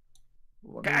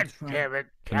 God damn it!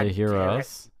 Can they hear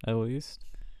us at least?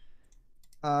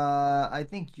 I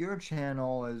think your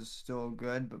channel is still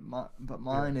good, but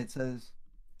mine it says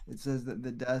that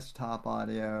the desktop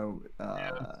audio.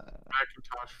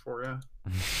 Macintosh for you.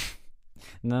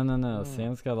 No. Oh.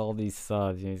 Sam's got all these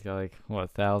subs. He's got like what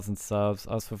 1,000 subs.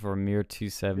 Us with a mere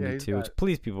 272. Which got-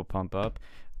 please, people, pump up.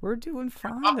 We're doing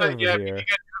fine Oh, over yeah, here.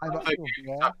 Like,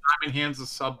 Diamond Hands the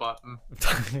sub button.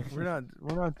 We're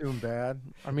not doing bad.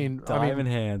 I mean, Diamond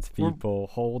hands, we're- people.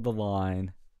 Hold the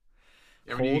line.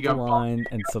 Yeah, when you Hold the got line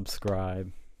and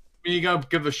subscribe. you gotta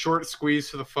give a short squeeze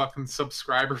to the fucking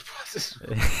subscriber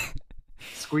button.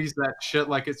 Squeeze that shit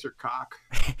like it's your cock.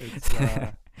 It's,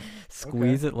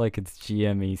 Squeeze it like it's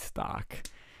GME stock.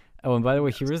 Oh, and by the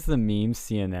way, here's the meme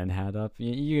CNN had up.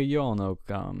 You all know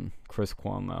Chris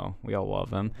Cuomo. We all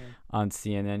love him. On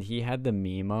CNN, he had the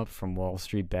meme up from Wall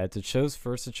Street Bets. It shows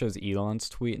Elon's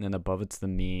tweet, and then above it's the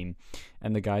meme,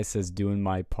 and the guy says "doing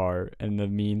my part," and the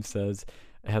meme says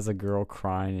it has a girl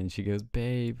crying, and she goes,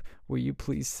 "Babe, will you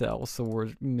please sell so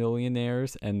we're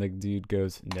millionaires?" And the dude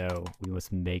goes, "No, we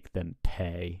must make them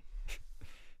pay."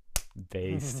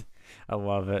 Based. I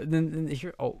love it. Then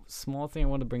here, small thing I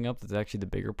want to bring up that's actually the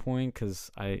bigger point, because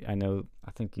I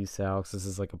think you say, Alex, this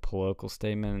is like a political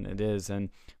statement, and it is. And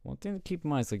one thing to keep in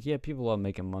mind is like, yeah, people love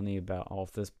making money about all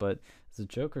of this, but as the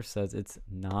Joker says, it's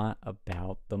not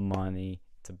about the money.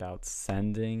 It's about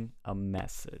sending a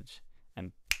message.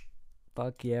 And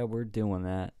fuck yeah, we're doing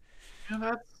that.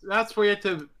 Yeah, that's where you have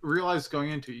to realize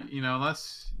going into,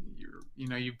 unless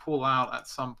you pull out at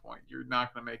some point, you're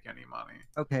not gonna make any money.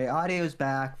 Okay, audio's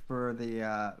back for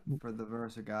the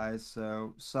Versa guys.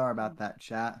 So sorry about that,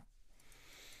 chat.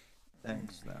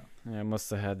 Thanks though. Yeah, I must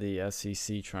have had the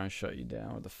SEC try and shut you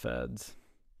down, or the feds.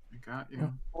 I got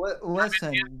you.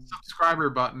 Listen, Subscriber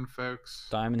button, folks.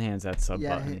 Diamond hands, that sub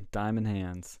Yeah, button. Diamond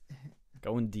hands.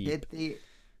 Going deep.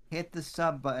 hit the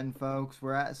sub button, folks.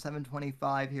 We're at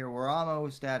 725 here. We're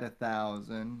almost at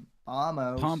 1,000.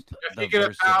 Almost. Pump If the you get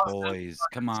Versa 1,000, boys.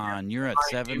 Come on, you're at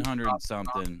 700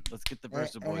 something. Let's get the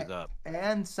Versa boys up.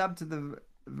 And sub to the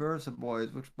Versa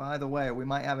boys, which, by the way, we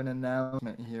might have an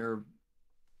announcement here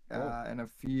in a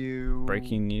few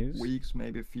Breaking news. weeks,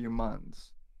 maybe a few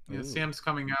months. Yeah, Sam's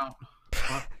coming out.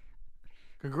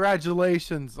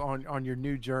 Congratulations on your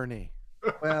new journey.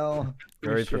 Well,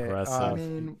 Very Appreciate it. progressive.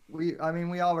 I mean,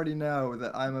 we already know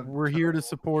that We're here to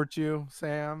support you,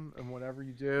 Sam, and whatever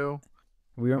you do.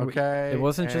 We are, Okay. It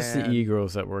wasn't just the and-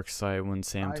 e-girls that were excited when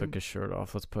Sam I'm- took his shirt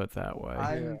off. Let's put it that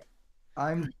way.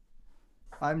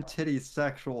 I'm titty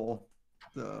sexual.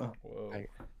 So Whoa.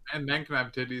 And men can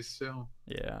have titties too.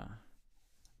 Yeah.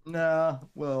 nah,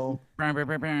 well,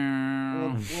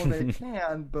 they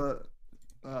can, but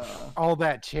All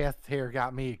that chest hair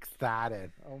got me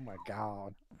excited. Oh my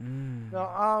god. Mm. No,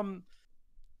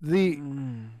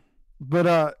 Mm. but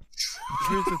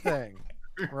here's the thing,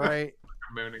 right?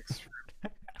 Moon extreme.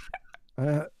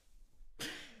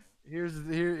 Here's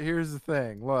the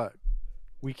thing. Look,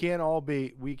 we can't all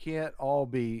be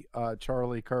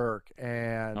Charlie Kirk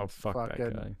and Oh, fuck that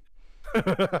fucking. guy.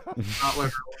 Not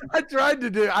literally. I tried to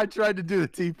do the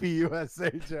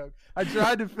TPUSA joke. I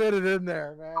tried to fit it in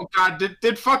there, man. Oh God,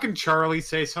 did fucking Charlie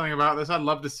say something about this? I'd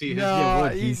love to see his. No, Yeah,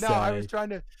 what'd he I say? was trying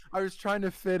to I was trying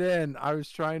to fit in. I was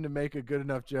trying to make a good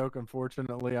enough joke.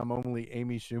 Unfortunately, I'm only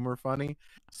Amy Schumer funny.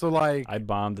 So like, I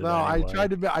bombed it no,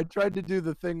 anyway. I tried to do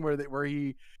the thing where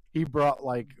he brought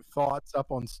like thoughts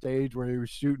up on stage where he was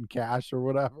shooting cash or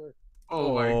whatever.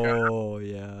 Oh my god. Oh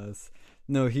yes.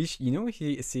 No, you know what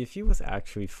see if he was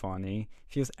actually funny,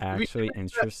 if he was actually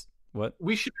what?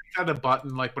 We should have had a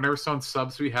button like whenever someone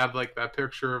subs, we have like that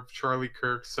picture of Charlie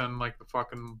Kirk sending like the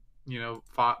fucking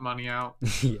fought money out.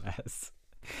 Yes.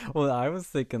 Well, I was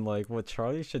thinking like what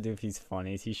Charlie should do if he's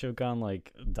funny is he should have gone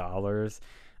like dollars,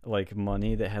 like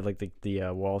money that had like the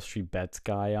Wall Street Bets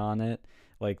guy on it,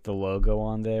 like the logo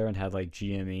on there, and had like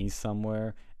GME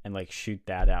somewhere, and like shoot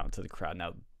that out into the crowd.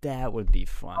 Now that would be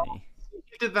funny.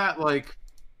 He did that like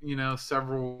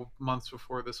several months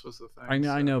before this was the thing.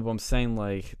 I know, but I'm saying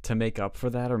like to make up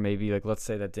for that, or maybe like let's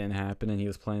say that didn't happen and he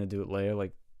was planning to do it later,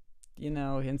 like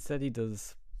instead he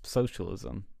does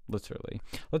socialism, literally.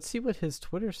 Let's see what his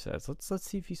Twitter says. Let's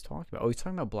see if he's talking about. Oh, he's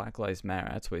talking about Black Lives Matter.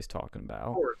 That's what he's talking about.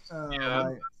 Of course. Yeah, right.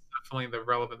 that's definitely the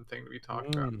relevant thing to be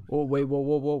talking about. Oh wait,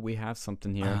 whoa! We have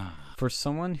something here. For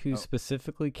someone who Oh.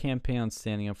 specifically campaigned on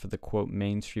standing up for the quote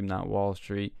mainstream, not Wall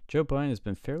Street, Joe Biden has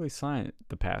been fairly silent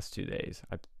the past 2 days.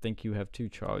 I think you have too,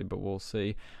 Charlie, but we'll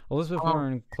see. Elizabeth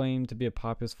Warren claimed to be a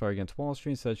populist fight against Wall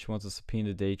Street and said she wants to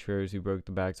subpoena day traders who broke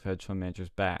the backs of hedge fund managers'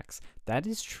 backs. That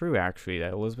is true, actually.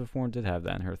 That Elizabeth Warren did have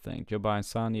that in her thing. Joe Biden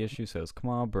saw on the issue, says, "Come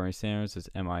on, Bernie Sanders is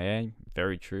MIA."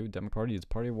 Very true. Democratic Party is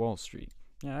party of Wall Street.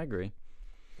 Yeah, I agree.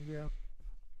 Yeah.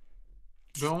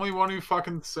 The only one who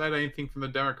fucking said anything from the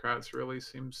Democrats really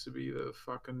seems to be the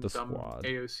fucking The dumb squad.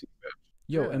 AOC bitch.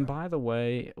 Yo, Yeah. and by the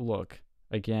way, look,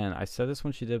 again, I said this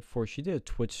when she did before. She did a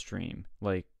Twitch stream,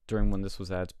 like, during when this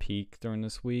was at its peak during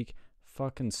this week.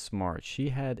 Fucking smart. She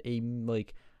had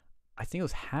I think it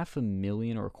was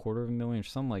 500,000 or 250,000 or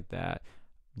something like that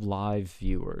live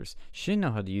viewers. She didn't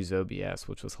know how to use OBS,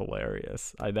 which was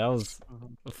hilarious. That was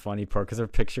a funny part because her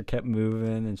picture kept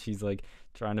moving and she's like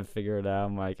trying to figure it out.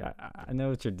 I'm like, I know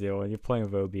what you're doing. You're playing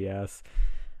with OBS.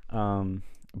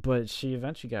 But she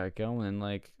eventually got it going, and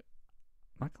like,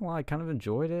 I'm not gonna lie, I kind of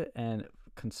enjoyed it. And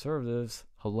conservatives,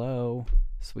 hello,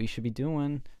 that's what we should be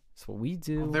doing. That's what we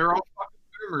do. They're all fucking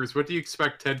boomers. What do you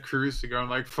expect Ted Cruz to go and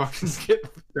like fucking get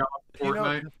down You know,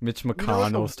 Fortnite? Mitch what the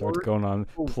McConnell starts worst- going on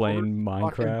the playing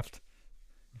worst fucking- Minecraft.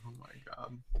 Oh my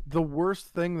god. The worst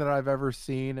thing that I've ever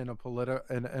seen in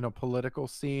a political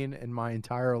scene in my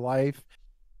entire life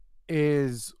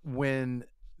is when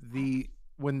they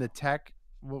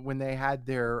had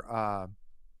their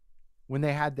when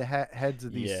they had the heads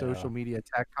of these Yeah. social media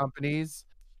tech companies,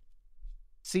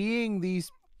 seeing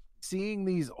these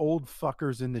old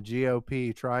fuckers in the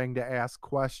GOP trying to ask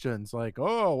questions like,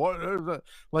 "Oh, what is it?"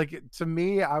 Like, to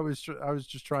me, I was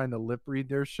just trying to lip read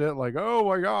their shit like, "Oh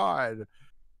my god,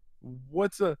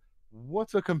 what's a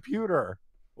computer?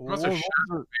 What's a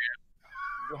What-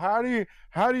 how do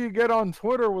you get on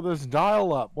Twitter with this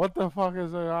dial up? What the fuck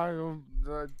is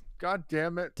it? God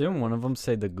damn it. Didn't one of them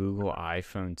say the Google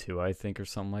iPhone 2, I think, or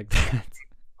something like that?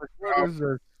 Like, what is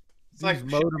this? It's These like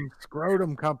modem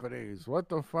scrotum companies. What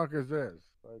the fuck is this?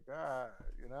 Like,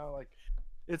 like,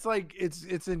 it's like,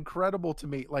 it's incredible to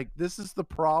me. Like, this is the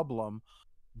problem.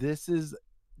 This is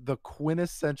the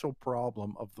quintessential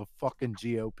problem of the fucking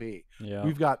GOP. Yeah.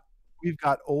 We've got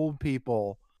old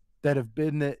people that have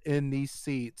been in these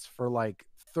seats for like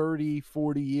 30,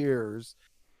 40 years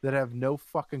that have no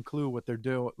fucking clue what they're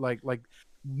doing, like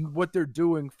what they're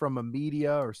doing from a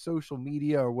media or social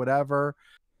media or whatever.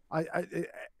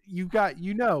 You've got,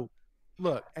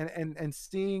 look, and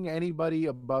seeing anybody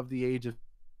above the age of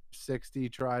 60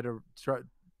 try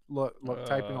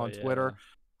typing on Twitter,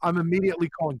 I'm immediately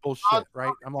calling bullshit,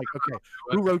 right? I'm like, okay,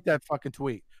 who wrote that fucking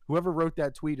tweet? Whoever wrote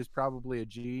that tweet is probably a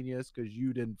genius because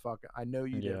you didn't fucking. I know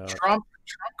you Yeah. didn't. Trump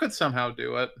could somehow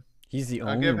do it. He's the I'll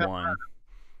only give him one.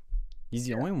 He's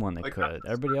the only one that Like, could.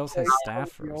 Everybody else has Yeah,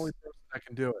 he's the staffers. only person that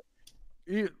can do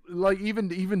it. Like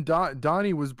even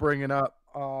Donnie was bringing up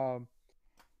Joe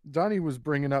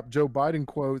Biden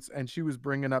quotes, and she was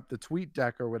bringing up the tweet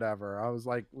deck or whatever. I was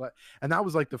like, and that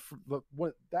was like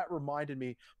what that reminded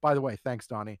me. By the way, thanks,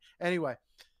 Donnie. Anyway,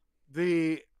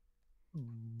 the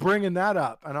bringing that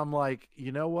up, and I'm like,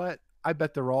 you know what? I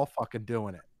bet they're all fucking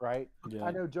doing it, right? Yeah.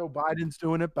 I know Joe Biden's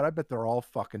doing it, but I bet they're all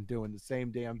fucking doing the same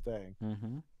damn thing.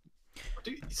 Mm-hmm.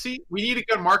 Dude, see, we need to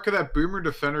get Mark of that boomer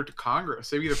defender to Congress.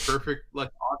 They'd be the perfect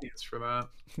audience for that.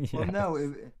 If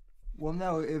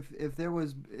there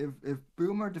was if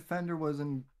Boomer Defender was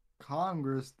in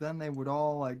Congress, then they would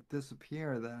all like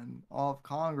disappear. Then all of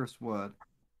Congress would.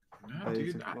 No,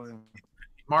 dude, Basically.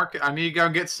 Mark, I need to go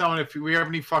get someone. If we have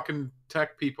any fucking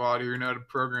tech people out here who know how to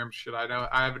program shit,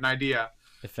 I have an idea.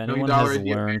 If $1 anyone million has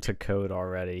idea. learned to code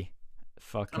already,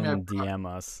 fucking I- DM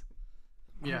us.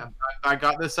 Yeah, I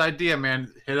got this idea,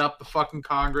 man. Hit up the fucking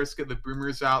Congress, get the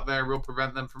boomers out there. We'll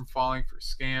prevent them from falling for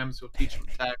scams. We'll teach them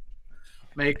tech.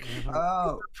 Make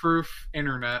Oh, proof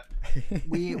internet.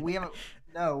 we haven't.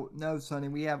 No, Sonny.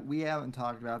 We haven't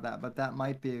talked about that, but that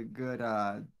might be a good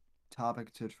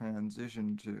topic to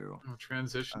transition to.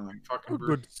 Transition like A fucking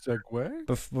good segue.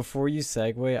 Before you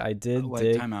segue, I did Wait,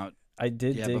 dig. time out. I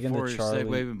did Yeah, dig before into Charlie.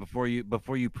 segue,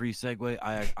 before you pre-segue,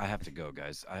 I have to go,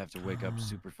 guys. I have to wake up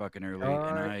super fucking early, and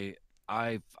Alright.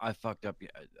 I fucked up.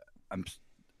 I'm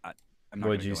not. What'd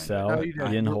gonna you go into sell? it. No, you You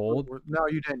didn't. didn't hold? No,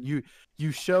 you didn't.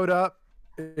 You showed up.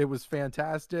 It was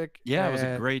fantastic. Yeah, it was a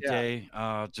and great yeah, day.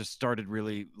 Just started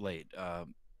really late. Like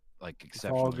all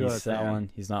exceptionally. good. He's selling.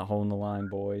 He's not holding the line,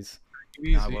 boys.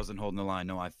 easy. No, I wasn't holding the line.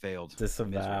 No, I failed. Disavow.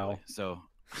 miserably. So.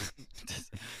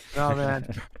 No, man.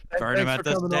 Burn him Thanks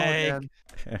at for the coming on,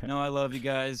 stake. man. No, I love you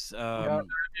guys. Be on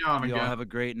You all again. have a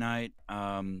great night.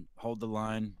 Hold the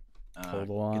line. Hold the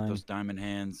Get line. those diamond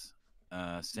hands.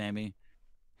 Sammy.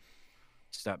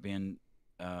 Stop being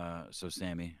so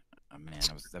Sammy. Oh, man,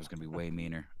 that was gonna be way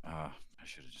meaner. I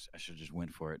should have just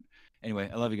went for it. Anyway,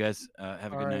 I love you guys.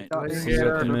 Have a All good right, night. later. See you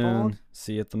at the Yeah. moon.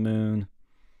 See you at the moon.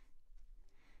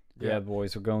 Yeah, Yeah.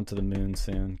 boys, we're going to the moon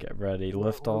soon. Get ready.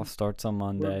 Liftoff starts on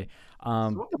Monday.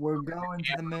 We're going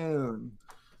to the moon.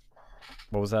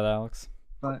 What was that, Alex?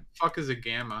 But Fuck is a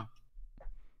gamma?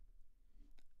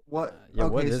 what? Yeah,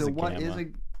 okay, what is so a what is gamma?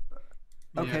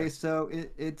 a? Okay, Yeah.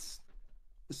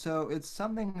 so it's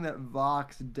something that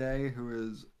Vox Day, who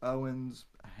is Owen's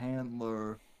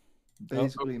handler,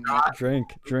 basically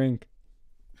Drink.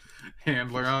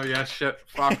 Handler. Oh yeah, shit.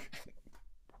 Fuck.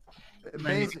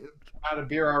 Man, basi- Out of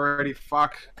beer already.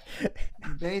 Fuck.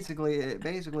 basically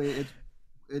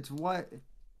it's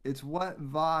what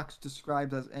Vox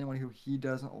describes as anyone who he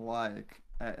doesn't like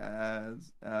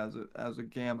as a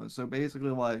gamma. So basically,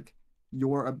 like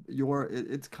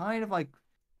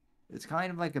it's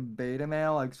kind of like a beta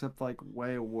male, except like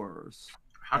way worse.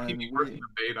 How can And you work we- in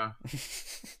the beta?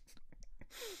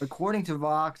 According to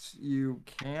Vox, you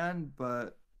can,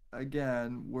 but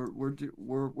again,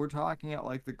 we're talking at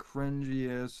like the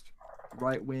cringiest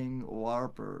right-wing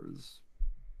LARPers.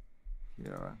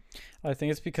 Yeah. I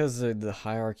think it's because the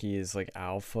hierarchy is like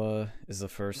alpha is the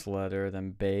first letter,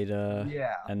 then beta,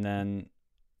 Yeah. and then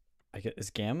I get is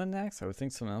gamma next. I would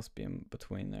think something else be in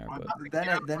between there, Why but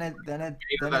not? Then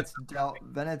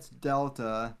it's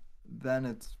delta, then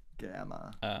it's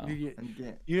gamma. oh. You,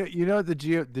 And you know what the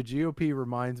GOP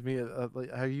reminds me of,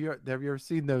 like, have you ever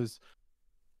seen those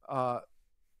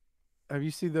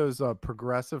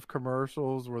progressive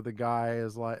commercials where the guy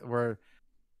is like where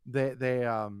they're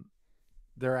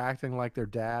acting like their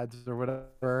dads or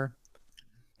whatever,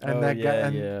 and Oh, that guy yeah,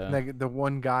 and yeah. the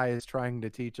one guy is trying to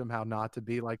teach them how not to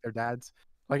be like their dads,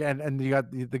 like, and you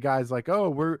got the guy's like, oh,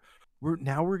 we're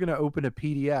gonna open a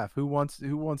PDF. Who wants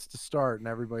to start? And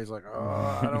everybody's like,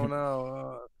 oh, I don't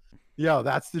know. Yo,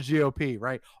 that's the GOP,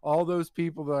 right? All those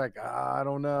people that are like, I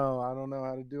don't know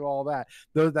how to do all that.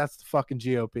 That's the fucking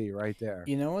GOP right there.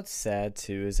 You know what's sad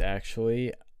too is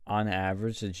actually on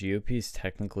average the GOP is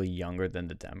technically younger than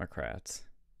the Democrats.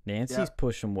 Nancy's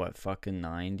pushing what, fucking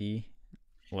 90?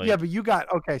 Like, Yeah, but you got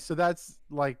so that's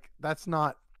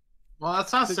not Well,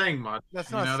 that's not So- saying much. that's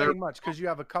you not know, saying much, because you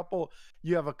have a couple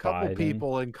Biden.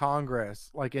 people in Congress,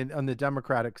 like on the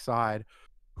Democratic side,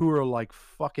 who are like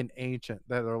fucking ancient.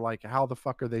 That are like, how the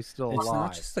fuck are they still it's alive?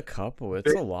 not just a couple,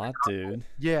 it's a lot, dude.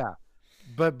 Yeah,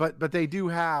 but they do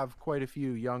have quite a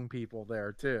few young people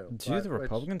there too. Dude, the which-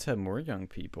 Republicans have more young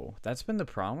people. That's been the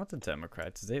problem with the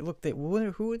Democrats. Is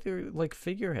who are their like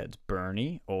figureheads?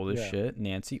 Bernie, old as Yeah. shit.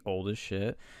 Nancy, old as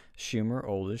shit. Schumer,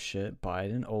 old as shit.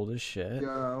 Biden, old as shit.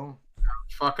 Go.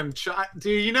 fucking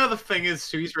dude. You know the thing is,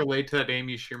 too, he's related to that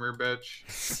Amy Schumer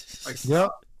bitch. Like,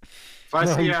 Yep. if I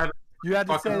No, see he- that, You had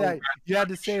to say fucking- that. You had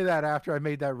to say that after I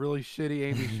made that really shitty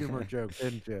Amy Schumer joke,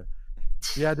 didn't you?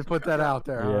 You had to put that out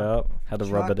there. Huh? Yep. Had to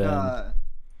rub it in. cuck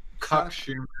Chuck,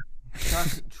 Schumer.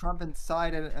 Trump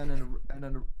incited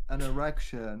an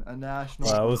erection, a national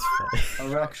Well, that was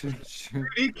funny. erection. Can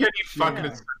he fucking Yeah.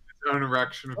 incite his own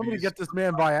erection? Somebody get this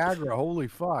man Viagra. Holy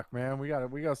fuck, man. We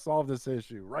gotta solve this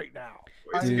issue right now.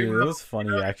 Dude, it was funny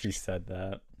you actually said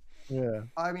that. Yeah.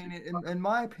 I mean, in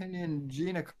my opinion,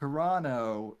 Gina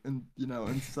Carano,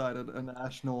 incited a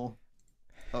national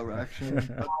erection.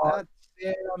 But Oh,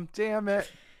 damn it.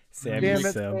 Sammy Damn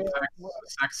it, Sam.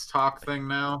 sex talk thing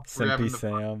now. We're having Simpy the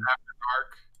Sam.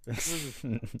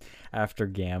 dark. After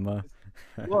Gamma.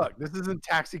 Look, this isn't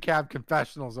taxi cab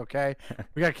confessionals, okay?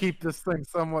 We gotta keep this thing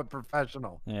somewhat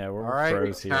professional. Yeah, we're All right.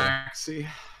 pros here. Taxi.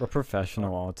 We're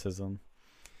professional autism.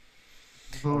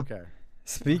 Okay.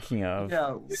 Speaking of,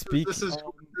 Yeah. This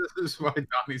is why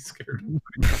Donnie's scared.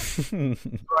 it's Why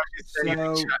he's saying in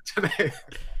the So- chat today.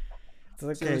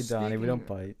 okay, Donnie. We don't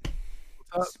speaking- bite.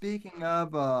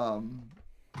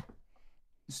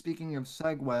 Speaking of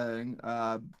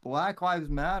segueing, Black Lives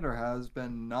Matter has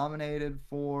been nominated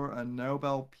for a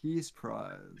Nobel Peace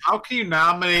Prize. How can you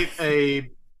nominate a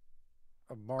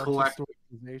A Marxist Collect-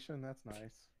 organization. That's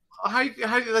nice. how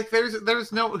like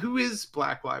there's no who is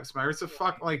Black Lives Matter? It's a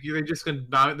fuck like they just gonna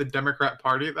nominate the Democrat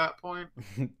Party at that point?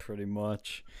 Pretty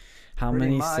much. How Pretty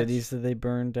many much. cities did they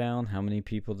burn down? How many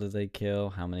people did they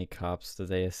kill? How many cops did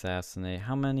they assassinate?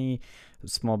 How many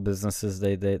small businesses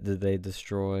did they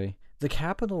destroy? The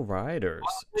Capitol rioters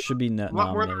should be What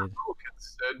were the nominated.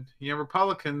 Republicans did? You know,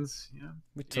 Republicans,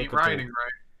 We ain't took rioting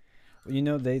right. You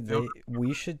know,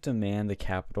 we should demand the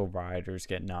Capitol rioters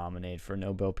get nominated for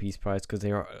Nobel Peace Prize because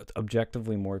they are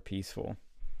objectively more peaceful.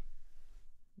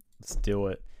 Let's do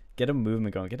it. Get a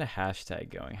movement going. Get a hashtag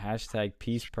going. Hashtag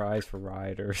Peace Prize for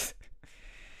rioters.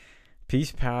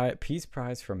 Peace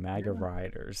Prize for MAGA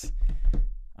rioters.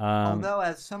 Although,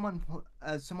 as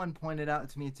someone pointed out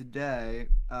to me today,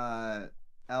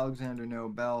 Alexander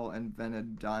Nobel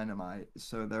invented dynamite,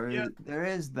 so there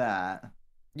is that.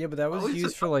 Yeah, but that At was least used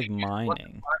it's for like something. What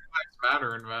mining. Black Lives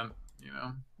Matter invent, you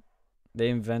know. They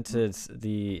invented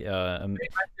the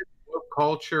Woke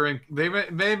culture and they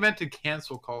invented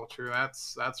cancel culture.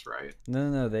 That's right.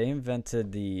 no. They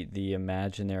invented the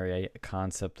imaginary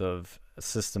concept of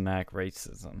systematic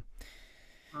racism.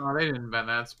 Oh, they didn't invent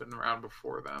that. It's been around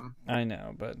before them. I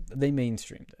know, but they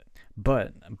mainstreamed it.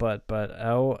 But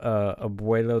El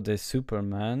Abuelo de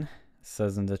Superman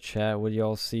says in the chat, "What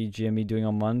y'all see GME doing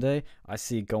on Monday? I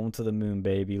see it going to the moon,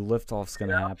 baby. Liftoff's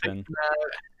gonna happen."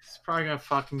 It's probably gonna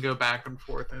fucking go back and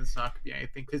forth, and it's not gonna be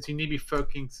anything because you need to be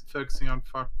focusing on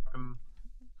fucking.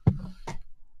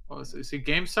 What was it? Is it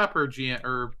GameStop or GM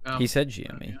or? He said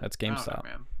GME. That's I don't know, GameStop.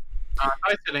 man.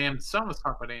 I said AMC. Someone was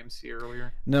talking about AMC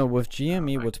earlier. No, with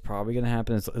GME, what's probably gonna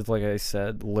happen is like I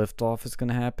said, liftoff is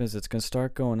gonna happen. Is it's gonna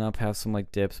start going up, have some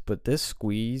like dips, but this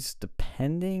squeeze,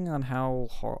 depending on how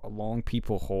long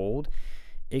people hold,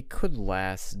 it could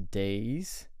last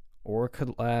days, or it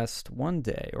could last one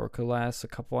day, or it could last a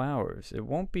couple hours. It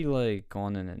won't be like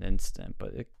gone in an instant,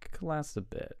 but it could last a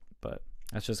bit. But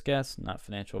that's just guess, not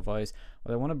financial advice.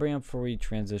 What I want to bring up before we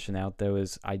transition out, though,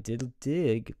 is I did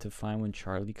dig to find when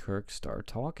Charlie Kirk started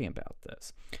talking about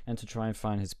this and to try and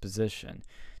find his position.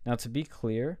 Now, to be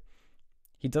clear,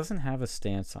 he doesn't have a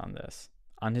stance on this.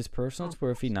 On his personal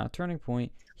Twitter feed, not Turning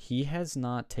Point, he has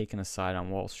not taken a side on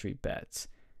Wall Street bets.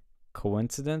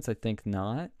 Coincidence? I think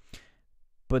not.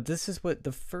 But this is what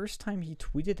the first time he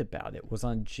tweeted about it was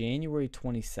on January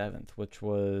 27th, which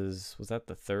was that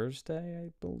the Thursday, I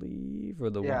believe, or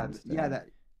the Wednesday?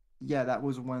 That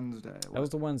was Wednesday. That was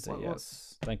the Wednesday,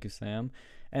 yes. Thank you, Sam.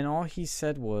 And all he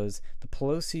said was the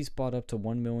Pelosi's bought up to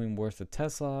 $1 million worth of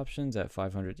Tesla options at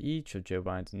 $500 each of Joe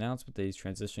Biden's announcement that he's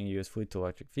transitioning U.S. fleet to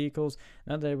electric vehicles.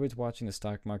 Now that everybody's watching the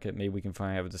stock market, maybe we can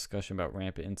finally have a discussion about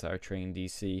rampant insider trading in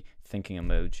D.C. Thinking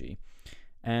emoji.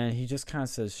 And he just kind of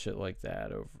says shit like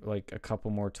that over like a couple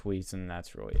more tweets, and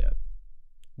that's really it.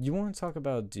 You want to talk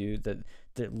about a dude that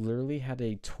literally had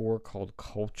a tour called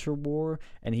Culture War,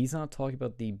 and he's not talking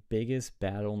about the biggest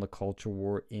battle in the culture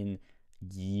war in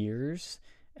years,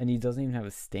 and he doesn't even have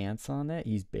a stance on it.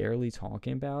 He's barely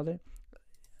talking about it.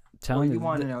 Well, you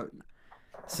want to know?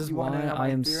 This is you wanna why know I my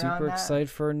am theory on super that? excited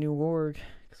for a new org,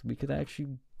 because we could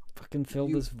actually fucking fill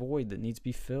You- this void that needs to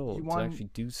be filled to want- actually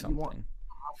do you something. want-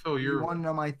 I'll fill You your. want to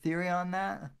know my theory on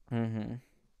that? Mm-hmm.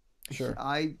 Sure.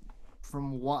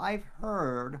 From what I've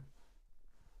heard,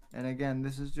 and again,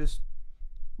 this is just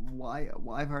what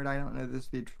I've heard. I don't know this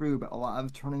to be true, but a lot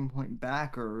of Turning Point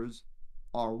backers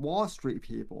are Wall Street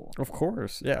people. Of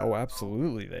course. Yeah. Oh,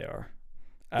 absolutely they are.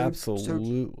 So-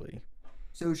 Absolutely.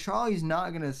 So Charlie's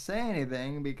not gonna say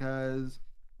anything because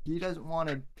he doesn't want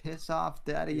to piss off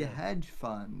Daddy Hedge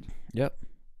Fund. Yep.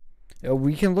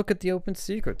 We can look at the open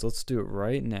secrets. Let's do it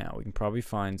right now. We can probably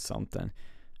find something.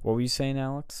 What were you saying,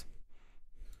 Alex?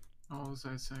 Oh, what was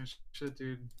I saying? Shit,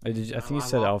 dude. I think you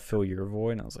said I'll fill your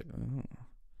void, and I was like, oh.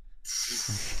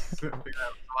 I think that was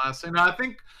the last thing. No, I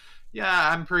think, yeah,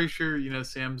 I'm pretty sure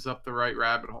Sam's up the right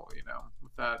rabbit hole.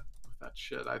 With that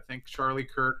shit. I think Charlie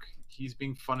Kirk, he's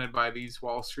being funded by these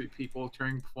Wall Street people.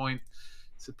 Turning Point,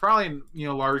 it's probably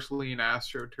largely an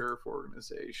AstroTurf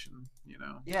organization.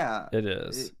 Yeah. It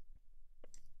is.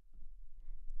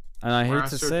 And I hate to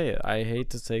Master- say it. I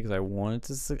hate to say because I want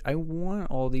it to. I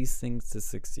want all these things to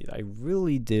succeed. I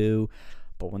really do.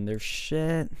 But when they're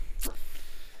shit,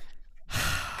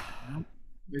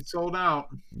 It's sold out.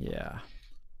 yeah.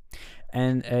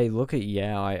 And hey, look at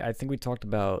Yao. I think we talked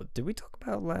about. Did we talk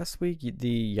about last week the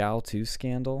Yao 2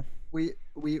 scandal? We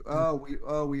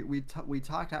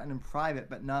talked out in private,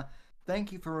 but not.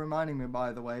 Thank you for reminding me,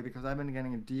 by the way, because I've been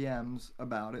getting DMs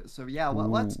about it. So yeah,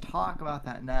 let's Ooh. talk about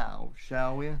that now,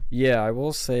 shall we? Yeah, I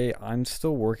will say I'm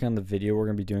still working on the video we're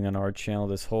gonna be doing on our channel.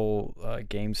 This whole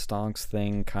game stonks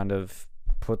thing kind of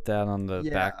put that on the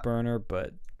Yeah. back burner,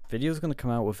 but video's gonna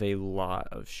come out with a lot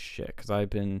of shit because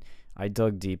I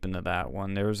dug deep into that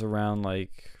one. There was around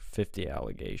like 50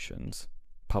 allegations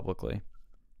publicly.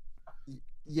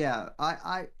 Yeah,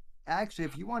 I actually,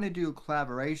 if you want to do a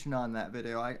collaboration on that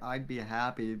video, I'd be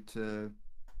happy to,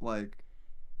 like,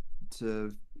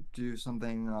 to do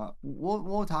something.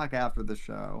 We'll talk after the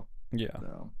show. Yeah.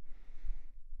 So.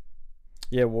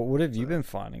 Yeah, what have you been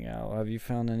finding out? Have you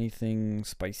found anything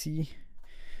spicy?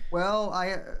 Well,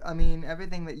 I mean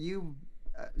everything that you.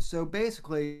 So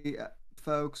basically,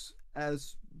 folks,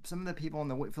 as some of the people in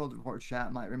the Whitfield Report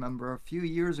chat might remember, a few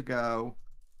years ago,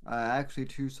 actually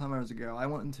 2 summers ago, I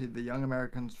went into the Young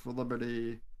Americans for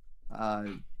Liberty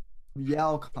YALCon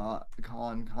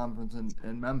conference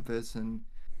in Memphis, and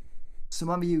some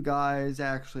of you guys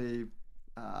actually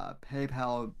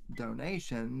PayPal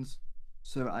donations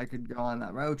so I could go on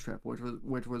that road trip, which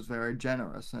was very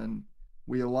generous. And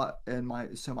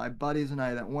my buddies and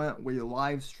I that went, we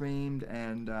live streamed,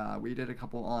 and we did a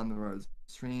couple on the road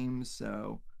streams.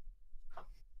 So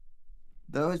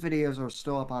those videos are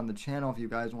still up on the channel if you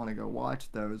guys want to go watch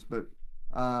those. But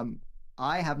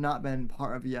I have not been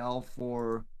part of Yale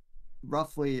for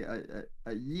roughly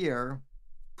a year,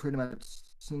 pretty much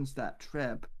since that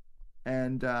trip.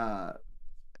 And I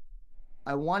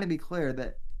want to be clear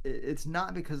that it's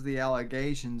not because of the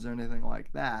allegations or anything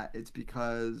like that. It's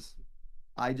because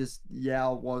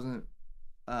Yale wasn't,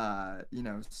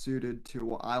 suited to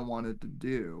what I wanted to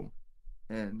do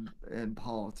in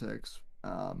politics.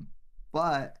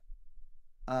 But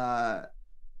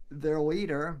their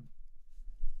leader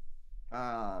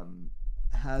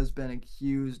has been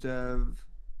accused of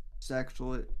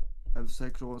sexual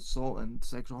assault and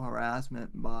sexual harassment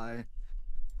by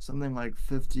something like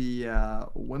 50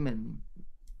 women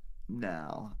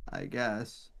now, I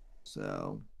guess.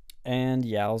 So. And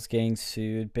Yao's getting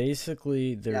sued.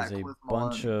 Basically, there's a Cliff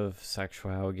bunch Mullen. of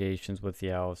sexual allegations with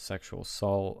Yao of sexual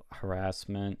assault,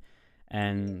 harassment,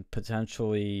 and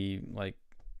potentially like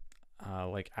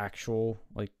actual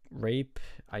like rape.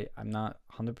 I'm not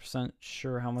 100%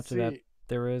 sure how much of that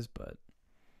there is, but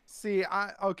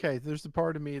okay, there's a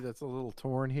part of me that's a little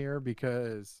torn here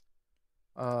because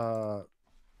I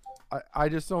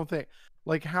just don't think,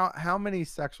 like, how many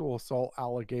sexual assault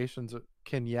allegations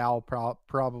can Yao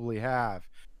probably have?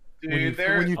 Dude,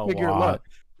 when you a figure lot. look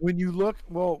when you look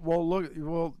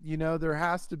there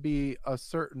has to be a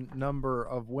certain number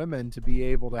of women to be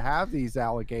able to have these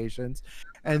allegations,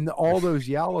 and all those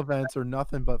Yao events are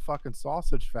nothing but fucking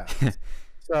sausage fests.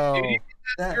 So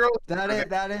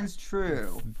That is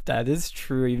true. That is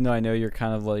true, even though I know you're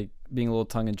kind of like being a little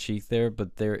tongue-in-cheek there,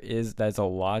 but that's a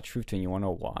lot of truth to it. And you want to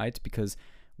know why? It's because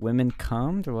women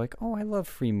come, they're like, oh, I love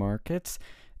free markets.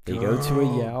 They go to a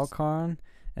YaoCon,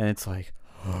 and it's like,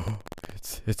 oh,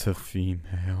 it's a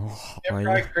female.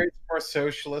 Democrat creates more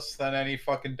socialists than any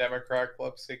fucking Democrat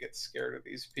clubs. They get scared of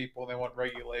these people and they want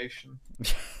regulation.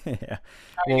 Yeah.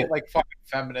 How you get like fucking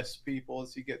feminist people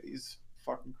as you get these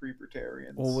fucking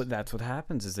creepertarians. Well, that's what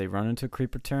happens is they run into a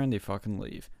creepertarian, they fucking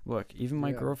leave. Look, even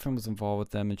my girlfriend was involved with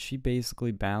them, and she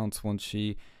basically bounced once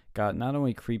she got not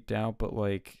only creeped out, but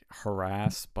like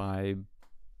harassed by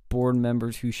board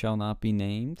members who shall not be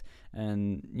named,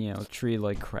 and treated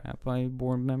like crap by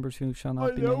board members who shall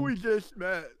not be named. I know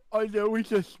we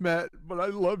just met, but I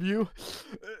love you,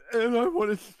 and I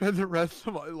want to spend the rest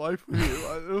of my life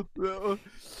with you.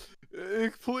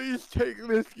 Please take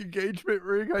this engagement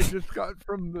ring I just got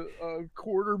from the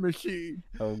quarter machine.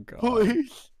 Oh god.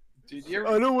 Please. Dude,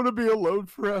 I don't want to be alone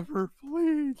forever.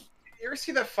 Please. You ever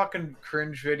see that fucking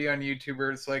cringe video on YouTube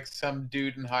where it's like some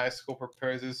dude in high school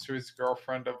proposes to his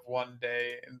girlfriend of one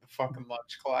day in the fucking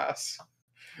lunch class?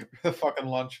 The fucking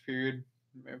lunch period.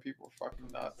 Man, people are fucking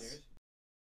nuts.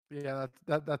 Yeah,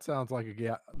 that sounds like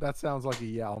a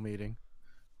Yao meeting.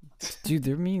 Dude,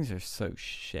 their memes are so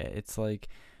shit. It's like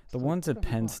the ones at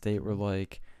Penn State were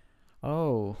like,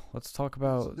 oh, let's talk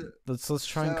about let's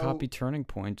try and copy Turning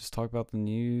Point. Just talk about the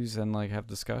news and like have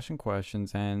discussion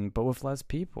questions, but with less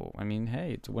people. I mean,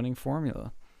 hey, it's a winning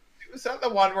formula. Was that the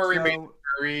one where we made a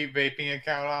free vaping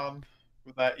account on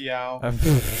with that Yao?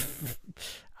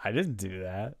 I didn't do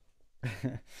that.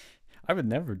 I would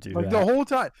never do that. The whole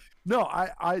time. No,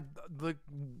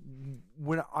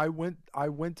 when I went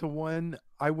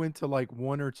to like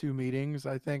one or two meetings,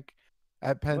 I think,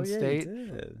 at Penn Oh yeah, you State.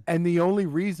 did. And the only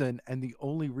reason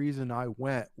I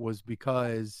went was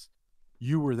because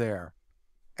you were there.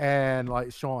 And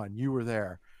like Sean, you were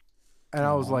there. And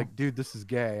I was Aw. like, dude, this is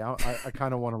gay. I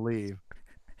kind of want to leave.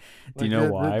 Do you Like,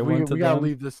 know why I went to we gotta them?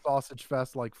 leave this sausage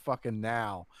fest like fucking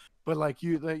now. But like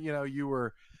you know, you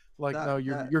were like, no,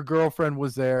 your girlfriend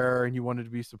was there and you wanted to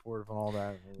be supportive and all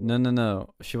that.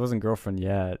 No. She wasn't girlfriend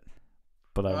yet,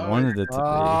 but I Oh, wanted it to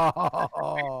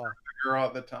Oh, The girl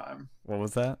at the time. be. What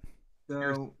was that?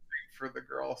 So For the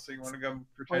girl, so you want to go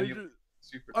pretend you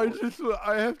super.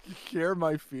 I have to share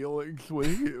my feelings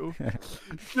with you.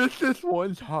 Just this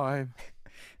one time.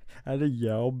 At a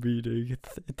Yale meeting,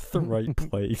 it's the right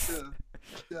place.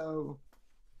 so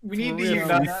We need to Free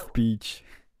unite. speech.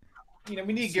 We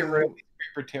need to get rid of these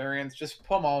libertarians. Just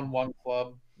put them all in one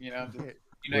club. Just We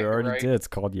unite, already right? did. It's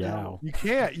called Yao. You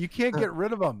can't get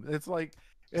rid of them. It's like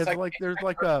there's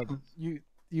like a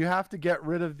you have to get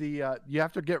rid of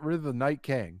the Night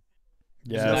King.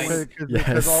 Yes. Because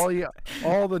Yes.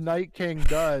 all the Night King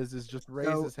does is just raise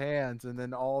So- his hands, and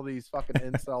then all these fucking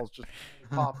incels just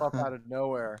pop up out of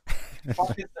nowhere.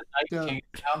 Fuck is the Night So- King?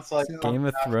 Sounds like so- Game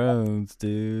of Thrones,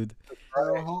 dude.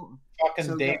 so, right. hold- fucking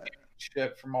so Damien that-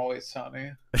 shit from Always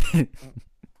Sunny.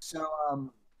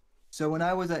 So when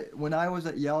I was at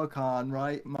YaleCon,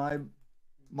 right,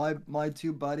 my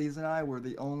two buddies and I were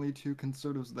the only two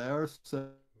conservatives there.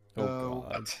 Oh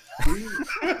God.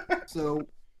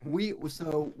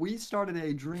 We started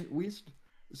a drink.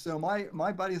 So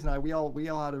my buddies and I we all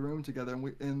had a room together,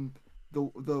 and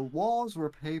the walls were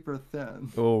paper thin.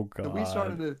 Oh So God.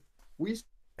 we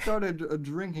started a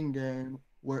drinking game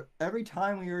where every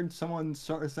time we heard someone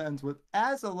start a sentence with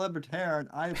 "as a libertarian,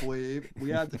 I believe," we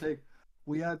had to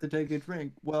take a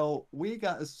drink. Well, we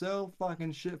got so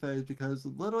fucking shit-faced because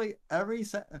literally every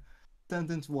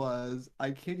sentence was,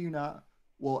 I kid you not,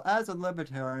 well, as a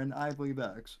libertarian, I believe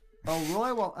X. Oh,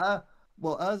 really?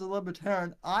 Well, as a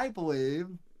libertarian, I believe.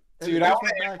 Dude, I want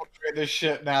to infiltrate this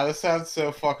shit now. This sounds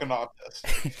so fucking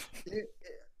autistic.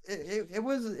 It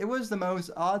was the most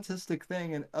autistic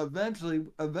thing, and eventually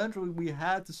we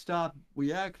had to stop.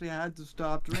 We actually had to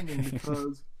stop drinking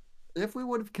because if we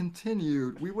would have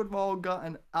continued, we would have all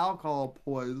gotten alcohol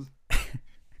poisoning.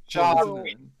 John,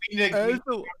 we need As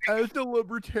to a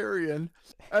libertarian,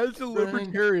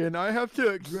 I have to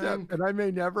accept, and I may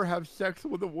never have sex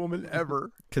with a woman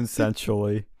ever.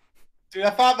 Consensually. Dude, I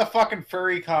thought the fucking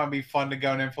furry con would be fun to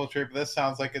go and infiltrate, but this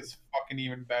sounds like it's fucking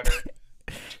even better.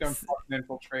 Just go and fucking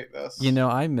infiltrate this. You know,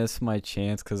 I miss my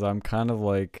chance because I'm kind of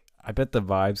like, I bet the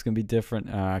vibe's gonna be different.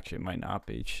 Actually, it might not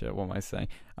be. Shit, what am I saying?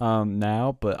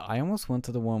 Now, but I almost went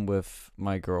to the one with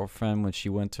my girlfriend when she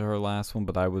went to her last one,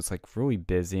 but I was like really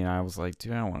busy, and I was like,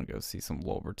 dude, I don't want to go see some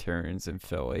libertarians in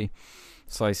Philly,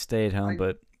 so I stayed home.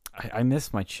 But I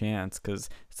missed my chance because,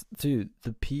 dude,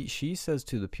 she says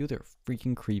too, the people they're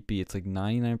freaking creepy. It's like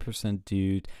 99%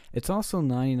 dude. It's also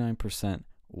 99%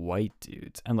 white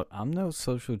dudes. And look, I'm no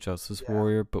social justice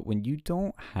warrior, but when you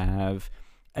don't have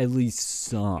at least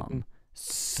some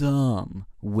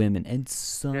women and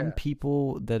some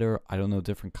people that are, I don't know,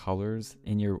 different colors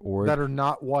in your org That are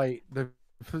not white.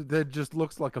 That just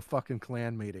looks like a fucking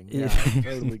clan meeting. Yeah, I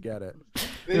totally get it.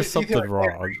 there's something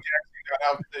wrong.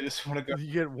 They just want to go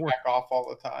You get back off all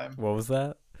the time. What was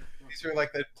that? These are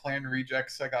like the clan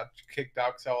rejects that got kicked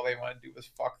out because all they want to do was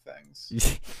fuck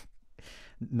things.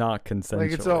 Not consensual.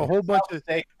 Like it's a whole bunch of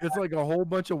it's like a whole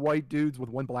bunch of white dudes with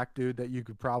one black dude that you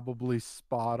could probably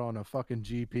spot on a fucking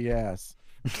GPS.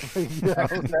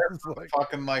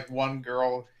 Fucking like one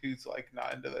girl who's like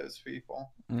not into those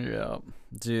people. Yeah,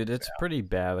 dude, it's pretty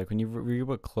bad. Like when you read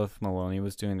what Cliff Maloney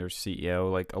was doing, their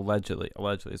CEO, like allegedly,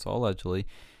 it's all allegedly,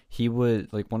 he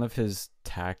would, like, one of his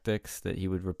tactics that he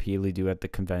would repeatedly do at the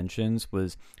conventions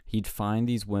was he'd find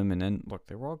these women, and look,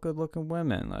 they were all good looking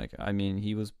women. Like, I mean,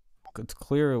 it's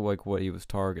clear like what he was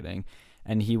targeting,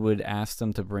 and he would ask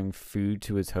them to bring food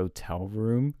to his hotel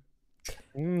room.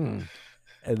 And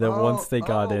then once they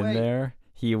got in there,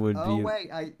 he would be. Oh wait,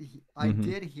 I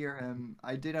did hear him.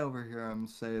 I did overhear him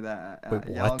say that at Wait,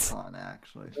 what? YaleCon,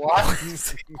 actually.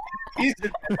 What?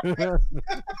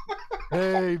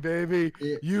 Hey, baby,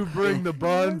 you bring the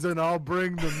buns and I'll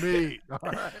bring the meat. All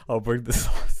right. I'll bring the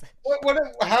sausage.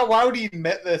 Why would he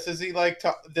admit this? Is he like,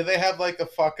 did they have like a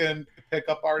fucking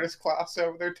pickup artist class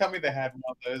over there? Tell me they had one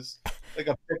of those, like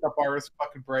a pickup artist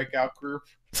fucking breakout group.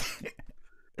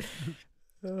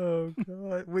 Oh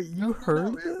God! Wait, you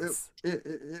heard No, this?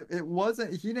 It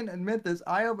wasn't. He didn't admit this.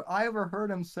 I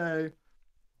overheard him say,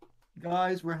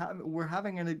 "Guys, we're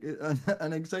having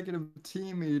an executive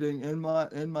team meeting in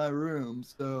my room,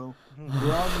 so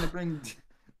we're all gonna bring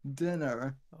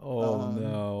dinner. Oh Um,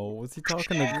 no, was he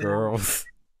talking to girls?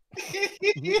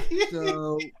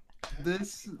 So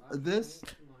this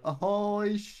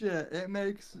holy shit! It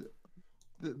makes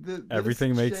this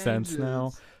Everything makes sense now.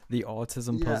 changes. The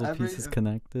autism Yeah, puzzle piece is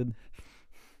connected.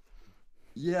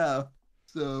 yeah.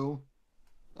 So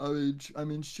I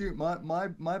mean, shoot, my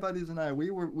buddies and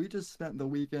we just spent the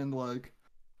weekend like,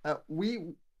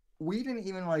 we didn't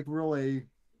even like really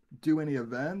do any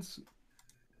events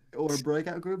or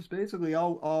breakout groups. Basically,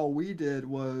 all we did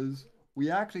was we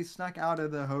actually snuck out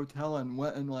of the hotel and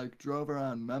went and like drove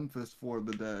around Memphis for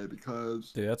the day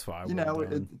because Dude, that's what I you would have know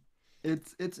done.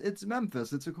 it's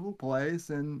Memphis. It's a cool place,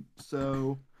 and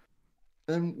so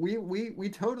and we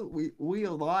totally we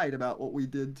lied about what we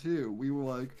did too. We were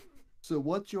like, so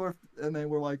what's your and they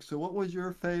were like, so what was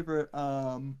your favorite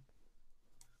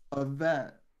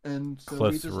event? And so we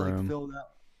Cliff's just like room. filled out.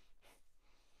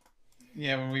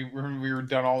 Yeah, when we were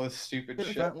done all this stupid The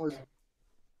shit. event was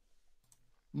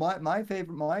my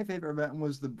favorite event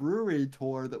was the brewery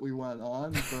tour that we went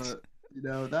on, but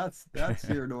that's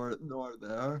here nor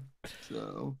there.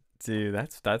 So Dude,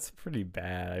 that's pretty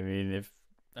bad. I mean,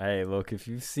 if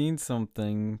you've seen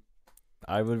something,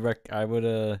 I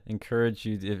would encourage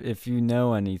you if you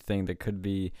know anything that could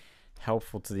be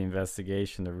helpful to the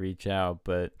investigation to reach out.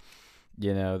 But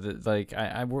like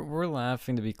we're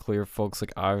laughing, to be clear, folks.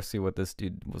 Like, obviously what this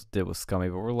dude did was scummy,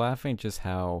 but we're laughing just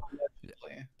how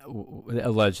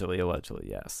allegedly,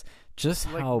 yes,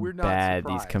 just Like, how we're not bad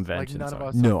these surprised. Like, conventions none of are.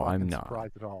 us No, are I'm fucking not.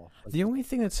 surprised at all. Like, The only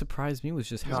thing that surprised me was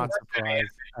just how not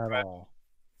surprised at all.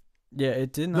 yeah,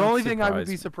 it did not. The only thing I would surprise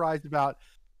be me. surprised about,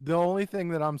 the only thing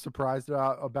that I'm surprised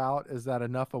about is that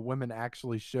enough of women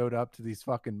actually showed up to these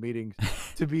fucking meetings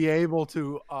to be able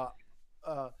to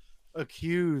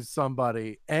accuse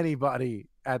anybody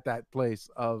at that place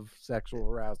of sexual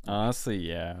harassment. Honestly,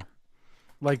 yeah.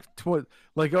 Like,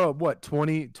 what,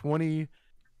 20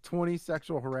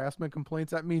 sexual harassment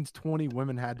complaints? That means 20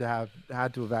 women had to have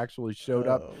actually showed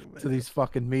up to these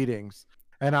fucking meetings.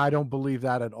 And I don't believe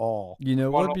that at all. You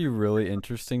know what would be really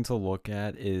interesting to look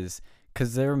at is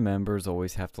because their members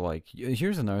always have to, like,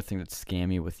 here's another thing that's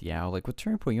scammy with Yao. Like, with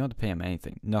Turning Point, you don't have to pay them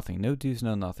anything. Nothing. No dues,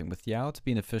 no nothing. With Yao, to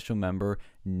be an official member,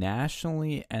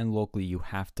 nationally and locally, you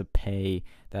have to pay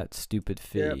that stupid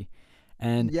fee. Yep.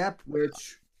 And yep,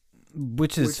 which is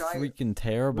which I- freaking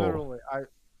terrible. Literally,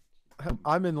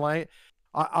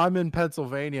 I'm in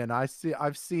Pennsylvania, and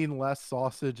I've seen less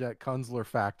sausage at Kunzler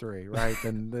Factory, right,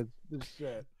 than this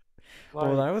shit.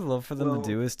 What I would love for them well- to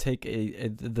do is take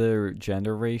the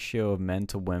gender ratio of men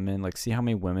to women, like see how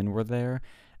many women were there,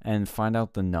 and find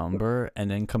out the number,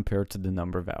 and then compare it to the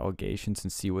number of allegations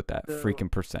and see what that So- freaking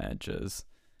percentage is.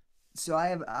 So I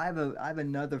have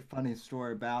another funny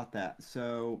story about that.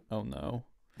 So Oh no.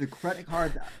 the credit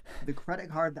card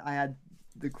that I had,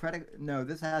 no,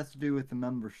 this has to do with the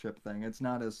membership thing. It's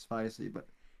not as spicy,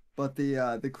 but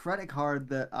the credit card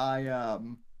that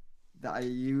I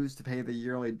used to pay the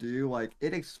yearly due, like,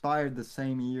 it expired the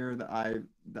same year that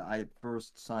I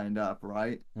first signed up,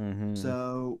 right? Mm-hmm.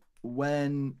 So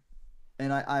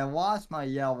I lost my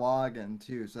Yale login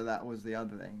too, so that was the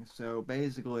other thing. So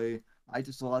basically, I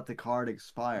just let the card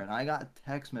expire, and I got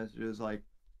text messages like,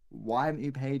 "Why haven't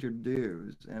you paid your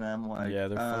dues?" And I'm like, Yeah,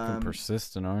 they're fucking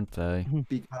persistent, aren't they?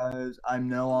 because I'm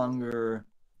no longer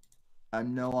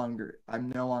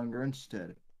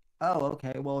interested. Oh,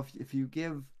 okay. Well, if you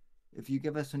give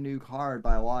us a new card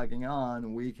by logging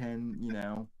on, we can,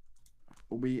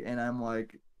 and I'm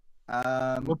like,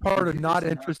 What part of if not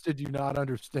you're interested do you not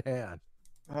understand?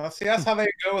 See, that's how they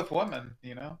go with women,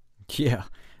 Yeah.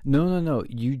 No.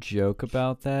 You joke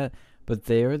about that, but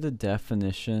they are the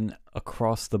definition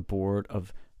across the board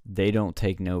of they don't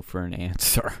take no for an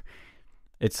answer.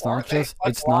 It's not just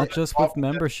with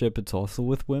membership, it's also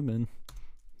with women.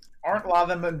 Aren't a lot of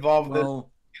them involved in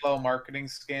well, low marketing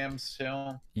scams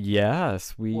too?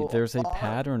 Yes, Well, there's a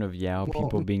pattern of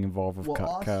people being involved with well,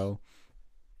 Cutco.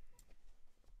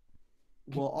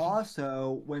 well,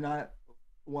 also when I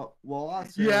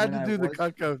also You had when to I do the was-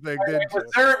 Cutco thing, didn't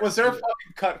you? Was there a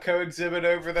fucking Cutco exhibit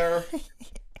over there?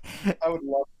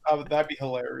 That'd be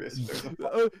hilarious. If there's a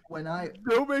when I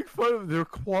Don't make fun of their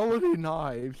quality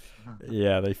knives.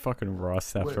 Yeah, they fucking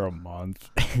rust after a month.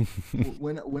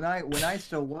 when I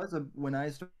still was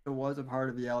a part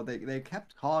of Yale, they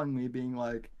kept calling me, being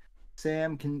like,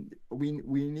 "Sam, we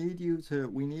need you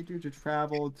to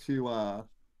travel to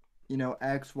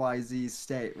XYZ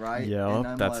state, right?" Yeah, And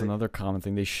I'm that's like, another common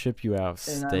thing. They ship you out of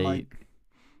state.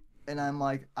 and I'm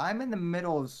like, I'm in the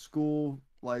middle of school,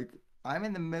 like I'm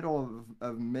in the middle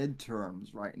of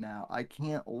midterms right now. I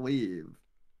can't leave.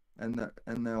 And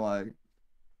they're like,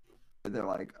 they're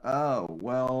like, oh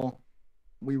well,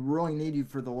 we really need you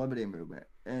for the Liberty Movement,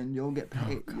 and you'll get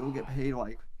paid. You'll get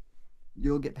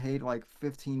paid like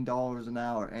 $15 an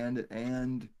hour, and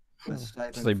a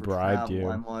stipend they for bribed travel. you.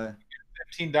 I'm like,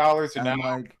 $15 an I'm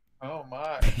hour. like, Oh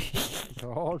my,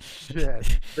 Oh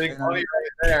shit. big And money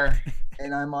right there.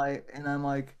 and I'm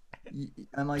like,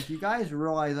 you guys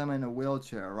realize I'm in a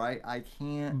wheelchair, right? I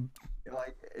can't,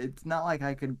 like, it's not like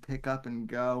I could pick up and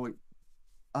go.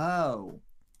 Oh,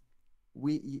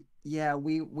 we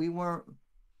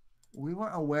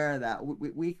weren't aware of that.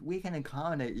 We can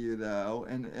accommodate you though.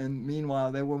 And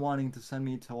meanwhile, they were wanting to send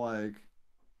me to like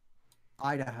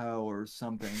Idaho or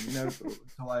something,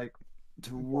 to like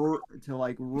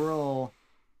rural,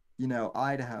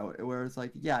 Idaho, where it's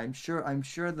like, yeah, I'm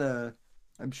sure the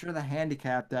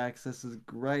handicapped access is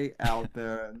great out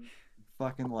there and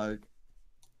fucking like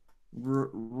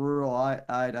rural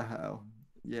Idaho.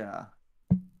 Yeah.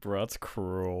 Bro, that's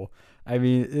cruel. I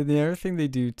mean, and the other thing they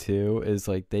do too is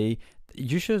like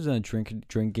you should have done a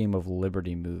drink game of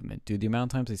Liberty Movement, dude. The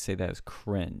amount of times they say that is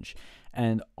cringe.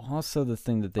 And also the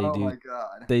thing that Oh my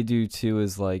God. they do too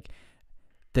is like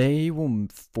they will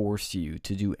force you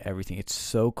to do everything. It's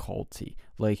so culty.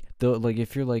 Like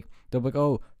if you're like they'll be like,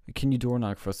 oh, can you door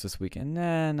knock for us this weekend?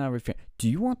 Nah, not really. Do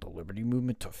you want the Liberty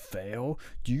Movement to fail?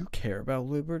 Do you care about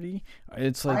liberty?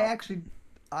 It's like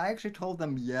I actually told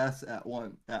them yes at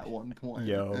one point.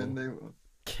 Yo, and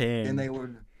king. they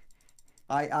would.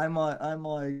 I'm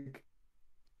like,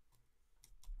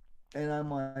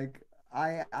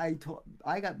 I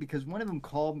got, because one of them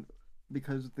called,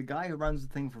 because the guy who runs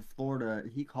the thing for Florida,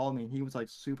 he called me and he was like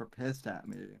super pissed at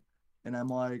me, and I'm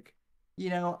like,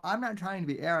 I'm not trying to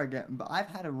be arrogant, but I've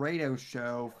had a radio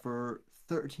show for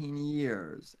 13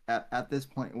 years. At this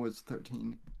point, it was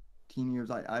 13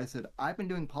 years. I said, I've been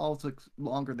doing politics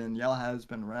longer than Yell has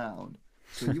been around.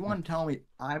 So you want to tell me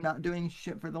I'm not doing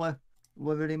shit for the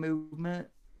Liberty Movement?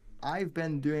 I've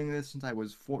been doing this since I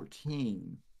was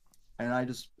 14, and I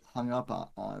just hung up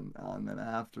on them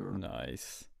after.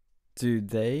 Nice, dude.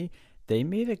 They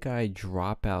made a guy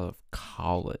drop out of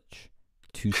college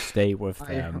to stay with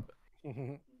them.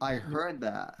 I heard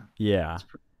that. Yeah.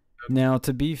 Now,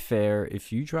 to be fair,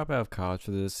 if you drop out of college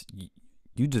for this,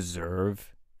 you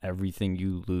deserve everything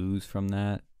you lose from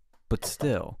that. But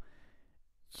still,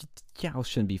 Yao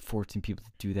shouldn't be forcing people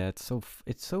to do that.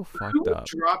 It's so fucked Who would up.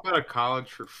 drop out of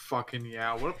college for fucking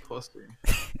Yao? What a pussy.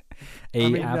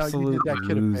 Absolute that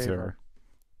kid a loser. favor.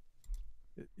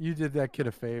 You did that kid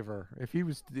a favor. If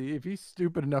he's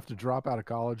stupid enough to drop out of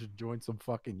college and join some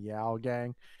fucking Yao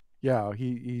gang, yeah,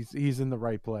 he's in the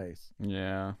right place.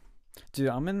 Yeah. Dude,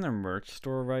 I'm in their merch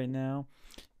store right now.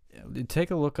 Take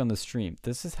a look on the stream.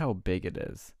 This is how big it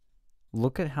is.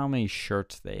 Look at how many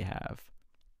shirts they have.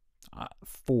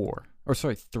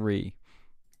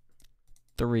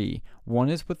 3. One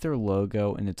is with their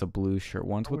logo and it's a blue shirt.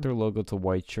 One's with their logo, it's a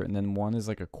white shirt, and then one is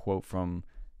like a quote from,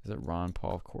 is it Ron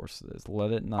Paul? Of course it is.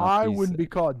 Let it not. I wouldn't be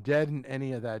caught dead in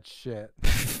any of that shit.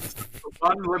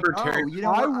 One libertarian. Oh, you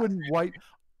know what?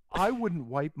 I wouldn't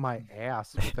wipe my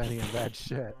ass with any of that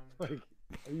shit. Like,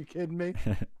 are you kidding me?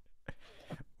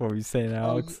 What were you saying,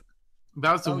 Alex?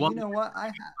 That was the one. You know what?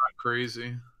 Not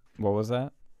crazy. What was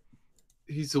that?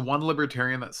 He's the one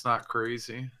libertarian that's not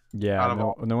crazy. Yeah, Out of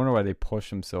no wonder why they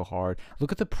push him so hard.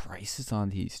 Look at the prices on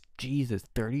these. Jesus,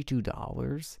 $32,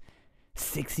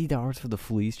 $60 for the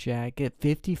fleece jacket,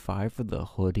 $55 for the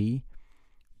hoodie.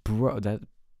 Bro,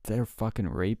 they're fucking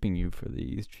raping you for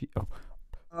these.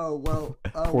 Oh well.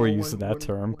 Poor use of that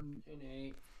term.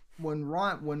 When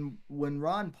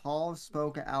Ron Paul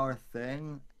spoke at our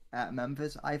thing at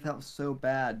Memphis, I felt so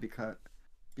bad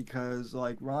because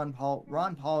like Ron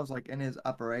Paul is like in his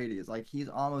upper 80s, like he's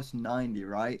almost 90,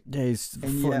 right? Yeah, he's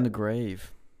foot in the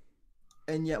grave.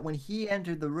 And yet when he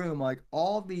entered the room, like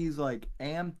all these like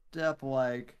amped up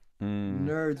like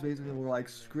nerds basically were like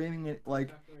screaming it,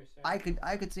 like I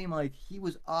could see him, like he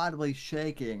was audibly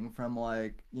shaking from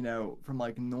like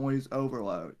noise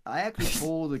overload. I actually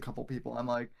told a couple people, I'm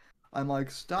like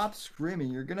stop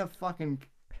screaming, you're gonna fucking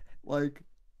like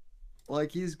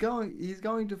he's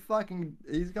going to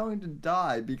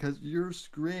die because you're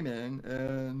screaming,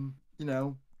 and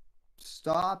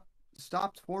stop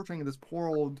torturing this poor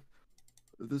old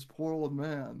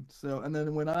man. So, and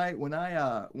then when I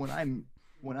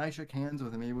shook hands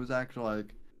with him, he was actually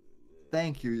like,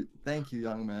 thank you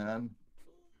young man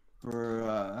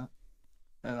for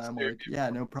and I'm like, yeah,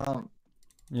 no problem.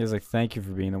 He was like, thank you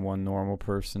for being the one normal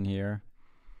person here.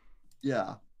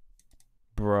 Yeah.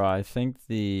 Bro, I think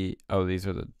these are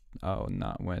the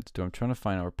not went to do. I'm trying to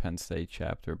find our Penn State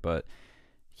chapter, but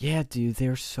Yeah, dude,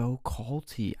 they're so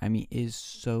culty. I mean, it is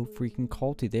so freaking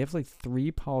culty. They have like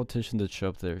 3 politicians that show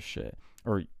up to their shit.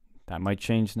 Or that might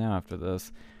change now after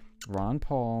this. Ron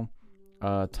Paul,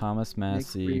 Thomas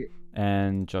Massey,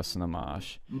 and Justin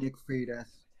Amash. Nick Freitas.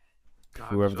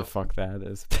 Whoever the fuck that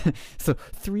is. So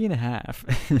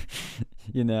 3.5.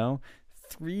 You know?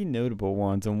 3 notable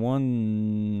ones and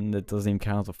one that doesn't even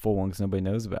count as a full one because nobody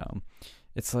knows about him.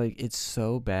 It's like, it's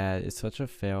so bad. It's such a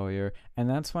failure. And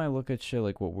that's why I look at shit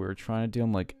like what we're trying to do.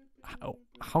 I'm like,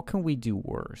 how can we do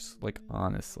worse? Like,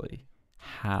 honestly,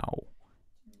 how?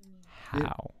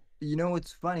 You know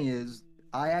what's funny is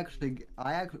I actually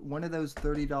one of those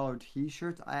 $30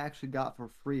 T-shirts I actually got for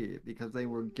free because they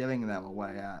were giving them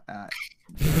away at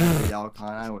the Yalcon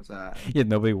I was at. Yeah,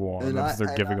 nobody won And them because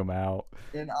they're giving them out.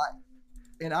 And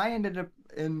I ended up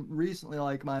recently,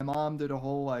 like, my mom did a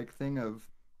whole like thing of,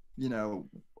 you know,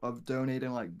 of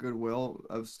donating like Goodwill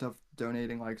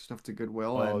donating like stuff to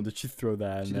Goodwill. Oh, and did she throw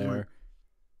that in there?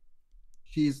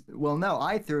 Well, no,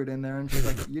 I threw it in there, and she's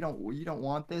like, you don't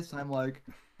want this? I'm like,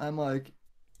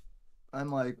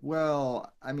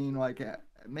 well, I mean, like,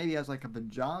 maybe as like a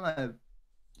pajama,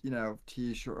 you know,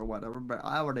 T-shirt or whatever, but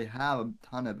I already have a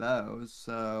ton of those,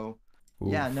 so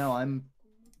yeah, no, I'm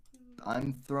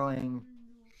throwing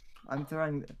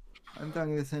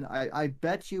this in. I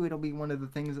bet you it'll be one of the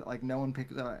things that like no one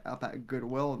picks up at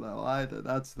Goodwill though either.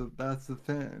 That's the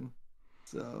thing.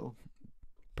 So,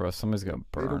 bro, somebody's gonna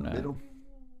burn it.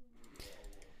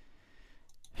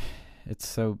 It's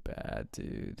so bad,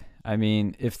 dude. I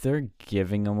mean, if they're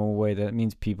giving them away, that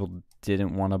means people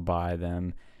didn't want to buy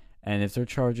them. And if they're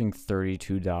charging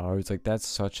 $32, like, that's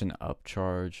such an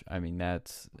upcharge. I mean,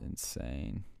 that's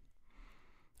insane.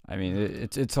 I mean,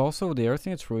 it's also, the other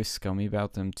thing that's really scummy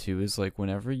about them, too, is, like,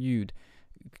 whenever you'd,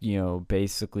 you know,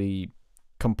 basically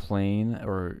complain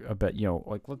or about, you know,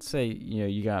 like, let's say, you know,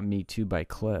 you got Me Too by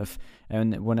Cliff,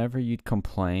 and whenever you'd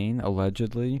complain,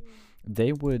 allegedly,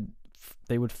 they would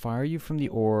fire you from the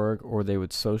org, or they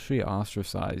would socially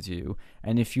ostracize you.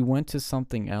 And if you went to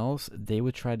something else, they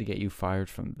would try to get you fired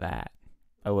from that,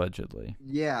 allegedly.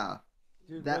 Yeah.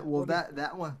 Dude, that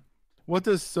one. What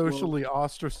does socially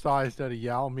ostracized at a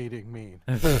YAL meeting mean?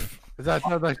 Is that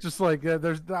like just like I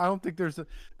don't think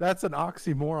that's an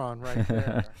oxymoron right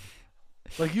there.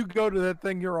 Like, you go to that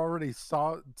thing, you're already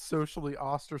socially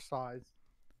ostracized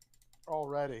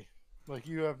already. Like,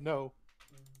 you have no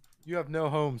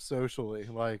home socially.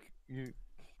 Like, you.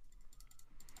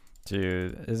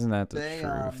 Dude, isn't that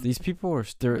the truth? These people are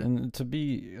and to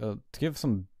give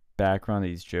some background to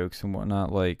these jokes and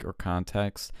whatnot, like, or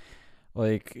context.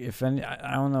 Like, if any,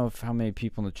 I don't know how many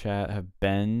people in the chat have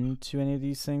been to any of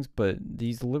these things, but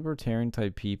these libertarian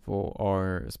type people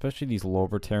are, especially these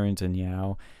libertarians in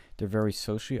Yao, they're very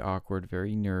socially awkward,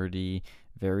 very nerdy,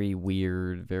 very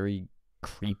weird, very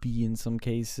creepy in some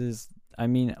cases. I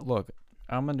mean, look,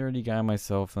 I'm a nerdy guy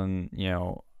myself, and, you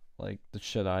know, like, the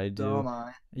shit I do. So am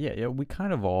I. Yeah, we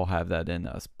kind of all have that in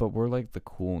us, but we're like the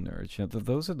cool nerds. You know,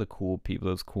 those are the cool people,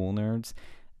 those cool nerds.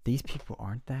 These people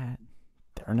aren't that.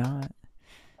 They're not.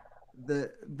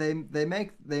 They're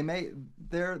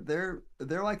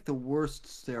like the worst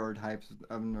stereotypes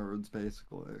of nerds,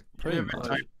 basically. Pretty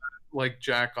much. Like,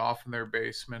 jack off in their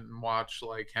basement and watch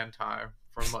like hentai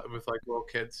with like little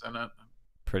kids in it.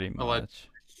 Pretty much.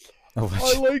 I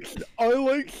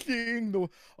like seeing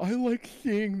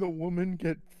the woman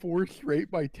get force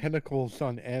raped by tentacles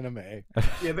on anime.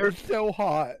 Yeah, they're so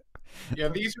hot. Yeah,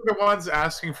 these are the ones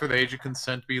asking for the age of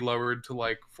consent to be lowered to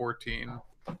like 14.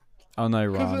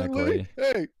 Unironically.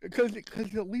 Because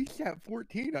at least at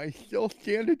 14, I still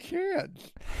stand a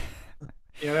chance.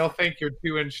 Yeah, they'll think your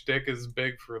 2-inch dick is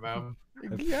big for them.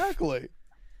 Exactly.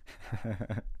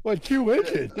 But 2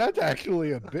 inches, that's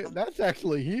actually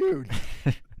huge.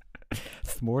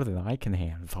 It's more than I can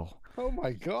handle. Oh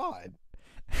my god.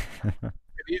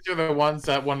 These are the ones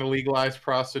that want to legalize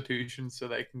prostitution so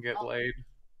they can get laid.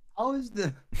 How is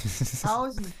this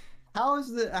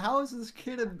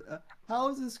kid in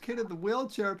the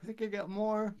wheelchair picking up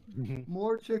more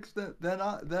chicks than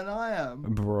I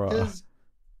am? Bruh.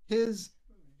 His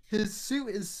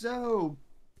suit is so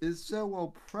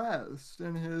well pressed,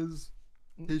 and his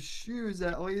shoes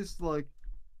at least look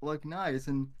nice.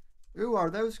 And ooh, are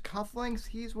those cufflinks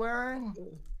he's wearing?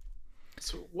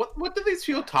 So what do these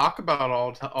people talk about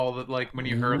all that, like, when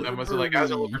you heard them? Was it like,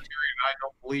 as a libertarian, I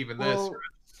don't believe in this?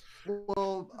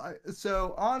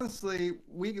 So honestly,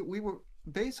 we were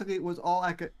basically, it was all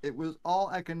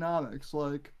economics,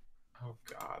 like. Oh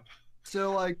god.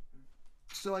 So my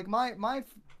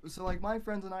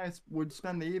friends and I would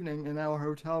spend the evening in our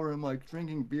hotel room, like,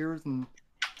 drinking beers and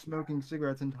smoking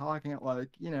cigarettes and talking at like,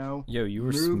 you know, Yo, you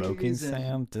were smoking, movies and-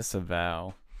 Sam?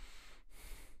 Disavow.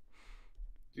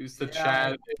 Use the Yeah.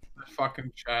 Chad. The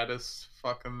fucking Chad is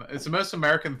fucking. It's the most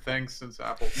American thing since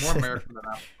Apple. More American than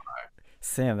Apple.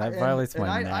 Sam, that And- violates and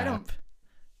my I nap. don't-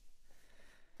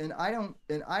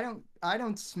 I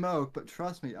don't smoke, but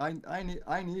trust me,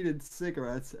 I needed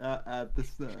cigarettes at this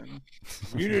thing.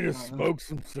 You need to Uh, smoke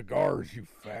some cigars, you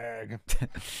fag.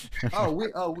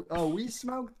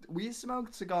 We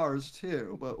smoked cigars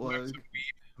too, but Smoke like, some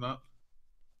weed. No.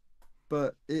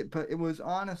 but it was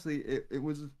honestly it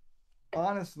was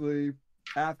honestly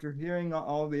after hearing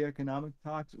all the economic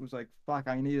talks, it was like, fuck,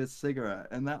 I need a cigarette,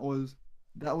 and that was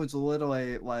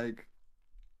literally like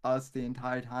us the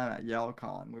entire time at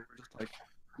YaleCon. We were just like,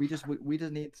 we just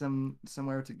need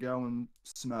somewhere to go and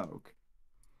smoke.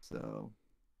 So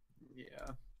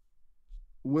Yeah.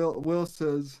 Will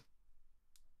says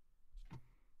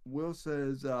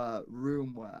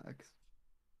room wax.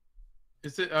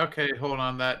 Is it okay? Hold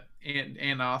on. That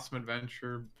Ann Awesome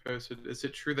Adventure posted. Is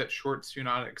it true that shorts do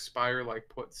not expire like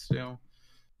puts do?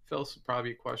 Phil, this will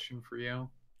probably be a question for you.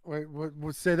 Wait,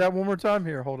 what? Say that one more time.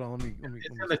 Here, hold on. Let me. It's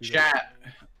in let the me see that. chat.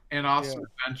 An Awesome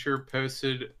Adventure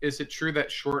posted. Is it true that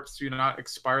shorts do not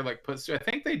expire like puts do? I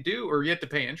think they do, or you have to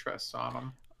pay interest on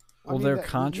them. Well, mean, their that-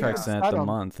 contracts yeah, end I at the don't-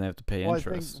 month, and they have to pay Well, I think-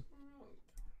 interest.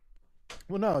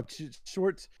 Well, no,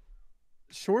 shorts.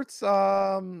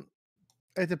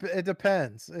 It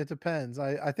depends. It depends.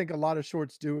 I think a lot of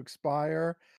shorts do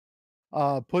expire.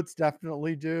 Puts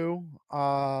definitely do.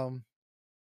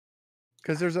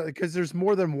 Because there's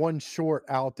more than one short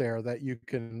out there that you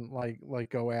can like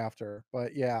go after.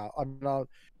 But yeah, I'm not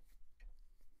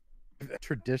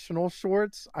traditional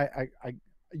shorts. I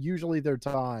usually they're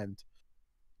timed.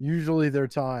 Usually they're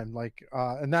timed. Like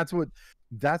and that's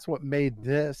what made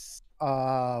this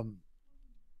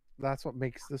that's what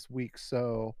makes this week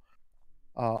so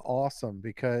awesome,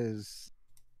 because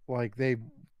like they,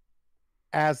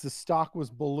 as the stock was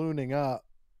ballooning up,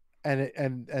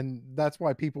 and that's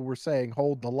why people were saying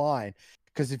hold the line,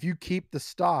 because if you keep the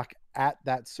stock at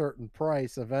that certain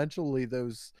price, eventually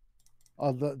those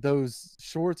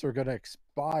shorts are going to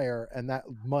expire, and that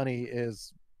money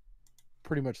is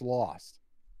pretty much lost.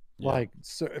 Yeah. Like,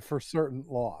 so for certain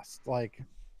lost. Like,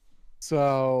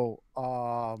 so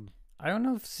I don't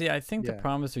know if, see, I think the Yeah.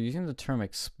 problem is they're using the term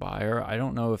expire. I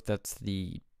don't know if that's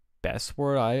the best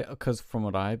word. Because from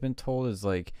what I've been told is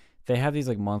like they have these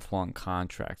like month-long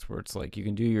contracts where it's like you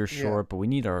can do your Yeah. short, but we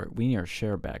need our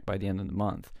share back by the end of the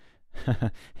month.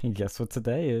 And guess what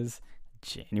today is?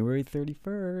 January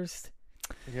 31st.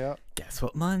 yeah. Guess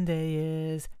what Monday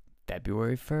is?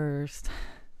 February 1st.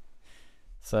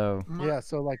 So, Yeah,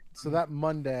 so that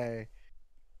Monday,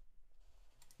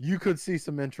 you could see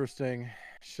some interesting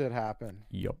shit happen.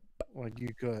 yup. Like,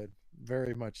 you could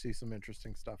very much see some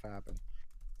interesting stuff happen.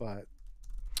 But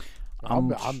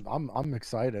I'm I'm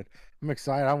excited. I'm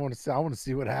excited. I want to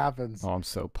see what happens. Oh, I'm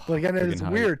so pumped. Like, and it's Friggin'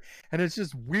 hyped. weird, and it's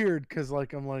just weird because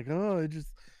like I'm like, oh,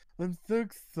 I'm so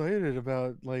excited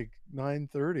about like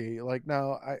 9:30. Like,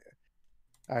 no,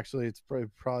 actually it's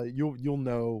probably you'll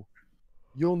know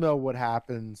what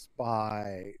happens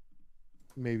by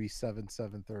maybe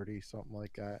 7:30, something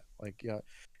like that. Like, yeah,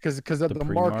 because the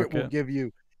market will pre-market? give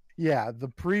you, yeah, the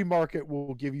pre-market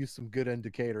will give you some good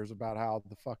indicators about how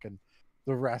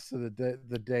the rest of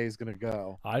the day is gonna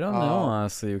go. I don't know,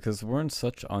 honestly, because we're in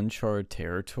such uncharted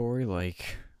territory.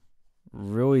 Like,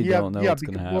 really don't know what's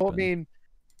going to happen. Well, I mean,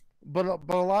 but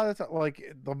a lot of time, like,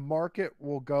 the market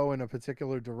will go in a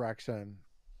particular direction.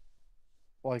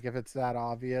 Like, if it's that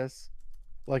obvious,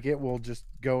 like, it will just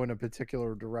go in a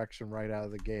particular direction right out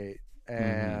of the gate.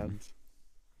 And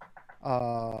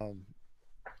but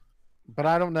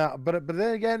I don't know. But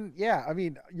then again, yeah, I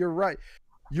mean, you're right.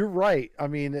 You're right. I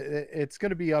mean, it's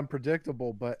going to be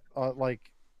unpredictable, but like,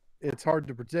 it's hard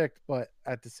to predict. But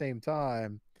at the same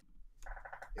time,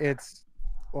 it's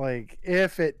like,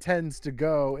 if it tends to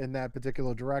go in that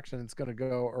particular direction, it's going to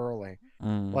go early.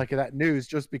 Like that news,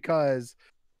 just because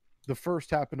the first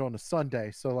happened on a Sunday,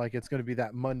 so like it's going to be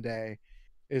that Monday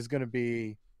is going to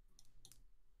be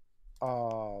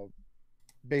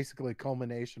basically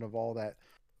culmination of all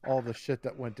the shit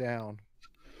that went down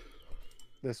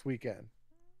this weekend.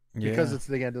 Because Yeah. it's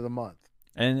the end of the month.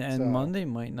 And so- Monday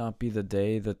might not be the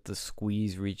day that the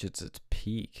squeeze reaches its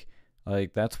peak.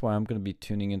 Like, that's why I'm going to be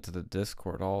tuning into the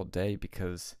Discord all day,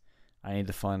 because I need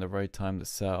to find the right time to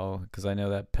sell. Because I know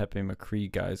that Pepe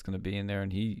McCree guy is going to be in there,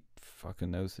 and he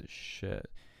fucking knows his shit.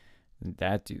 And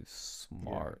that dude's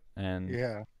smart. And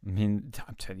Yeah. I mean,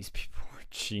 I'm telling you, these people are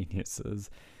geniuses.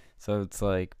 So it's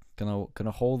like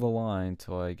gonna hold the line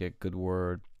till I get good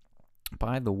word.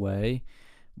 By the way,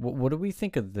 What do we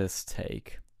think of this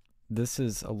take? This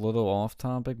is a little off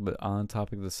topic, but on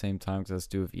topic at the same time, because let's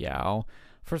do with Yao.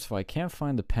 First of all, I can't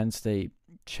find the Penn State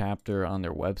chapter on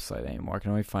their website anymore. I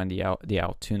can only find the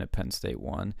Altoona Penn State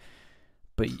one.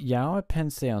 But Yao at Penn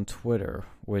State on Twitter,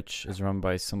 which is run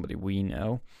by somebody we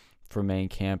know for main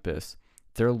campus,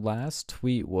 their last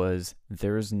tweet was,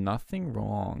 "There's nothing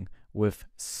wrong with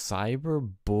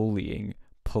cyberbullying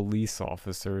police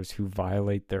officers who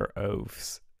violate their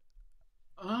oaths."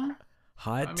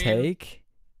 Hot take?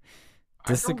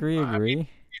 Disagree, agree?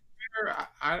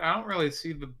 I don't really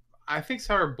see the. I think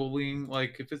cyberbullying,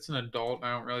 like if it's an adult,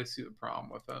 I don't really see the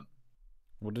problem with it.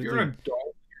 What If did you're an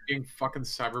adult, you're getting fucking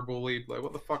cyberbullied. Like,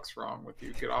 what the fuck's wrong with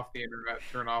you? Get off the internet.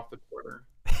 Turn off the Twitter.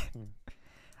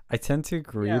 I tend to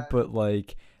agree, Yeah. but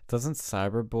like, doesn't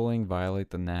cyberbullying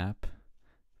violate the NAP?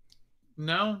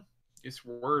 No, it's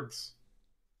words.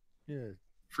 Yeah.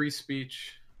 Free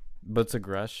speech. But it's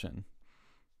aggression.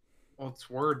 Well, it's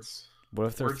words. What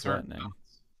if they're Words aren't threatening?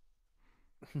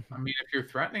 nuts. I mean, if you're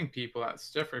threatening people, that's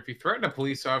different. If you threaten a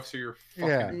police officer, you're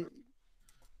fucking. Yeah.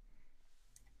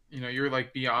 You know, you're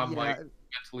like beyond Yeah. like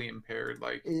mentally impaired.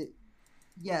 Like,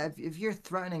 Yeah, if you're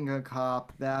threatening a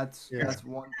cop, that's Yeah.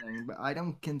 one thing, but I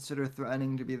don't consider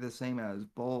threatening to be the same as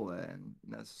bullying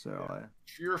necessarily.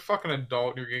 if you're a fucking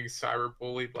adult and you're getting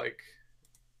cyberbullied, like,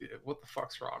 what the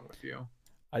fuck's wrong with you?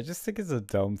 I just think it's a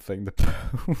dumb thing to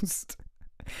post.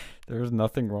 There's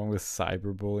nothing wrong with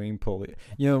cyberbullying police.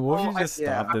 You know, what if you just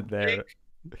stopped it there? think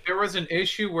there was an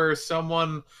issue where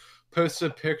someone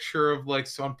posted a picture of like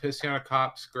someone pissing on a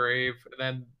cop's grave, and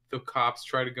then the cops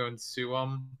try to go and sue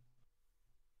him.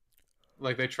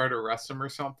 Like they tried to arrest him or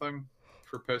something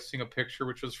for posting a picture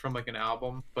which was from like an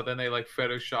album, but then they like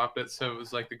photoshopped it so it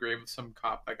was like the grave of some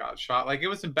cop that got shot. Like it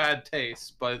was in bad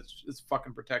taste, but it's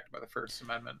fucking protected by the First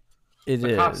Amendment. It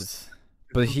The cops- is.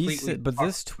 But he completely said, but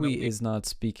this fucked tweet me. is not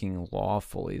speaking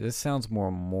lawfully. This sounds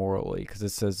more morally because it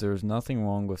says there's nothing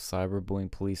wrong with cyberbullying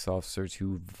police officers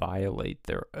who violate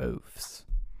their oaths.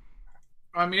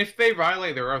 I mean, if they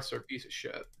violate their oaths, they're a piece of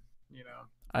shit. You know.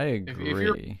 I if agree.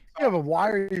 you're- Yeah, but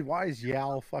why is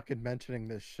Yao fucking mentioning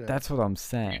this shit? That's what I'm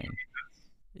saying.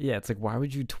 Yeah, it's like, why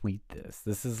would you tweet this?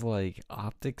 This is like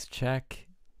optics check.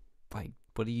 Like,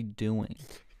 what are you doing?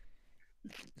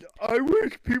 I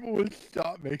wish people would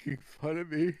stop making fun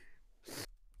of me.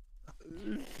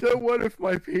 So what if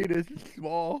my penis is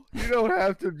small? You don't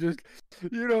have to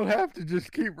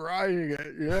just keep riding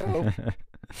it, you know?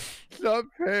 It's not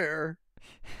fair.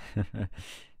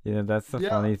 You know, that's the Yeah.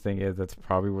 funny thing is that's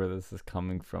probably where this is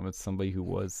coming from. It's somebody who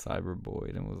was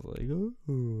cyberbullied and was like,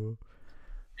 "Oh."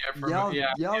 Yeah, from, Yell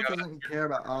yeah, doesn't care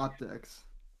about optics.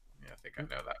 I think I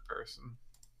know that person.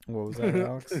 What was that,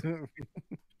 Alex?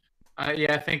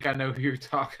 Yeah, I think I know who you're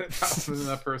talking about.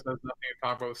 That person has nothing to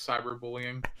talk about with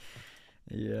cyberbullying.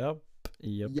 Yep.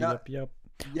 Yeah. Yep.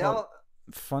 Yell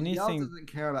Funny Yell thing. doesn't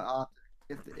care about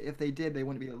optics. If they did, they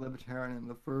wouldn't be a libertarian in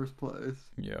the first place.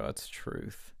 Yeah, that's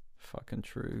truth. Fucking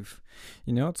truth.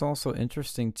 You know, what's also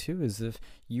interesting too is if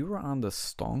you were on the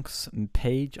Stonks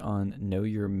page on Know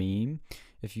Your Meme,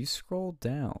 if you scroll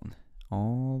down,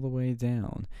 all the way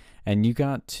down, and you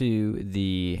got to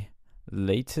the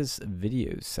latest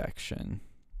videos section.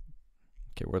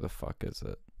 Okay, where the fuck is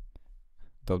it?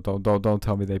 Don't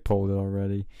tell me they pulled it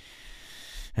already.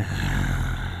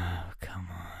 Come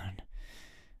on.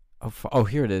 Oh,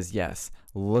 here it is. Yes.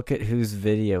 Look at whose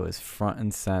video is front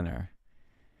and center.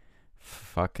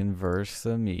 Fucking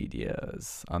Versa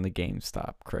Media's on the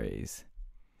GameStop craze.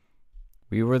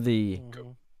 We were the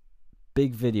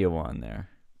big video on there.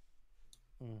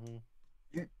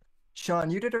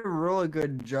 Sean, you did a really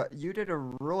good job. You did a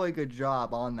really good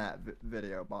job on that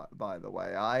video. By the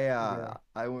way, I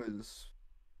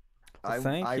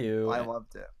Thank you. I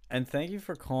loved it. And thank you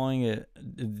for calling it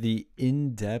the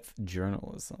in-depth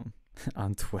journalism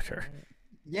on Twitter.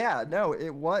 Yeah, no,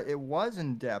 it was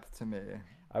in depth to me.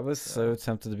 I was so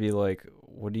tempted to be like,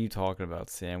 what are you talking about,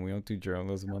 Sam? We don't do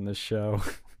journalism on this show.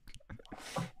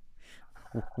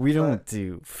 We don't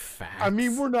do facts. I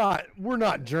mean, we're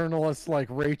not journalists like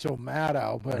Rachel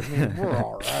Maddow, but I mean, we're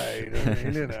all right. I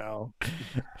mean, you know.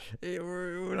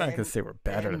 We're not going to say we're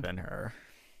better than her.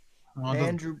 Well,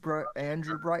 Andrew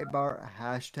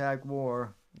Breitbart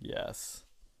 #war. Yes.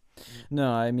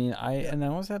 No, I mean, I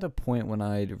was at a point when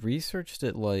I'd researched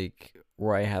it like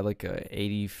where I had like a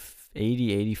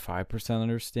 85%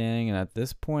 understanding, and at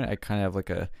this point I kind of have like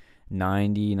a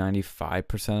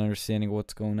 95% understanding of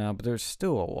what's going on, but there's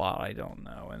still a lot I don't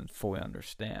know and fully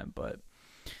understand. But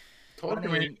told you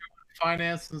we need to do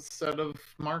finance instead of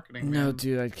marketing. no, man.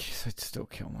 dude, I'd still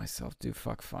kill myself. Dude,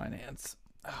 fuck finance.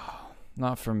 Oh,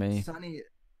 not for me. Sonny,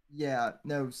 yeah,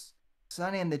 no,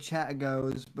 Sonny in the chat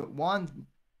goes, but Ron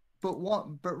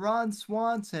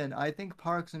Swanson, I think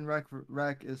Parks and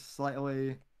Rec is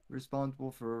slightly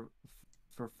responsible for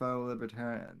faux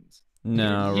libertarians.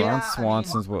 No, Yeah, I Ron mean,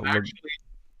 Swanson's what. Actually,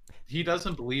 he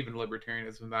doesn't believe in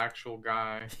libertarianism. The actual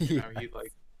guy, you know, he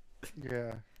like.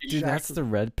 Yeah. Dude, that's the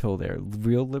red pill there.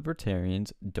 Real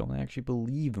libertarians don't actually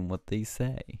believe in what they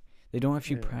say. They don't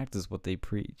actually Yeah. practice what they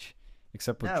preach,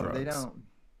 except with No, drugs. they don't.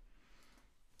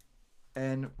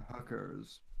 And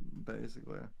hookers,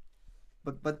 basically.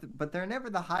 But they're never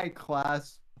the high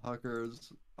class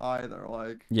hookers either.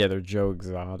 Like, Yeah, they're Joe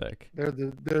Exotic. They're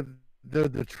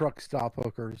the truck stop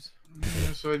hookers.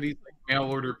 So these like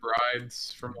mail order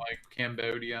brides from like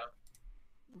Cambodia.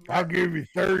 I'll give you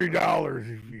 $30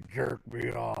 if you jerk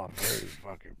me off, you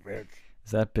fucking bitch.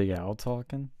 Is that Big Al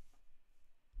talking?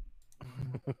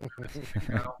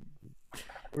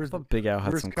 I thought Big Al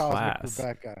had where's some Cosmic class.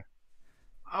 Rebecca?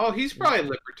 Oh, he's probably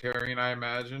libertarian, I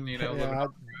imagine. You know, living Yeah,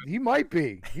 up- he might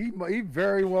be. He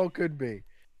very well could be.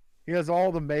 He has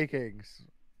all the makings.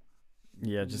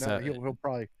 Yeah, just No, that. he'll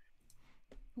probably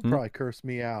Hmm? probably curse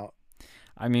me out.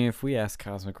 I mean, if we ask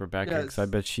Cosmic Rebecca, because I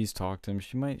Yes. bet she's talked to him,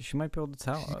 she might be able to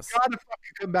tell us. She's gotta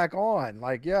fucking come back on.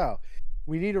 Like, yeah,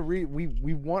 we need to we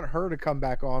want her to come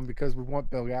back on because we want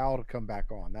Bill Al to come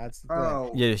back on. That's the thing.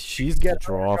 oh, Yeah, she's the Get her to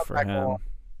draw come for back him. on.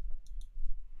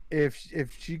 If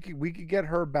we could get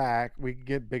her back, we could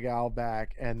get Big Al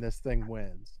back, and this thing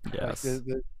wins. Like, Yes.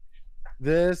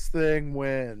 this thing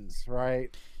wins,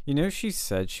 right? You know, she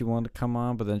said she wanted to come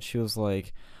on, but then she was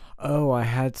like, "Oh, I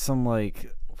had some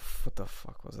like, what the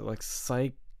fuck was it? Like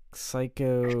psycho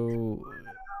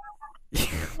She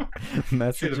had a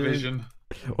messages." vision.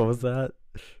 What was that?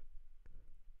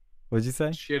 What'd you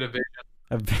say? She had a vision.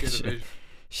 A She had a vision. vision.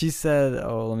 She said,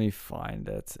 "Oh, let me find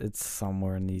it. It's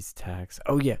somewhere in these texts."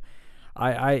 Oh yeah,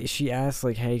 she asked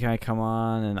like, "Hey, can I come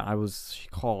on?" And she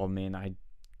called me, and I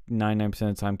 99%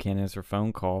 of the time can't answer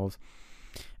phone calls,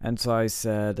 and so I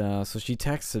said, so she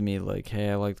texted me like, "Hey,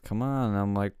 I'd like to come on," and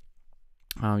I'm like,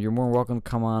 "You're more welcome to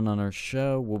come on our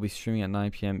show. We'll be streaming at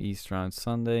 9 p.m. Eastern on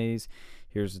Sundays.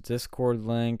 Here's the Discord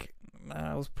link."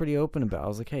 I was pretty open about it. I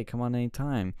was like, "Hey, come on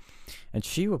anytime," and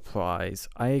she replies,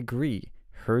 "I agree.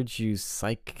 Heard you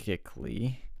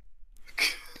psychically.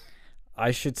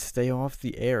 I should stay off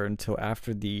the air until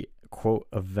after the quote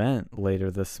event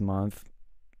later this month.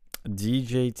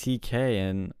 DJ TK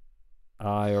and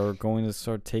I are going to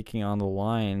start taking on the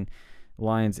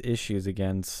Lions issues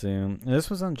again soon." And this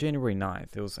was on January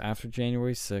 9th. It was after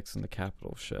January 6th and the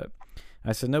Capitol shit.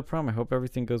 I said, "No problem. I hope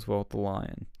everything goes well with the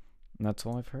Lion." And that's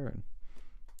all I've heard.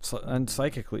 So, and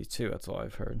psychically too. That's all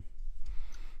I've heard.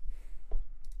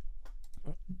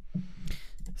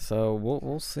 So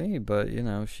we'll see, but you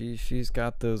know, she's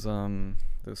got those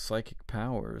psychic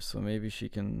powers, so maybe she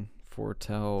can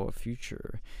foretell a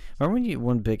future. Remember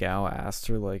when Big Al asked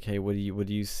her like, "Hey, what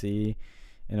do you see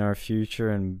in our future?"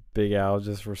 And Big Al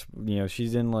just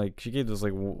she gave this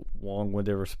like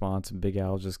long-winded response, and Big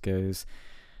Al just goes,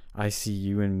 "I see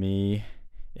you and me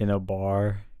in a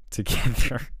bar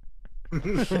together."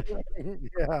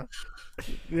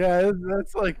 yeah,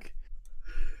 that's like.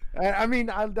 I mean,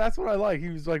 that's what I like. He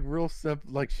was like real simple.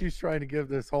 Like she's trying to give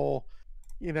this whole,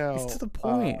 He's to the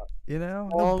point, no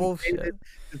bullshit.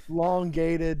 This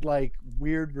elongated, like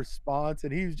weird response,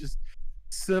 and he was just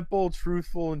simple,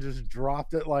 truthful, and just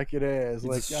dropped it like it is. He's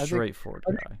Like a straightforward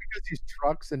I think guy. because he's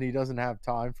trucks and he doesn't have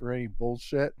time for any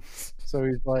bullshit, so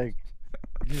he's like,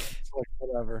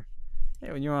 whatever.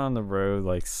 Yeah, when you're on the road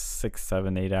like 6,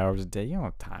 7, 8 hours a day, you don't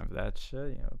have time for that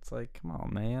shit. You know, it's like, come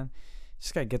on, man. You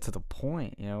just gotta get to the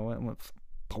point. You know, when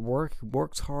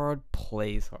works hard,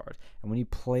 plays hard, and when he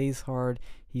plays hard,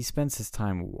 he spends his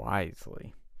time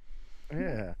wisely.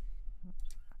 Yeah.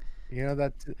 You know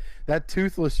that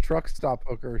toothless truck stop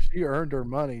hooker, she earned her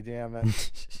money, damn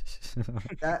it.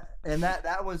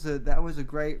 that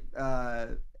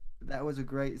was a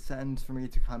great sentence for me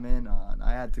to come in on.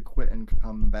 I had to quit and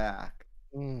come back.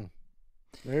 There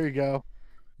you go.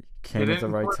 Came at the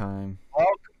right work. time.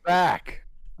 Welcome back.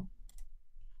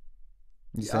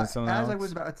 You saying something As else? I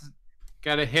was about to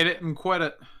Gotta hit it and quit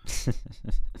it.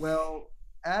 Well,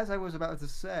 as I was about to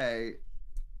say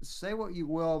what you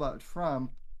will about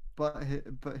Trump, but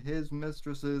his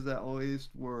mistresses at least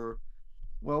were,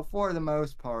 well, for the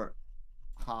most part,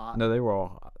 hot. No, they were all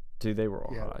hot. Dude, they were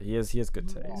all Yeah. hot. He has good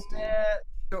taste.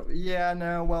 Yeah,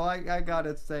 no. Well, I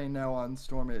gotta say no on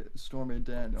Stormy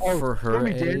Daniels. Oh, For her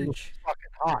Stormy Daniels was age, fucking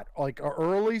hot. Like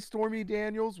early Stormy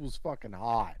Daniels was fucking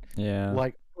hot. yeah.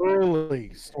 Like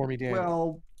early Stormy Daniels.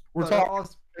 Well, We're but talking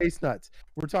also, space nuts.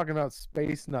 We're talking about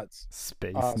space nuts.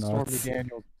 Space Stormy nuts.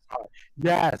 Daniels.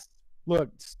 Yes. Look,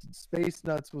 Space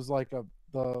Nuts was like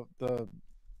the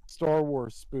Star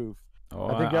Wars spoof. Oh,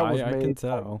 I think that was I made. can like-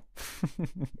 tell.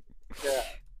 yeah.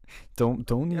 Don't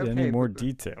need any Okay, more but-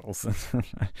 details.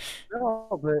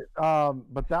 No,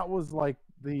 but that was like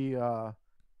the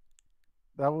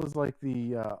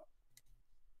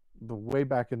the way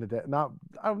back in the day. Not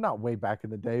way back in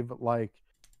the day, but like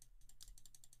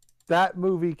that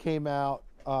movie came out.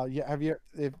 Yeah, have you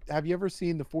ever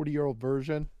seen the 40-year-old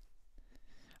version?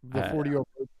 The I- 40-year-old.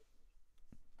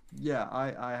 Yeah,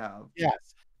 I have. Yes.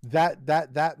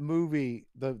 That movie,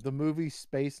 the movie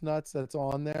Space Nuts that's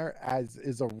on there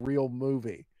is a real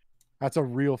movie. That's a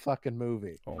real fucking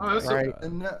movie. oh Oh, my that's right. God.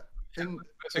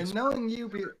 And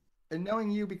knowing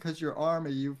you because you're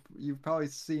Army, you've probably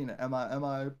seen it. Am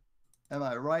I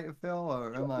right, Phil,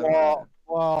 or am I wrong?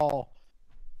 Well,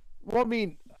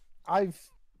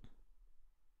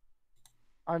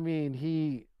 I mean,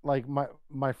 he like my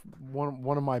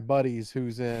one of my buddies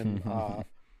who's in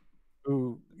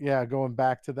going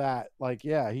back to that, like,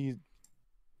 yeah,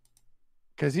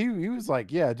 because he was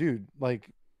like, yeah, dude, like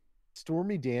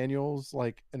Stormy Daniels,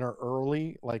 like in her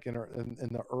early, like in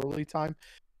the early time,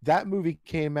 that movie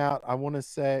came out, I want to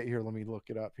say, here, let me look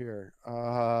it up here,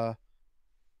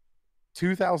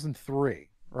 2003,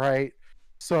 right?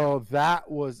 So that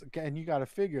was, and you got to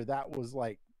figure that was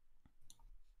like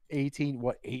 18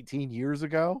 years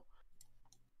ago.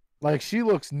 Like, she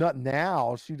looks nut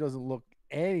now. She doesn't look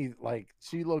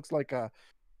she looks like a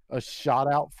shot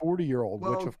out 40-year-old, which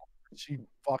Well- of course she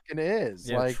fucking is.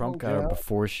 Yeah, like, Trump you got her know?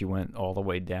 before she went all the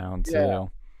way down too. Yeah.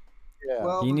 Yeah.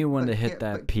 Well, He knew when but to hit Ca-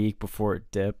 that but- peak before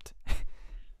it dipped.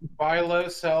 Buy low,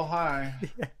 sell high.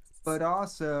 But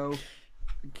also,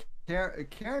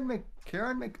 Karen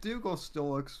McDougal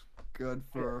still looks good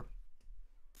for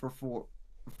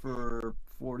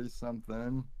 40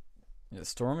 something. Yeah,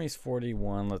 Stormy's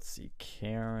 41. Let's see,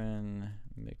 Karen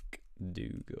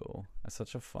McDougal. That's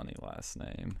such a funny last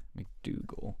name,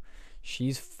 McDougal.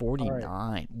 She's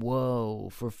 49. Whoa,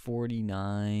 for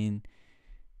 49.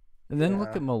 And then look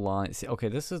Yeah. at Melania. See, okay,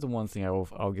 this is the one thing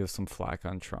I'll give some flack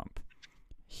on Trump.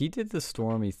 He did the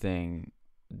Stormy thing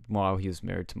while he was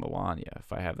married to Melania,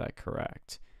 if I have that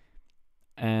correct.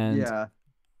 And Yeah,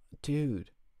 dude,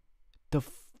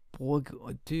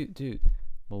 dude,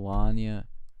 Melania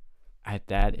at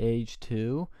that age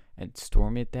too, and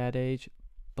Stormy at that age,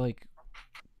 like,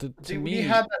 to Dude, me, when you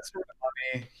have that sort of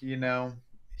money, you know,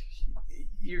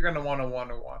 you're gonna want to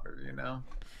wonder, you know.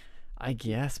 I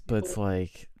guess, but it's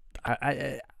like,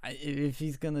 if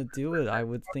he's gonna do it, I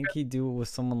would think he'd do it with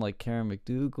someone like Karen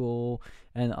McDougal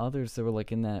and others that were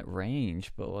like in that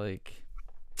range. But like,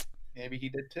 Maybe he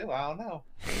did too. I don't know.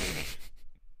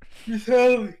 He's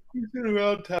been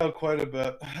around town quite a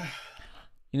bit.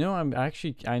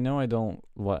 I know I don't.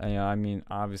 I mean,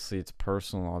 obviously it's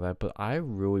personal and all that, but I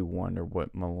really wonder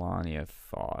what Melania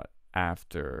thought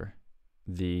after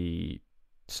the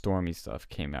Stormy stuff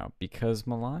came out, because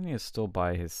Melania is still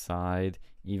by his side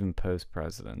even post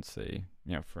presidency,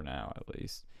 for now at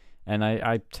least. And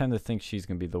I tend to think she's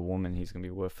gonna be the woman he's gonna be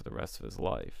with for the rest of his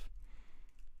life.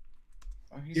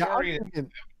 He's Yeah, I'm already in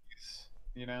thinking, his 50s,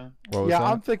 you know. What was yeah, that?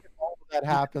 I'm thinking all of that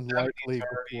happened Yeah, likely he's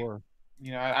already- before.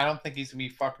 You know, I don't think he's gonna be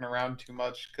fucking around too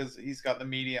much because he's got the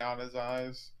media on his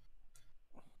eyes.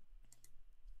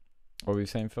 What were you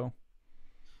saying, Phil?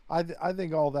 I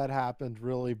think all that happened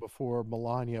really before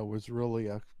Melania was really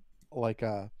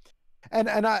and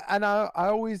I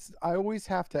always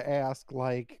have to ask,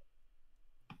 like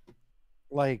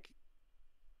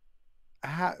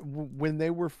when they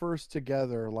were first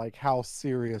together, like, how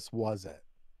serious was it?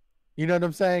 You know what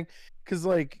I'm saying? Because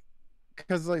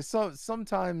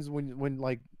sometimes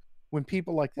when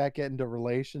people like that get into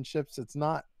relationships, it's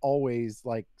not always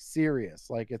like serious.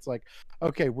 Like, it's like,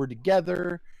 okay, we're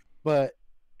together, but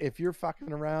if you're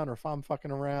fucking around or if I'm fucking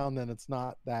around, then it's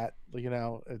not that,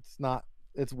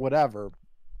 it's whatever.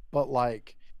 But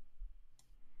like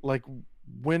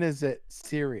when is it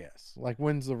serious? Like,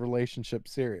 when's the relationship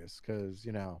serious? Because,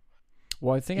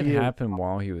 Well, I think it He is- happened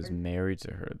while he was married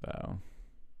to her, though.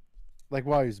 like,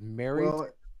 while he's married. well,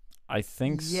 I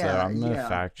think so. Yeah, I'm gonna yeah.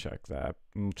 fact check that.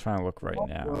 I'm trying to look right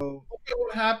now. well, Look at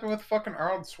what happened with fucking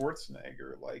Arnold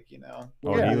Schwarzenegger. Like, you know.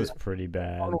 Oh, yeah. he was pretty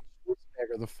bad. Arnold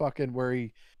Schwarzenegger, the fucking where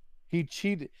he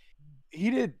cheated. He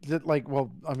did that, like,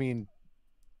 well, I mean,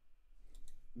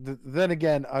 then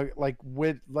again,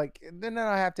 then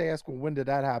I have to ask, well, when did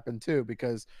that happen too?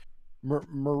 Because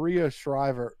Maria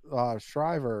Shriver,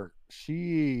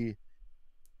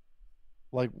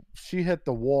 she hit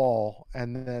the wall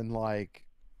and then like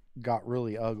got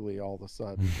really ugly all of a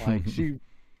sudden. Like, she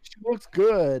looks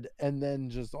good and then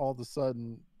just all of a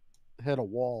sudden hit a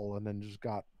wall and then just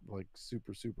got like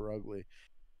super super ugly.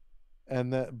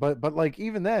 And that, but like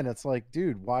even then, it's like,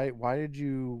 dude, why did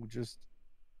you just,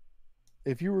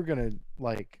 if you were gonna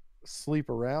like sleep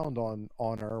around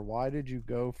on her, why did you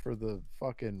go for the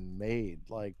fucking maid?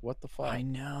 Like, what the fuck? I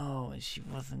know she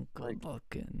wasn't Like, good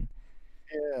looking.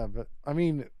 yeah, but I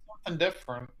mean, Something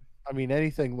different.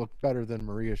 anything looked better than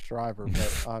Maria Shriver,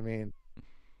 but I mean,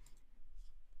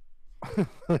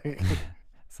 like,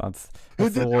 That's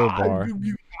a low bar.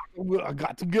 I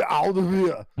got to get out of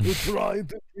here. They're trying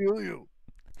to kill you.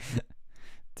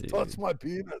 Touch Dude. my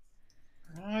penis.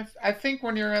 I think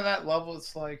when you're at that level,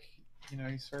 it's like,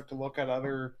 you start to look at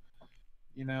other,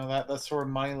 that sort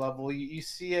of money level. You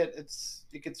see it,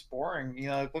 it gets boring.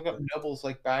 Like look up nobles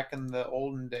like back in the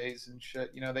olden days and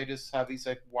shit. They just have these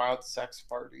like wild sex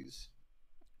parties.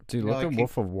 Dude, look at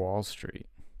Wolf of Wall Street.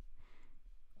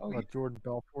 Oh, Like Jordan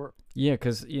Belfort. Yeah,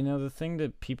 because the thing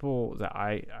that people that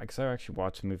because I actually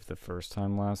watched the movie the first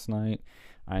time last night.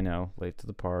 I know, late to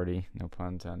the party, no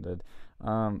pun intended.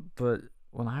 But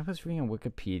when I was reading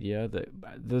Wikipedia,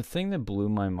 the thing that blew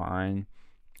my mind,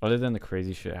 other than the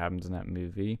crazy shit that happens in that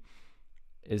movie,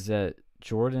 is that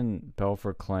Jordan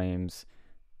Belfort claims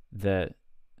that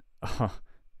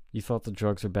you thought the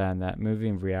drugs were bad in that movie.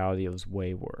 In reality, it was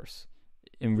way worse.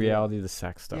 In reality, the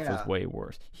sex stuff was way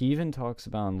worse. He even talks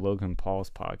about on Logan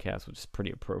Paul's podcast, which is pretty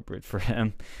appropriate for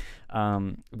him,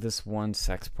 this one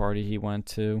sex party he went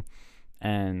to,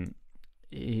 and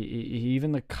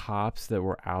even the cops that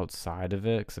were outside of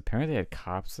it, because apparently they had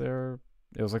cops there.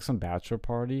 It was like some bachelor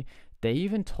party. They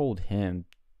even told him,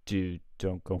 dude,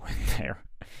 don't go in there.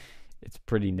 It's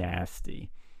pretty nasty.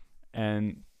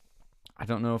 And I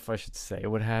don't know if I should say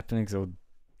what happened because it would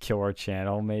kill our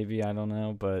channel, maybe. I don't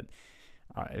know. But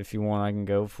if you want, I can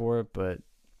go for it. But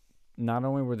not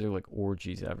only were there like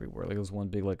orgies everywhere, like it was one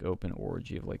big like open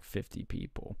orgy of like 50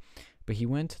 people. But he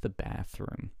went to the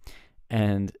bathroom.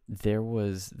 And there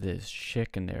was this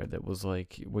chick in there that was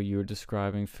like what you were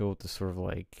describing, Phil, with the sort of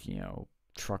like,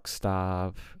 truck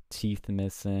stop, teeth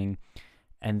missing.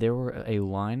 And there were a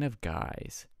line of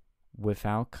guys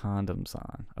without condoms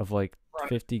on, of like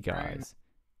 50 guys.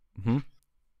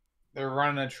 They're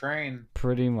running a train.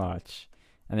 Pretty much.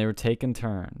 And they were taking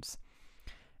turns.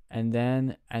 And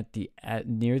then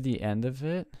near the end of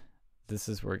it, this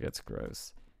is where it gets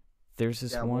gross. There's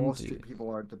this one Wall dude. Street people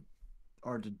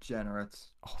are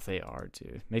degenerates. Oh, they are,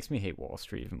 dude. Makes me hate Wall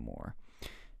Street even more.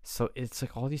 So it's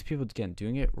like all these people, again,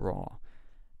 doing it raw.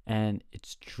 And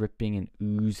it's dripping and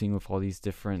oozing with all these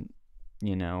different,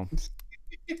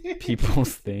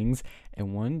 people's things.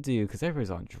 And one dude, because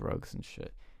everybody's on drugs and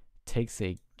shit, takes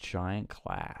a giant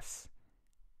glass,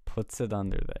 puts it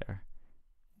under there,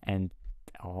 and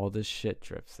all this shit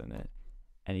drips in it.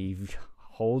 And he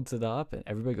holds it up, and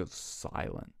everybody goes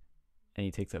silent. And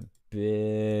he takes a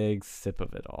big sip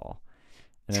of it all.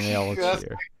 And then they all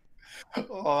cheer.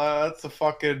 Oh, that's a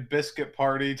fucking biscuit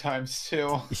party times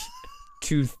 2.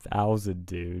 2,000,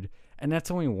 dude. And that's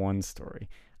only one story.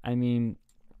 I mean,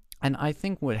 and I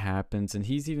think what happens,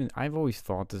 and I've always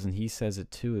thought this, and he says it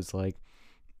too, is like,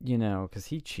 because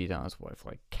he cheated on his wife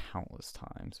like countless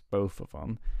times, both of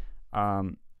them.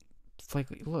 It's like,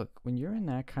 look, when you're in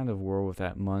that kind of world with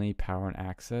that money, power, and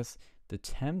access, the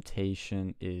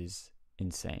temptation is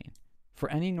insane. For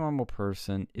any normal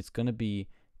person, it's going to be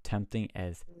tempting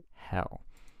as hell.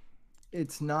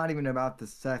 It's not even about the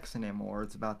sex anymore.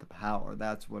 It's about the power.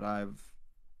 That's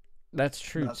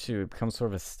true too. It becomes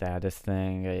sort of a status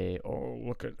thing.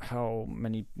 Look at how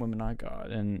many women I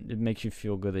got, and it makes you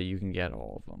feel good that you can get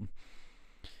all of them.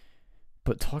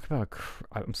 But talk about,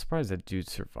 I'm surprised that dude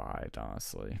survived,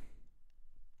 honestly.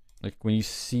 Like when you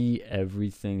see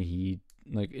everything he,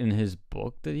 like in his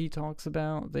book that he talks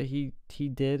about that he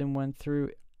did and went through,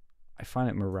 I find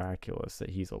it miraculous that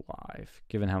he's alive,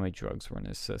 given how many drugs were in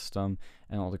his system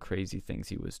and all the crazy things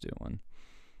he was doing.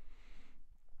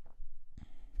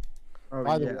 Oh,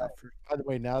 by the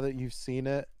way, now that you've seen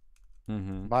it,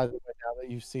 by the way, now that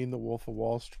you've seen The Wolf of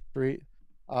Wall Street,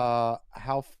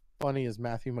 how funny is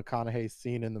Matthew McConaughey's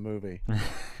scene in the movie?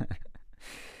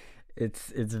 It's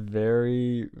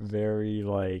very, very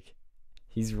like,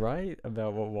 he's right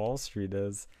about what Wall Street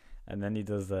is, and then he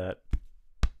does that.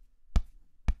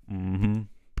 Yeah.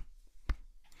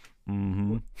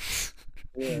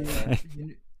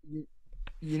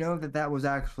 You know that was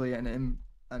actually an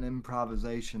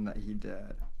improvisation that he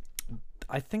did.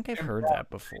 I think I've heard that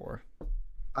before.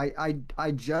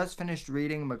 I just finished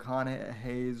reading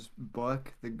McConaughey's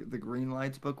book, the Green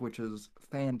Lights book, which is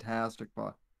fantastic,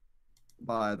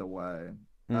 by the way.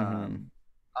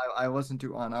 I listened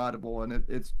to on Audible, and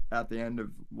it's at the end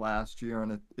of last year,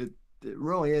 and it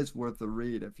really is worth the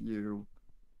read if you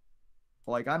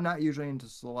like I'm not usually into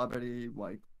celebrity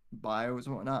like bios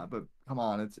and whatnot, but come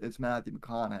on, it's Matthew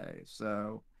McConaughey.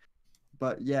 So,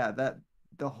 but yeah,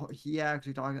 he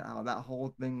actually talked about how that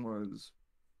whole thing was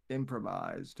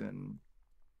improvised and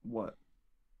what.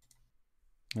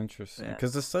 Interesting, Yeah.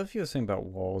 because the stuff you were saying about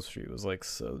Wall Street was like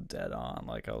so dead on.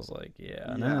 Like I was like,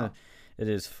 yeah, and then Yeah. it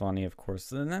is funny, of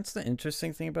course. And that's the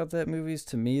interesting thing about that movie is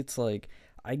to me, it's like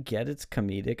I get it's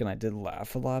comedic, and I did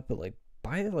laugh a lot, but like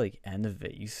by the like end of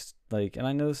it, like, and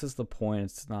I know this is the point.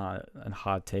 It's not a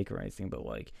hot take or anything, but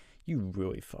like you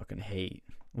really fucking hate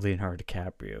Leonardo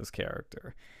DiCaprio's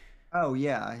character. Oh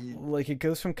yeah, Like it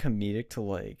goes from comedic to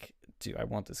like, dude, I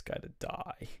want this guy to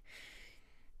die.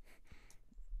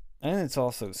 And it's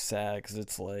also sad because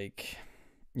it's like,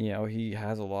 he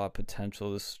has a lot of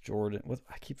potential. This Jordan, what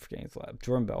I keep forgetting his lab,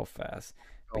 Jordan Belfast,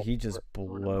 but he just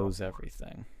blows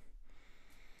everything.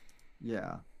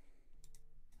 yeah.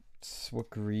 It's what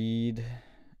greed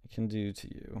can do to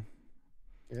you.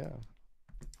 Yeah.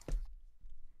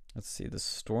 Let's see, the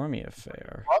Stormy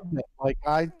affair. Loved it. Like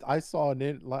I saw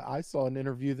an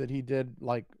interview that he did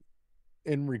like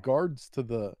in regards to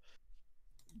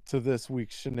this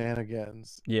week's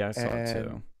shenanigans. Yeah, I saw it And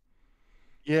too.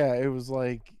 yeah, it was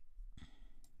like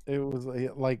it was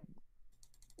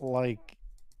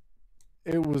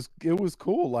it was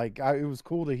cool. Like it was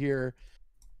cool to hear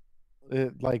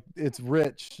it. Like it's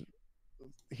rich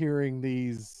hearing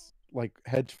these like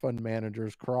hedge fund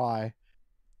managers cry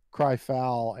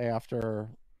foul after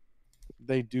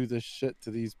they do this shit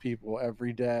to these people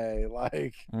every day.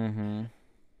 Like, Mm-hmm.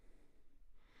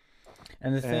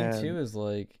 And the thing too is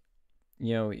like,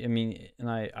 I mean, and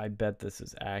I bet this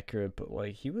is accurate, but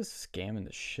like he was scamming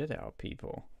the shit out of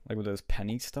people, like with those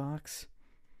penny stocks.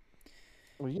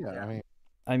 well, yeah,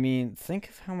 I mean, think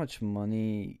of how much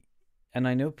money, and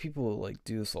I know people like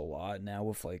do this a lot now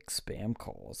with like spam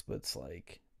calls, but it's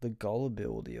like the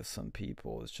gullibility of some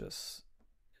people is just,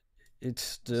 it's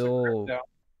still.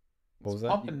 What was that?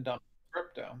 Pump and dump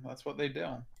crypto. That's what they do.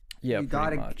 Yeah, you pretty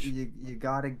gotta much.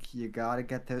 you gotta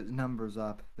get those numbers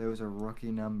up. Those are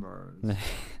rookie numbers.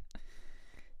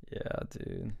 Yeah,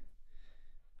 dude.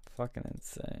 Fucking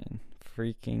insane.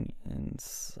 Freaking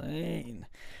insane.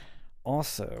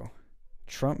 Also,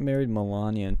 Trump married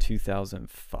Melania in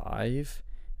 2005,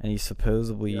 and he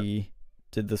supposedly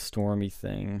did the Stormy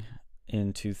thing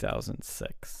in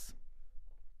 2006.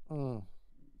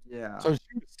 Yeah. So she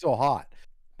was still hot.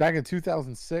 Back in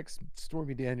 2006,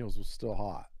 Stormy Daniels was still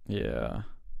hot. Yeah.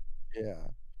 Yeah.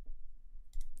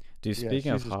 Dude, Yeah,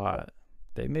 speaking of she's just hot,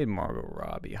 they made Margot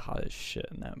Robbie hot as shit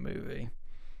in that movie.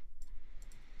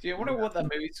 Do I wonder what that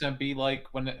movie's gonna be like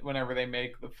whenever they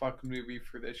make the fucking movie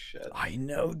for this shit? I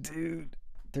know, dude.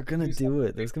 They're gonna do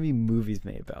it. There's gonna be movies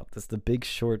made about this. The Big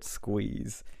Short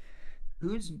squeeze.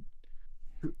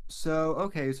 So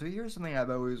okay, so here's something I've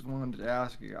always wanted to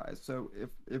ask you guys. So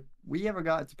if we ever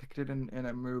got depicted in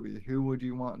a movie, who would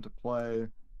you want to play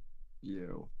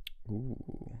you?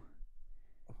 Ooh.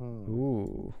 Hmm.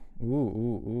 Ooh.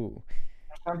 Ooh.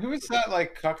 Who is that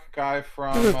like cuck guy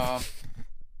from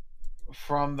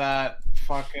that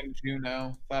fucking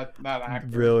Juno? That actor.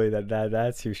 Really?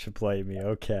 That's who should play me.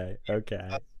 Okay. Your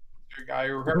guy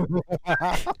who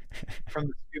from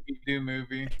the Scooby Doo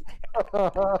movie.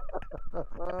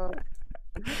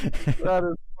 That is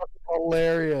fucking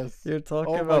hilarious. You're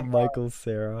talking Oh my about God. Michael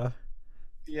Cera.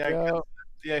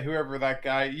 Yeah, whoever that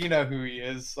guy, you know who he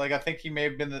is. Like I think he may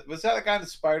have been was that the guy in the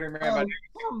Spider-Man?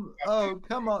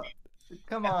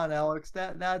 Come on, Alex.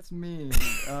 That's me.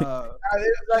 It was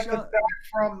like the Sean- guy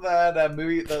from that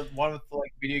movie, the one with the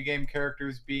like video game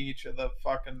characters being each of the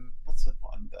fucking what's the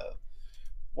one? The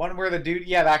one where the dude,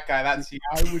 yeah, that guy. That's you.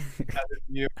 I would. That is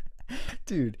you.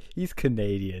 Dude, he's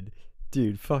Canadian.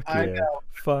 Dude, fuck I you. know.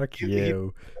 Fuck He-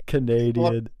 you.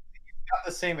 Canadian. Got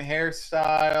the same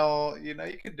hairstyle. You know,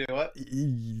 you could do it.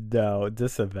 No,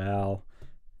 disavow.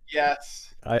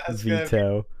 Yes, I That's gonna be-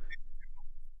 veto.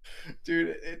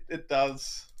 dude. It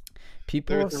does.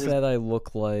 People There have was- said I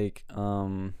look like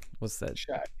what's that?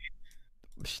 Shaggy.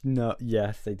 No,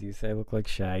 yes, they do say I look like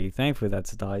Shaggy. Thankfully,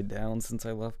 that's died down since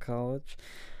I left college.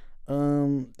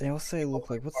 They all say I look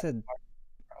like what's that?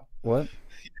 What?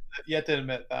 You have to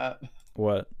admit that.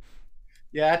 What?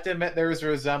 You have to admit there was a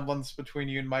resemblance between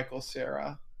you and Michael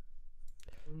Cera.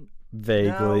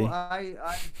 Vaguely. No, I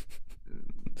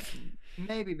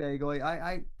maybe vaguely.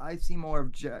 I see more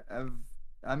of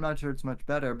I'm not sure it's much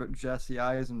better, but Jesse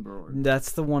Eisenberg.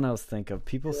 That's the one I was thinking of.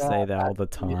 People Yeah, say that all the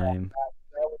time.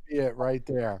 That would be it right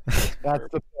there. That's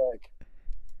the pick.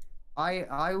 I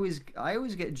always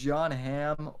get John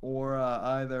Hamm or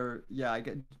either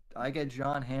I get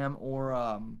John Hamm or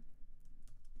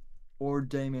or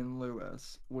Damian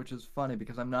Lewis, which is funny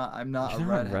because I'm not You're a not a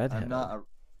redhead. redhead. I'm not a.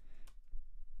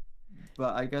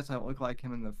 But I guess I look like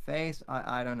him in the face.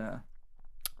 I don't know.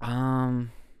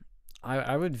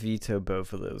 I would veto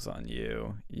both of those on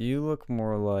you. You look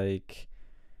more like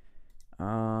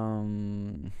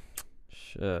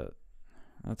shit.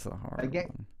 That's a hard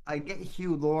one. I get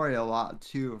Hugh Laurie a lot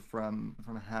too from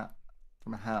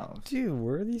House. Dude,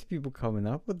 where are these people coming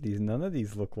up with these? None of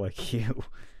these look like you.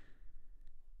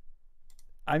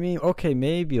 I mean, okay,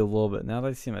 maybe a little bit. Now that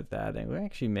I see him at that angle,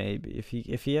 actually, maybe if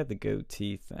he had the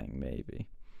goatee thing, maybe.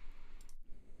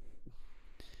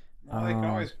 Well, they can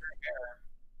always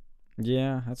bring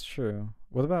Yeah, that's true.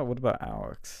 What about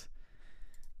Alex?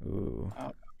 Ooh.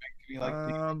 hair. Maybe like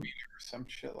the or some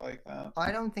shit like that.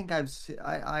 I don't think I've seen.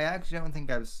 I actually don't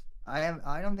think I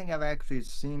don't think I've actually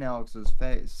seen Alex's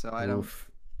face, so I don't.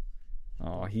 Oof.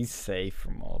 Oh, he's safe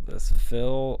from all this.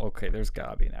 Phil. Okay, there's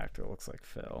gotta be an actor that looks like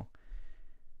Phil.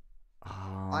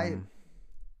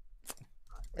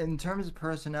 In terms of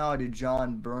personality,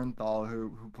 John Bernthal,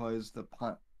 who plays the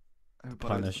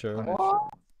Punisher.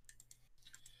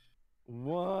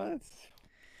 What?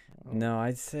 No,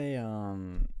 I'd say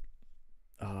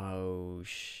oh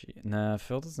shit. Nah,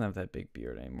 Phil doesn't have that big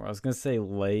beard anymore. I was gonna say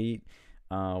late.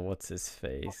 What's his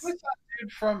face? What's that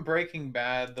dude from Breaking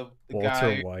Bad? The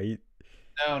Walter guy. White.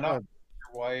 No, not Walter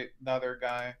White. The other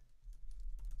guy.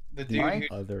 The dude Mike?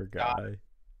 who Other guy.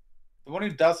 the one who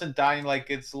doesn't die and like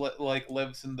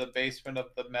lives in the basement of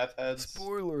the meth heads.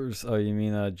 Spoilers. Oh, you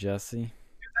mean Jesse?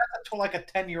 That's like a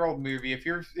 10-year-old movie. If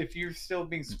you're still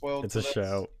being spoiled, It's a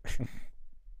show.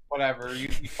 Whatever. You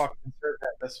fucking deserve it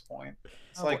at this point.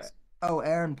 It's like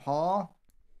Aaron Paul.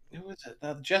 who is it?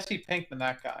 Jesse Pinkman,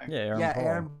 that guy. Yeah, Aaron Paul.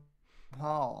 Aaron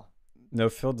Paul. No,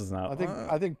 Phil does not.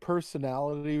 I think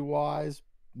personality wise,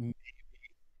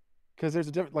 because there's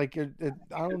a different like I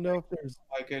don't know if there's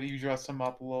Like you dress him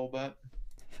up a little bit.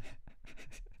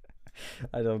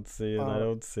 I don't see it. I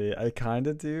don't see it. I kind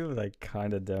of do, but I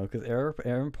kind of don't. Because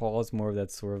Aaron Paul is more of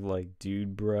that sort of like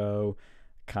dude bro,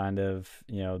 kind of,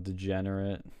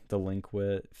 degenerate,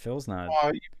 delinquent. Phil's not.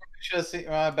 Oh, you should have seen.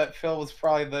 I bet Phil was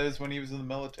probably those when he was in the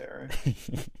military.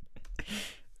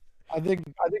 I think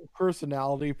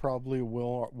personality probably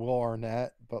Will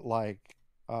Arnett, but like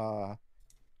I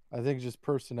think just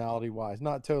personality wise,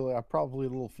 not totally. I'm probably a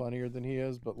little funnier than he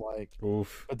is, but like,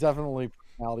 Oof. but definitely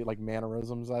personality, like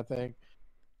mannerisms. I think.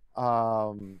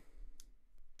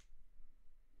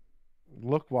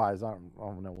 Look wise, I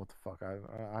don't know what the fuck.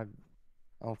 I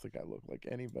don't think I look like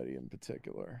anybody in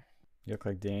particular. You look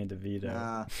like Danny DeVito.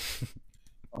 Nah.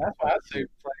 That's why I'd say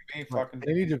like me fucking.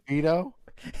 Danny DeVito.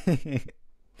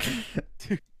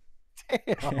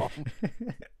 Damn.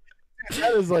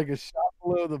 That is like a shot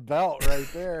below the belt right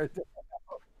there.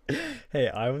 Hey,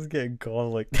 I was getting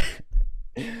called like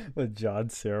with John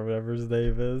Cena, whatever his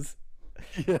name is.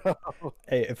 Yeah.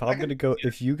 Hey,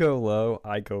 if you go low,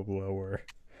 I go lower.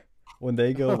 When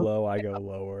they go low, I go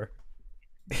lower.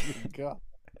 God.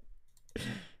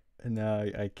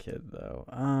 No, I kid though.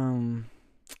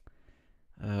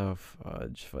 Oh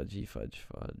fudge.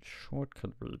 What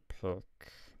could we pick?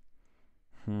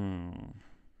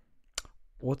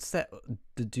 What's that?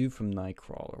 The dude from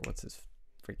Nightcrawler. What's his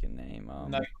freaking name?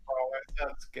 Nightcrawler.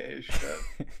 That's gay as shit.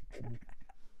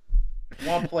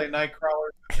 Want to play Nightcrawler?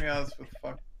 Yeah, that's what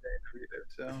fucking Danny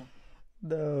DeVito too.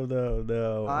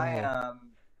 No.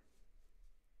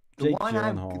 Jake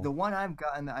Gyllenhaal. The one I've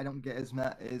gotten that I don't get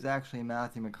is actually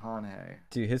Matthew McConaughey.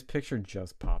 Dude, his picture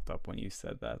just popped up when you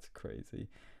said that. That's crazy.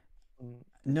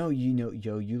 No, you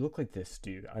look like this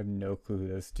dude. I have no clue who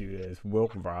this dude is. Will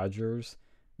Rogers,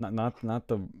 not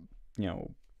the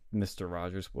Mr.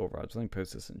 Rogers. Will Rogers. Let me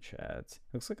post this in chat.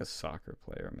 Looks like a soccer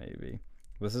player, maybe.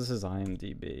 This is his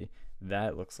IMDb.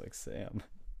 That looks like Sam.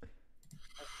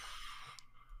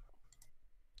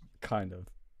 Kind of.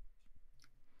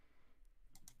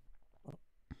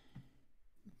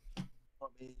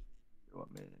 Let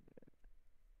me.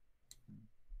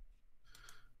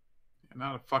 I'm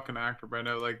not a fucking actor, but I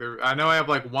know I know I have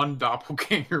like one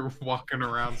doppelganger walking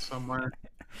around somewhere.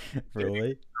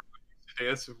 Really?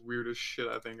 That's the weirdest shit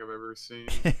I think I've ever seen.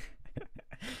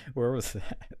 Where was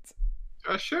that?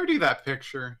 I showed you that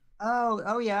picture.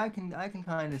 Oh yeah, I can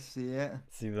kind of see it.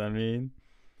 See what I mean?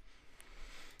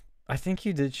 I think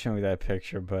you did show me that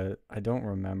picture, but I don't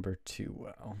remember too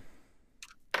well.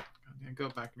 Yeah, go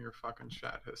back in your fucking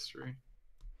chat history.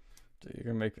 Dude, you're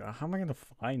gonna make. How am I gonna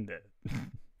find it?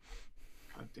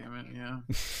 God damn it! Yeah.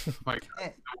 Like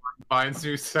Biden's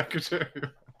new secretary.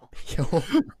 Yo.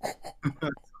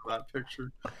 That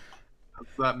picture.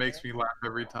 That makes me laugh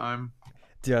every time.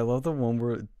 Dude, I love the one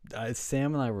where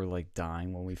Sam and I were like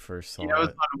dying when we first saw You know,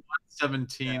 it's it. on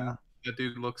 117. Yeah. That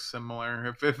dude looks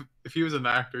similar. If he was an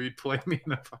actor, he'd play me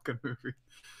in a fucking movie.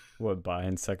 What,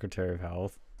 buying Secretary of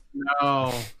Health?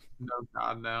 No, no,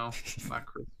 God, no, not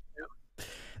Chris.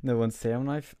 No, when Sam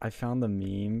and I found the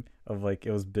meme of like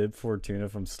it was Bib Fortuna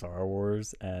from Star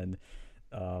Wars and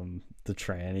the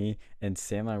tranny, and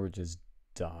Sam and I were just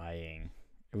dying.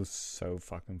 It was so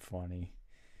fucking funny.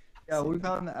 Yeah, we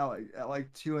found it at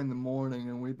like 2 in the morning,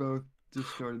 and we both just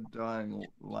started dying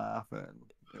laughing.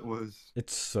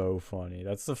 It's so funny.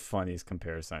 That's the funniest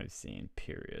comparison I've seen,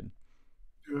 period.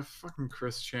 Dude, fucking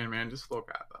Chris Chan, man, just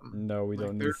look at them. No, we Like,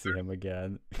 don't need to see him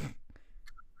again.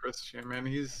 Chris Chan, man,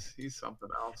 he's something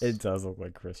else. It does look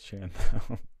like Chris Chan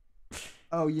though.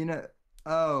 Oh, you know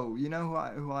who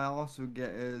I also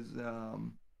get is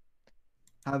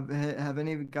have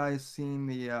any of you guys seen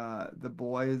the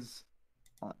Boys?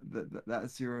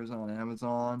 That series on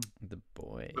Amazon. The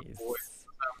Boys. The Boys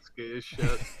sounds gay as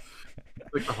shit.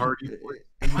 Like the Hardy Boys.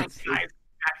 My It's, guys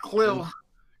got clue.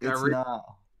 it's Got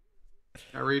not.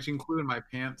 raging clue in my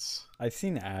pants. I've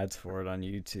seen ads for it on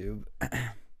YouTube, but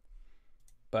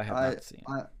I have not seen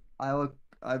it.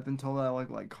 I've been told I look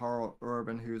like Carl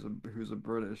Urban, who's a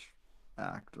British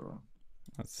actor.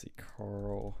 Let's see,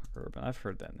 Carl Urban. I've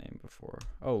heard that name before.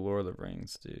 Oh, Lord of the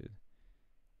Rings, dude.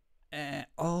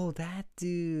 Oh, that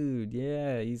dude.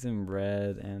 Yeah, he's in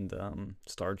Red and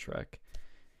Star Trek.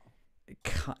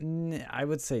 I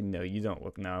would say no. You don't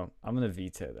look. No, I'm gonna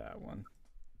veto that one.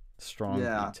 Strong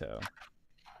veto.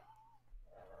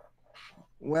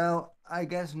 Well, I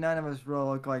guess none of us really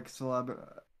look like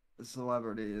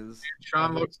celebrities.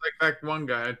 Sean looks like that one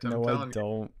guy. I'm No, I telling you.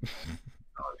 don't.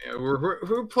 Oh, yeah.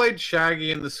 Who played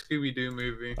Shaggy in the Scooby Doo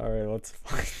movie? All right, let's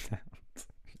find out.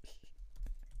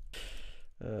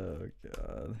 Oh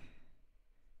god.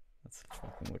 Let's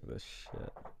fucking look at this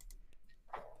shit.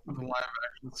 The live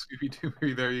action Scooby Doo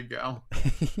movie. There you go.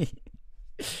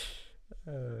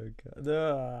 Oh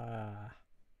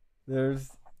god.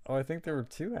 I think there were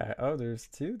two. There's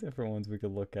two different ones we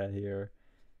could look at here.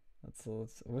 Let's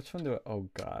which one do I? Oh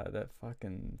god, that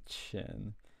fucking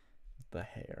chin, the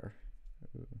hair.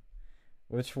 Ooh.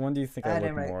 Which one do you think I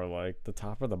look more like? The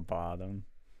top or the bottom?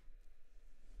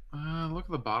 Look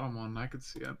at the bottom one. I could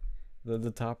see it.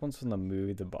 The top one's from the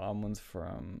movie. The bottom one's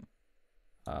from.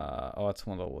 It's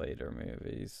one of the later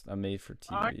movies. A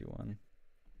made-for-TV one.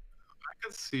 I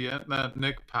could see it. That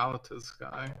Nick Palatis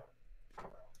guy.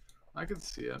 I could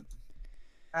see it.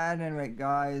 At any rate,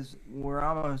 guys, we're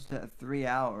almost at 3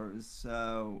 hours,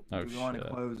 so we want to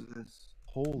close this.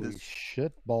 Holy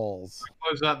shit balls.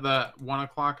 Close at the 1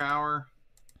 o'clock hour.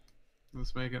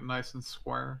 Let's make it nice and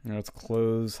square. Let's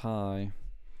close high.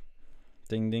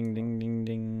 Ding, ding, ding, ding,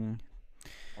 ding.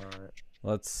 All right.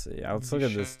 Let's see. Let's look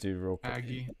at this dude real quick.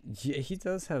 Aggie. Yeah, he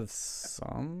does have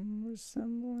some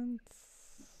resemblance.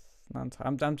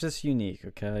 I'm just unique,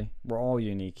 okay? We're all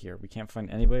unique here. We can't find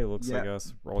anybody who looks like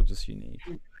us. We're all just unique.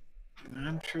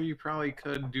 I'm sure you probably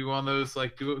could do on those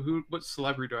like what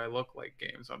celebrity do I look like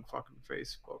games on fucking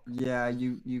Facebook. Yeah,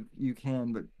 you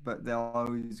can, but they'll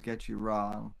always get you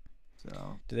wrong.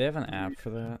 So. Do they have an app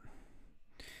for that?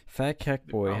 Fat Keck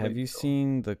Boy, have you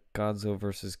seen the Godzilla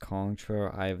vs. Kong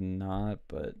trailer? I have not,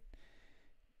 but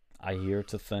I hear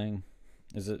it's a thing.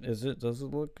 Does it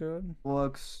look good?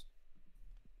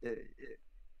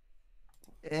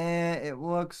 It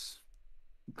looks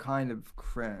kind of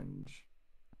cringe.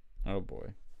 Oh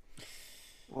boy.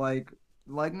 Like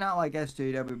not like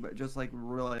SJW, but just like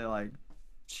really like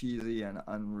cheesy and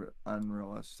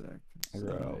unrealistic.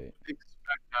 So. Right.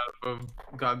 Expect out of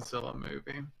a Godzilla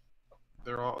movie.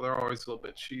 They're always a little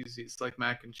bit cheesy. It's like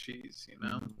mac and cheese, you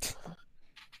know.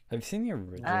 Have you seen the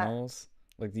originals?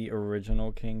 Like the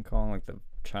original King Kong, like the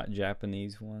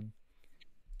Japanese one?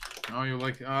 Oh, you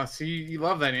like? See, you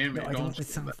love that anime. No, I don't. Don't you?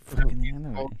 It's not fucking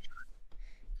anime.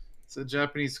 It's a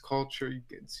Japanese culture.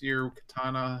 It's your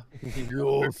katana.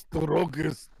 Yo,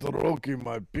 stroke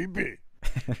my pee-pee.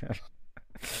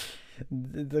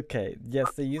 Okay,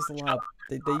 yes, they use a lot.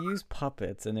 They use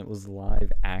puppets, and it was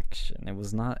live action. It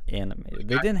was not animated.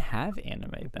 They didn't have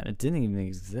anime then. It didn't even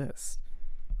exist.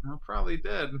 I probably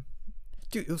did.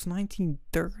 Dude, it was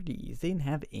 1930s. They didn't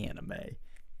have anime.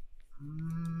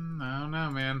 I don't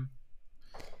know, man.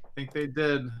 I think they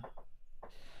did.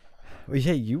 Well,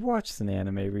 yeah, you watched an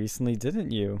anime recently,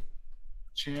 didn't you?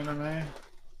 Which anime?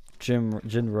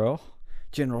 Jinro?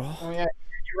 Oh yeah,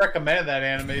 you recommended that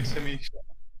anime to me.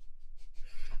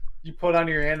 You put on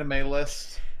your anime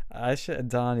list.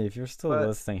 Donnie, if you're still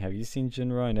listening, have you seen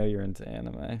Jinro? I know you're into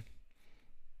anime.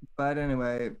 But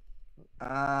anyway,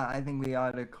 I think we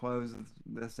ought to close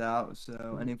this out.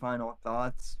 So, any final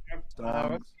thoughts? Let's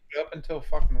Songs? keep it up until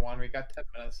fucking 1. We got 10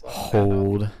 minutes left.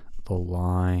 Hold the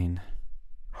line.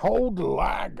 Hold the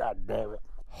line, goddammit.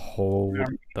 Hold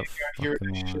I'm the Hear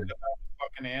fucking this shit line. about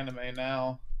fucking anime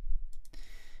now.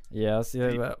 Yeah, see,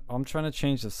 I'm trying to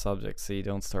change the subject so you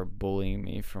don't start bullying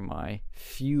me for my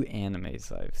few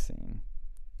animes I've seen.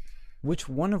 Which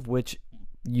one of which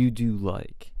you do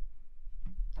like?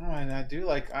 Oh, and I do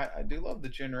love the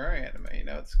Jinro anime. You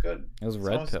know, it's good. It was It's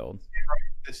Red almost Pilled.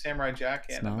 the Samurai Jack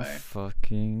It's anime. not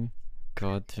fucking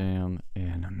goddamn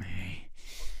anime.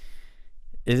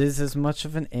 It is as much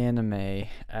of an anime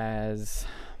as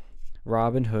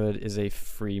Robin Hood is a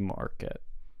free market.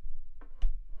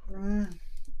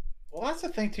 Well, that's the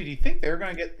thing too. Do you think they're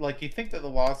gonna get like? Do you think that the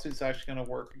lawsuit's actually gonna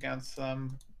work against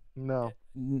them? No.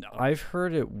 I've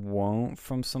heard it won't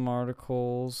from some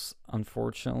articles.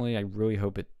 Unfortunately, I really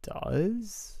hope it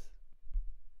does,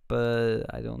 but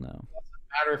I don't know.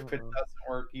 Matter if it doesn't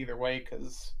work either way,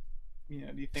 because do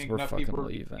you think We're enough fucking people are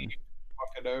leaving. gonna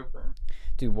fuck it over?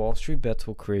 Dude, Wall Street Bets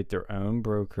will create their own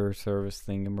broker service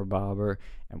thingamabobber,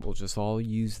 and we'll just all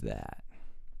use that.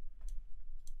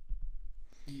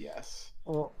 Yes.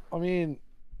 Well, I mean,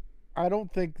 I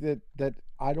don't think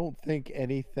I don't think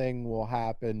anything will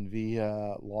happen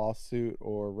via lawsuit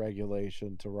or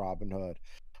regulation to Robinhood.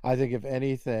 I think if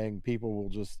anything, people will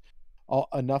just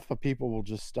enough of people will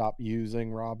just stop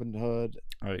using Robinhood,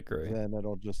 I agree. then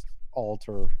it'll just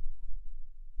alter.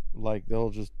 Like they'll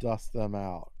just dust them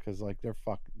out because like they're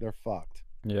fucked.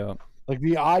 Yeah. Like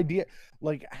the idea,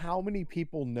 like how many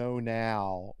people know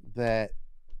now that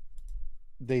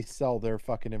they sell their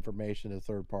fucking information to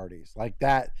third parties like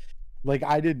that? Like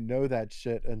I didn't know that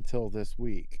shit until this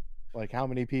week. Like how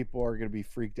many people are gonna be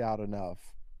freaked out enough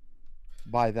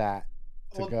by that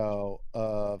to Well,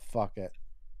 go, fuck it.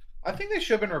 I think they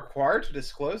should have been required to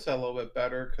disclose that a little bit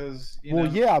better, because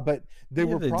Yeah, but they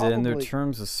were did probably in their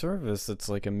terms of service. It's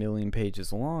like 1,000,000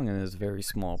 pages long and is very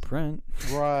small print.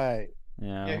 right.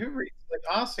 Yeah, who reads? Like,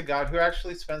 honest to God, who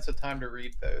actually spends the time to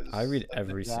read those? I read Like,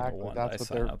 every single one that I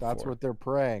sign up That's for. what they're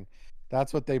praying.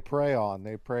 That's what they prey on.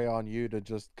 They prey on you to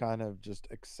just kind of just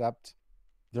accept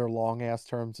their long ass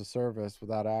terms of service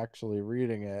without actually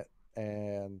reading it,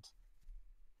 and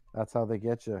that's how they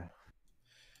get you.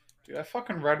 Dude, I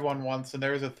fucking read one once, and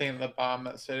there was a thing at the bottom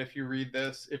that said, if you read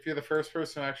this, if you're the first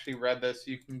person who actually read this,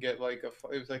 you can get like it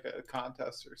was like a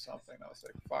contest or something. I was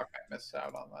like, fuck, I missed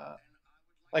out on that.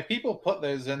 Like, people put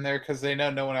those in there because they know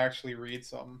no one actually reads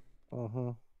them.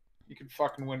 Uh-huh. You can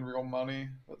fucking win real money.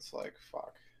 It's like,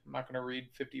 fuck, I'm not gonna read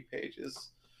 50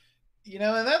 pages. And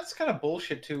that's kind of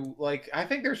bullshit too. Like, I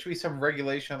think there should be some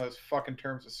regulation on those fucking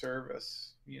terms of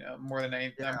service. More than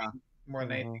anything. I mean, more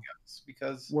than anything else,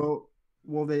 because Well,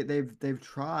 they've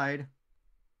tried.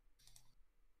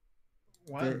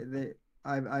 when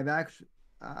I've actually,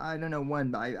 I don't know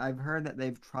when, but I've heard that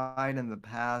they've tried in the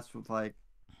past with like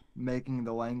making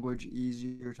the language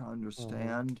easier to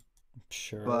understand.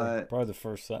 Sure, but probably the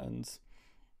first sentence.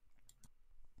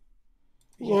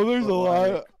 Well, there's a but, lot.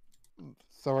 like-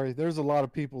 Sorry, there's a lot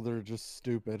of people that are just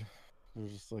stupid. They're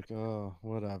just like, oh,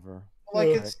 whatever.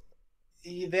 like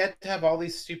they have to have all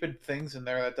these stupid things in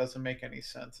there that doesn't make any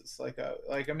sense. It's like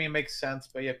I mean, it makes sense,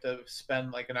 but you have to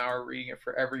spend like an hour reading it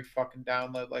for every fucking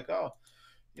download. Like, oh,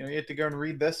 you have to go and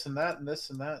read this and that and this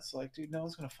and that. It's like, dude, no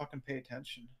one's gonna fucking pay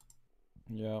attention.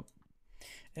 Yeah.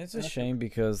 It's a shame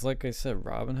because, like I said,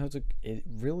 Robinhood's it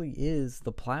really is,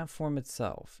 the platform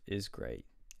itself is great.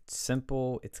 It's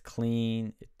simple, it's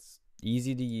clean, it's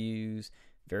easy to use,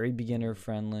 very beginner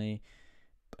friendly.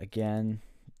 Again,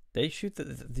 they shoot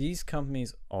these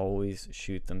companies always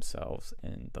shoot themselves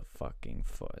in the fucking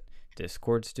foot.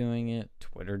 Discord's doing it,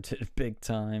 Twitter did it big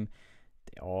time.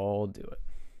 They all do it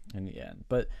in the end.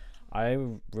 But I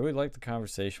really liked the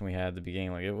conversation we had at the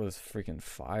beginning. Like, it was freaking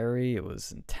fiery, it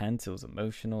was intense, it was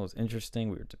emotional, it was interesting.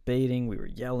 We were debating, we were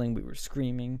yelling, we were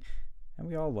screaming, and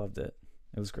we all loved it.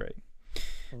 It was great.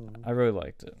 I really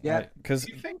liked it. Yeah. Because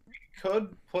Do you think we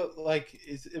could put like,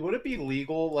 would it be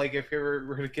legal, like, if you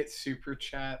were to get super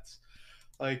chats,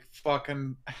 like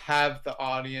fucking have the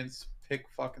audience pick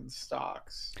fucking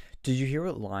stocks? did you hear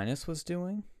what Linus was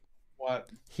doing? What?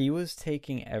 He was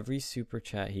taking every super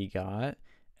chat he got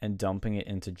and dumping it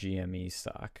into GME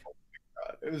stock.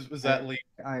 Was that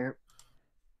legal?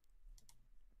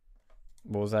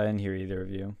 What was I didn't hear either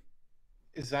of you?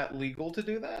 Is that legal to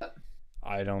do that?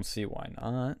 I don't see why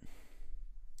not.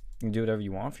 You can do whatever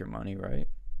you want for your money, right?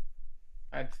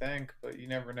 I'd think, but you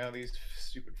never know these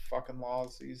stupid fucking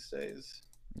laws these days.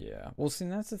 Yeah. Well, see,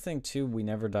 that's the thing too. We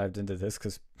never dived into this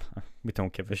because we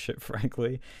don't give a shit,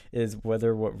 frankly. Is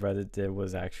whether what Reddit did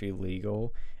was actually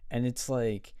legal, and it's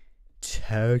like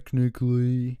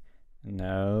technically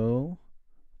no,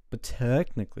 but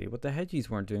technically, what the Hedgies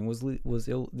weren't doing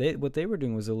what they were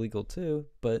doing was illegal too.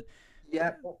 But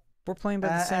Yep. we're playing by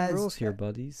the same As- rules here,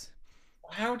 buddies.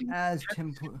 How do you As how do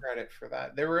you Tim, sue Reddit for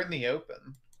that? They were in the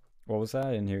open. What was that?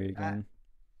 I didn't hear you again.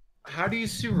 How do you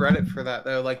sue Reddit for that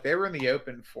though? Like they were in the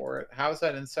open for it. How is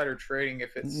that insider trading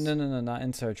if it's No, not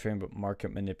insider trading, but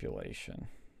market manipulation.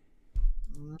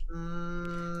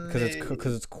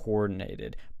 Because it's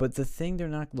coordinated. But the thing they're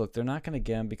not going to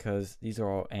get them because these are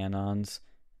all anons,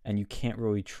 and you can't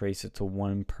really trace it to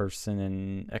one person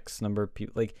and X number of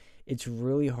people. Like, it's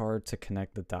really hard to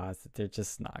connect the dots that they're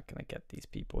just not going to get these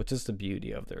people. It's just the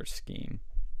beauty of their scheme.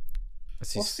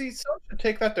 Well, see, someone should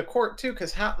take that to court too,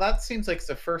 because that seems like it's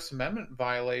a First Amendment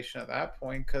violation at that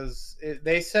point. Because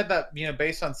they said that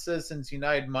based on Citizens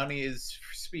United, money is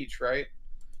speech, right?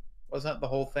 Wasn't that the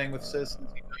whole thing with Citizens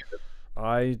United?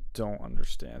 I don't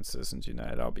understand Citizens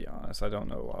United. I'll be honest. I don't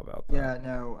know a lot about that. yeah,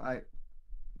 no,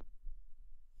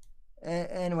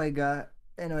 anyway,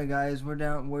 guys, we're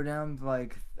down to,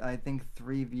 like, I think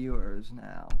 3 viewers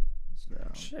now. So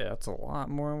Shit, that's a lot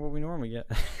more than what we normally get.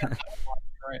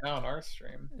 Right now on our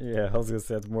stream. Yeah, I was gonna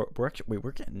say that's more. We're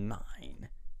getting 9.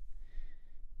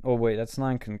 Oh wait, that's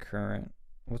 9 concurrent.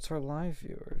 What's our live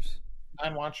viewers?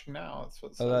 9 watching now. That's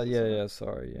what. It Oh, says, isn't it? yeah.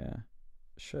 Sorry, yeah.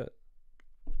 Shit.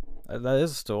 That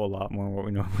is still a lot more than what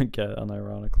we normally get,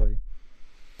 unironically.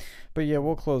 But yeah,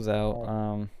 we'll close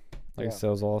out. Like I said,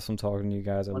 it was awesome talking to you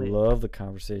guys. I love the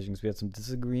conversations. We had some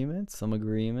disagreements, some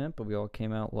agreement, but we all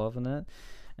came out loving it.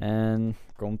 And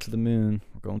we're going to the moon.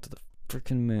 We're going to the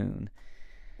freaking moon.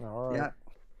 All right.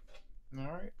 yeah,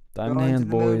 All right. Diamond going to hand,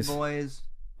 the moon, boys. boys.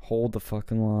 Hold the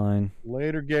fucking line.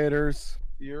 Later, Gators.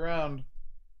 See you around.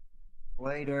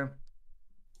 Later.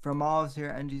 From all of us here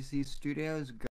at NGC Studios.